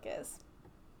this book is?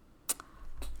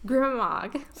 Grima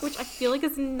Mog, which I feel like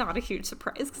is not a huge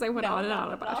surprise because I went No, on and not on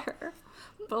at about all. her.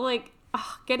 But like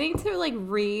getting to like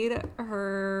read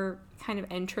her kind of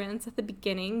entrance at the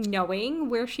beginning,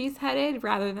 knowing where she's headed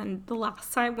rather than the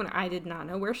last time when I did not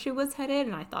know where she was headed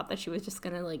and I thought that she was just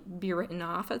gonna like be written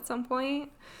off at some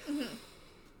point. Mm-hmm.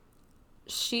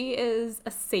 She is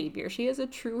a savior. She is a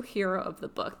true hero of the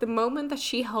book. The moment that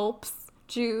she helps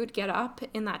Jude get up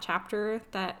in that chapter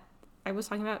that I was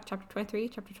talking about, chapter 23,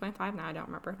 chapter 25, now I don't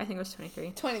remember. I think it was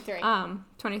 23. 23.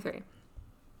 23.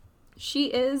 She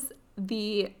is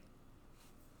the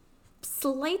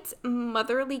slight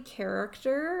motherly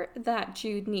character that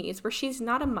Jude needs, where she's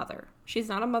not a mother. She's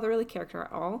not a motherly character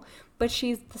at all, but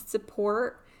she's the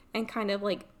support and kind of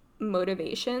like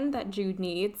motivation that Jude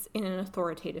needs in an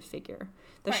authoritative figure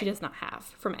that she does not have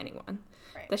from anyone.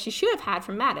 Right. That she should have had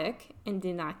from Madoc and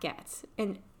did not get.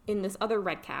 And in this other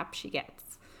Redcap, she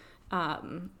gets.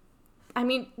 I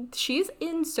mean, she's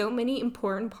in so many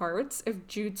important parts of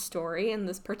Jude's story in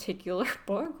this particular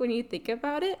book when you think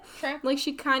about it. Sure. Like,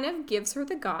 she kind of gives her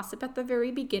the gossip at the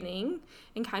very beginning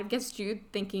and kind of gets Jude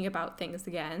thinking about things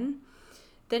again.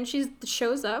 Then she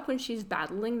shows up when she's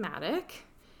battling Madoc.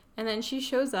 And then she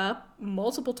shows up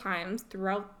multiple times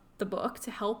throughout the book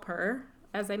to help her.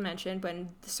 As I mentioned,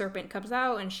 when the serpent comes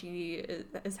out and she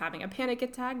is having a panic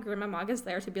attack, Grima Mog is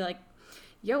there to be like,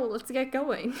 yo, let's get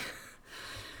going.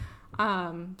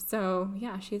 So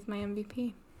yeah, she's my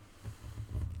MVP.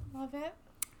 Love it.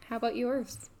 How about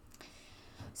yours?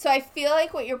 So I feel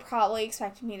like what you're probably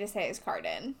expecting me to say is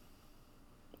Cardan.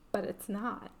 But it's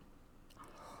not.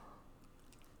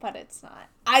 But it's not.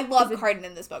 I love Cardan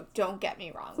in this book. Don't get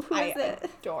me wrong. Who is it?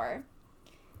 Adore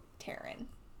Taryn.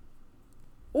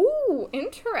 Ooh,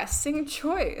 interesting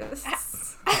choice.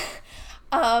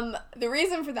 The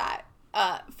reason for that,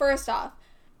 first off,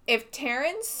 if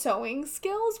Taryn's sewing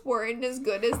skills weren't as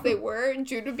good as they were,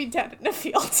 Jude would be dead in a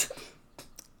field.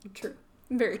 True.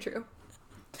 Very true.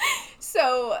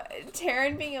 So,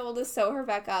 Taryn being able to sew her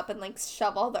back up and, like,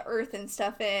 shove all the earth and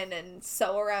stuff in and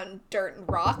sew around dirt and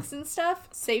rocks and stuff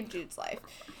saved Jude's life.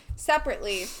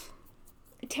 Separately,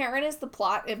 Taryn is the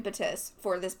plot impetus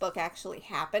for this book actually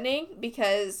happening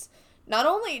because not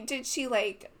only did she,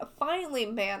 like, finally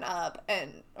woman up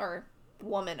and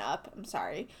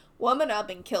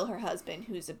kill her husband,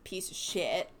 who's a piece of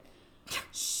shit,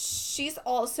 she's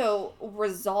also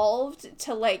resolved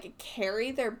to, like,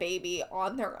 carry their baby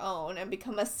on their own and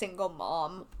become a single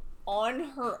mom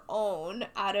on her own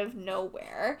out of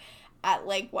nowhere at,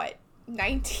 like, what,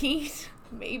 19,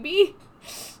 maybe?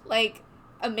 Like,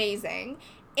 amazing.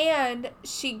 And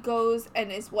she goes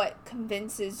and is what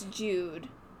convinces Jude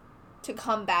to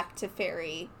come back to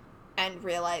Fairy and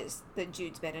realize that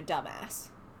Jude's been a dumbass.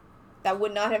 That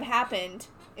would not have happened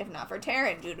if not for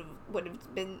Taryn. Jude would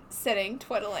have been sitting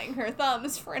twiddling her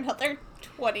thumbs for another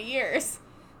 20 years.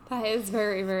 That is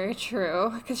very, very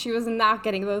true. Because she was not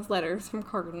getting those letters from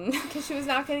Cardan. Because she was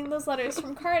not getting those letters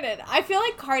from Cardan. I feel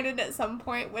like Cardan at some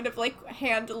point would have, like,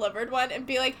 hand-delivered one and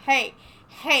be like, hey.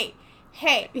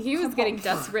 He was getting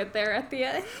desperate there at the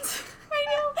end. I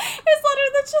know. His letter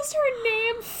that's just her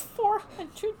name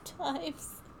 400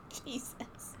 times. Jesus.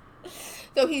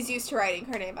 Though he's used to writing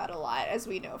her name out a lot, as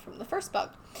we know from the first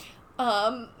book.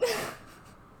 But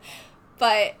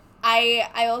I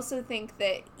also think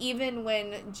that even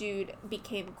when Jude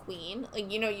became queen, like,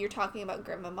 you know, you're talking about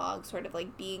Grima Mog sort of,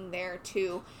 like, being there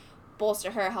to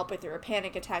bolster her, help her through her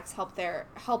panic attacks, help her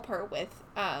with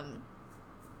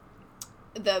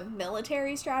the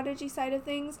military strategy side of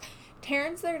things.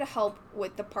 Taryn's there to help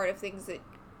with the part of things that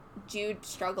Jude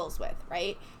struggles with,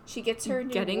 right? She gets her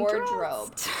new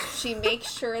wardrobe. She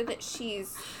makes sure that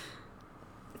she's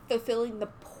fulfilling the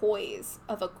poise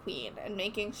of a queen and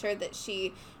making sure that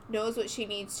she knows what she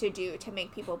needs to do to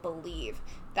make people believe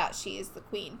that she is the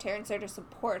queen. Taryn's there to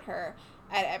support her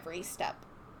at every step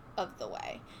of the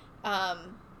way.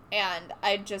 And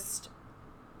I just...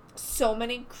 so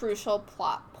many crucial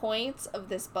plot points of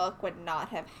this book would not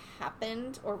have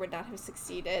happened or would not have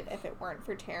succeeded if it weren't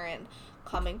for Taryn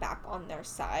coming back on their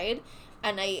side.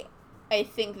 And I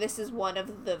think this is one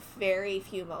of the very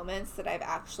few moments that I've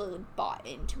actually bought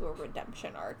into a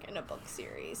redemption arc in a book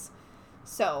series.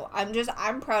 So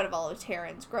I'm proud of all of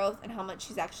Taryn's growth and how much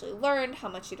she's actually learned, how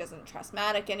much she doesn't trust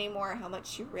Madoc anymore, how much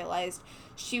she realized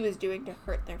she was doing to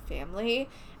hurt their family,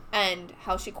 and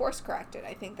how she course corrected.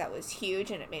 I think that was huge,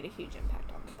 and it made a huge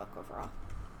impact on the book overall.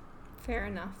 Fair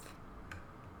enough.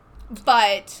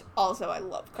 But also, I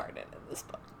love Cardan in this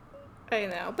book. I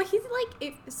know, but he's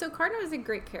like, so Cardan was a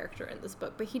great character in this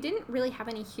book, but he didn't really have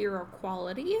any hero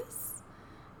qualities,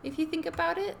 if you think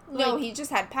about it. No, he just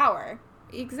had power.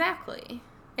 Exactly.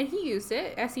 And he used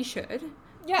it, as he should.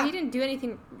 Yeah. But he didn't do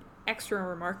anything extra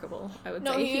remarkable, I would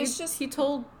say. No, he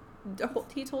told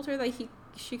her that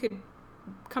she could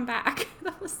come back.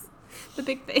 That was the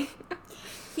big thing.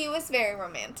 He was very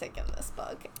romantic in this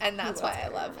book, and that's why I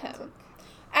love him.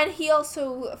 And he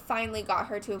also finally got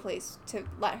her to a place to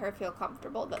let her feel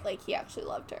comfortable that, like, he actually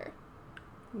loved her.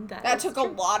 That took a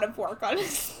lot of work on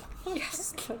his part.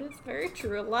 Yes, that is very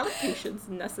true. A lot of patience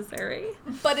necessary.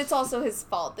 But it's also his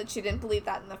fault that she didn't believe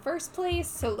that in the first place,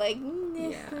 so, like...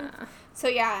 Yeah. So,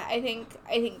 yeah, I think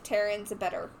Taryn's a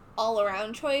better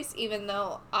all-around choice, even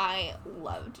though I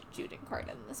loved Juden Cardan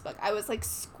in this book. I was, like,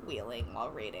 squealing while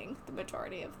reading the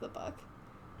majority of the book.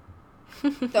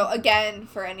 Though, again,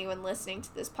 for anyone listening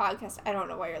to this podcast, I don't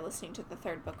know why you're listening to the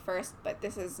third book first, but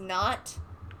this is not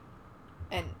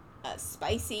a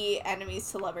spicy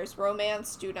enemies to lovers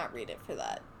romance. Do not read it for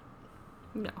that.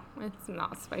 No, it's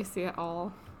not spicy at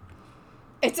all.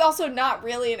 It's also not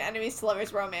really an enemies to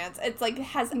lovers romance. It's like, it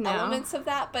has elements of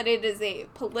that, but it is a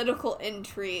political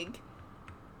intrigue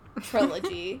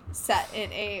trilogy set in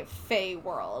a fae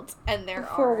world, and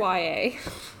For YA.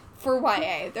 For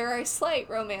YA, there are slight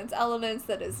romance elements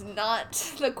that is not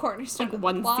the cornerstone of the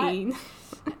one plot. scene.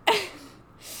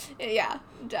 Yeah,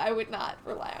 I would not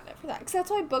rely on it for that. Because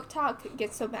that's why Book Talk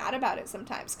gets so mad about it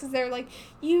sometimes. Because they're like,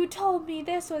 you told me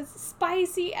this was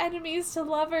spicy enemies to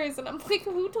lovers. And I'm like,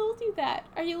 who told you that?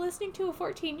 Are you listening to a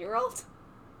 14-year-old?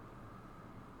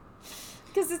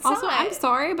 Because it's also, not. I'm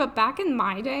sorry, but back in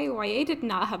my day, YA did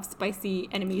not have spicy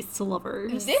enemies to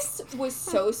lovers. This was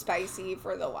so spicy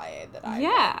for the YA that I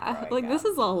read like, up. this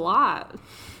is a lot.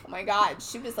 Oh my god,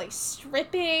 she was, like,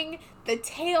 stripping, the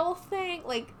tail thing,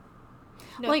 like,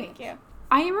 no like, thank you.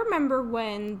 I remember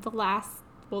when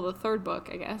the third book,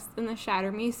 I guess, in the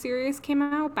Shatter Me series came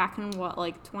out back in,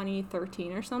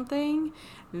 2013 or something?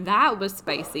 That was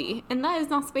spicy, and that is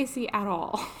not spicy at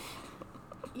all.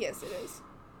 Yes, it is.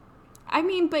 I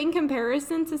mean, but in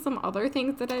comparison to some other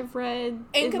things that I've read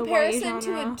in the comparison YA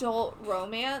genre, to adult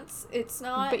romance, it's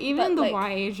not. But even the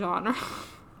YA genre.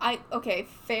 Okay,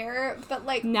 fair, but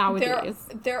like nowadays,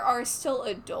 there are still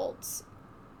adults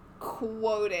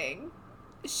quoting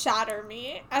Shatter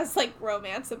Me as like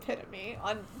romance epitome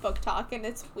on Book Talk, and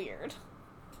it's weird.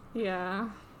 Yeah.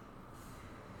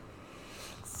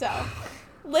 So,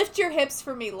 Lift Your Hips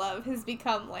for Me, Love has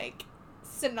become like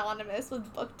synonymous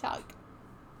with Book Talk.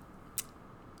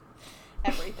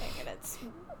 Everything, and it's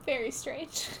very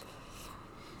strange.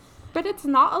 But it's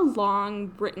not a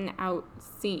long, written out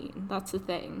scene. That's the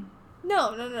thing.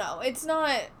 No. It's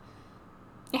not.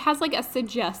 It has, like, a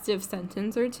suggestive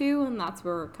sentence or two, and that's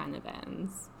where it kind of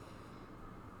ends.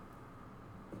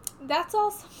 That's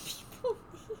all some people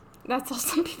need. That's all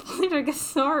some people need, I guess.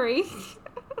 Sorry.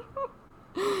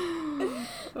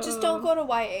 Just don't go to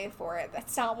YA for it.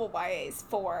 That's not what YA is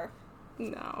for.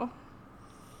 No.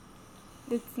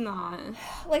 It's not.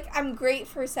 Like, I'm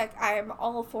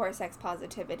all for sex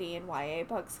positivity in YA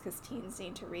books because teens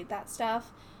need to read that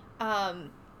stuff.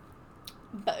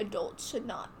 But adults should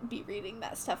not be reading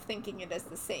that stuff thinking it is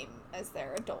the same as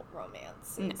their adult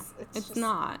romance. It's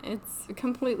not. It's a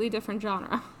completely different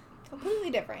genre. Completely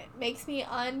different. Makes me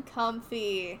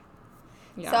uncomfy.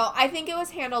 Yeah. So, I think it was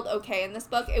handled okay in this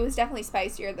book. It was definitely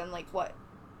spicier than, like, what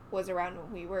was around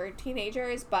when we were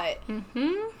teenagers, but...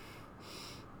 Mm-hmm.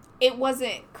 It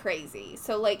wasn't crazy.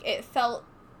 So, like, it felt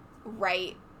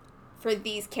right for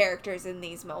these characters in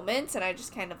these moments, and I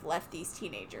just kind of left these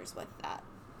teenagers with that.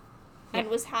 Yeah. And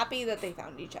was happy that they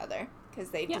found each other,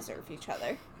 because they deserve each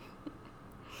other.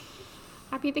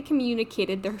 Happy they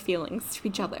communicated their feelings to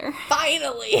each other.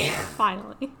 Finally!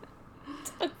 Finally.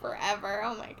 Took forever.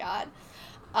 Oh my god.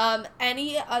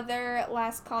 Any other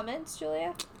last comments,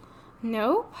 Julia?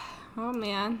 Nope. Oh,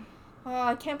 man. Oh,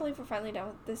 I can't believe we're finally done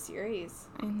with this series.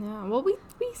 I know. Well, we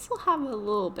still have a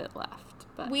little bit left.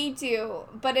 But we do,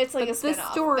 but it's like a spin-off.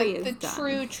 The story is the done.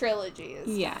 True trilogy is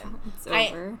done. It's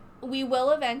over. We will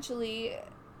eventually,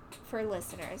 for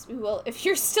listeners, if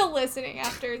you're still listening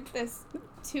after this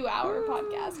 2-hour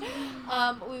podcast,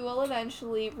 we will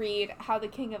eventually read How the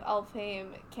King of Elfhame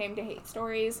Came to Hate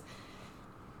Stories.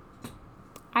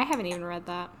 I haven't even read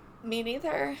that. Me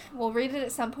neither. We'll read it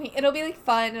at some point. It'll be, like,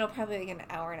 fun. It'll probably be, like, an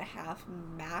hour and a half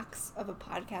max of a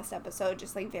podcast episode,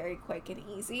 just, like, very quick and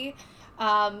easy.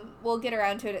 We'll get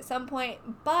around to it at some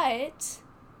point, but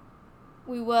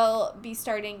we will be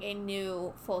starting a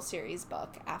new full series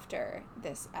book after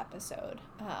this episode.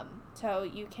 So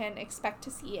you can expect to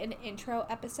see an intro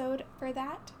episode for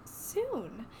that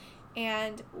soon.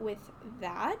 And with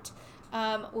that,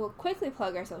 we'll quickly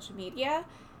plug our social media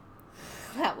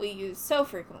that we use so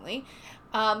frequently.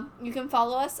 You can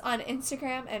follow us on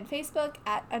Instagram and Facebook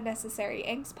at Unnecessary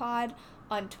Angst Pod,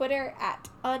 on Twitter at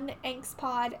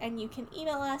UnAngstPod, and you can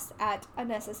email us at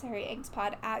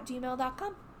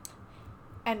unnecessaryangstpod@gmail.com.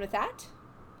 And with that,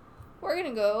 we're going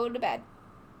to go to bed.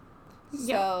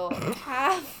 So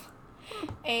have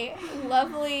a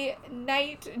lovely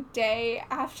night, day,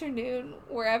 afternoon,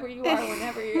 wherever you are,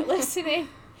 whenever you're listening.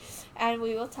 And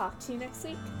we will talk to you next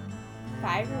week.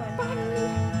 Bye, everyone.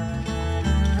 Bye.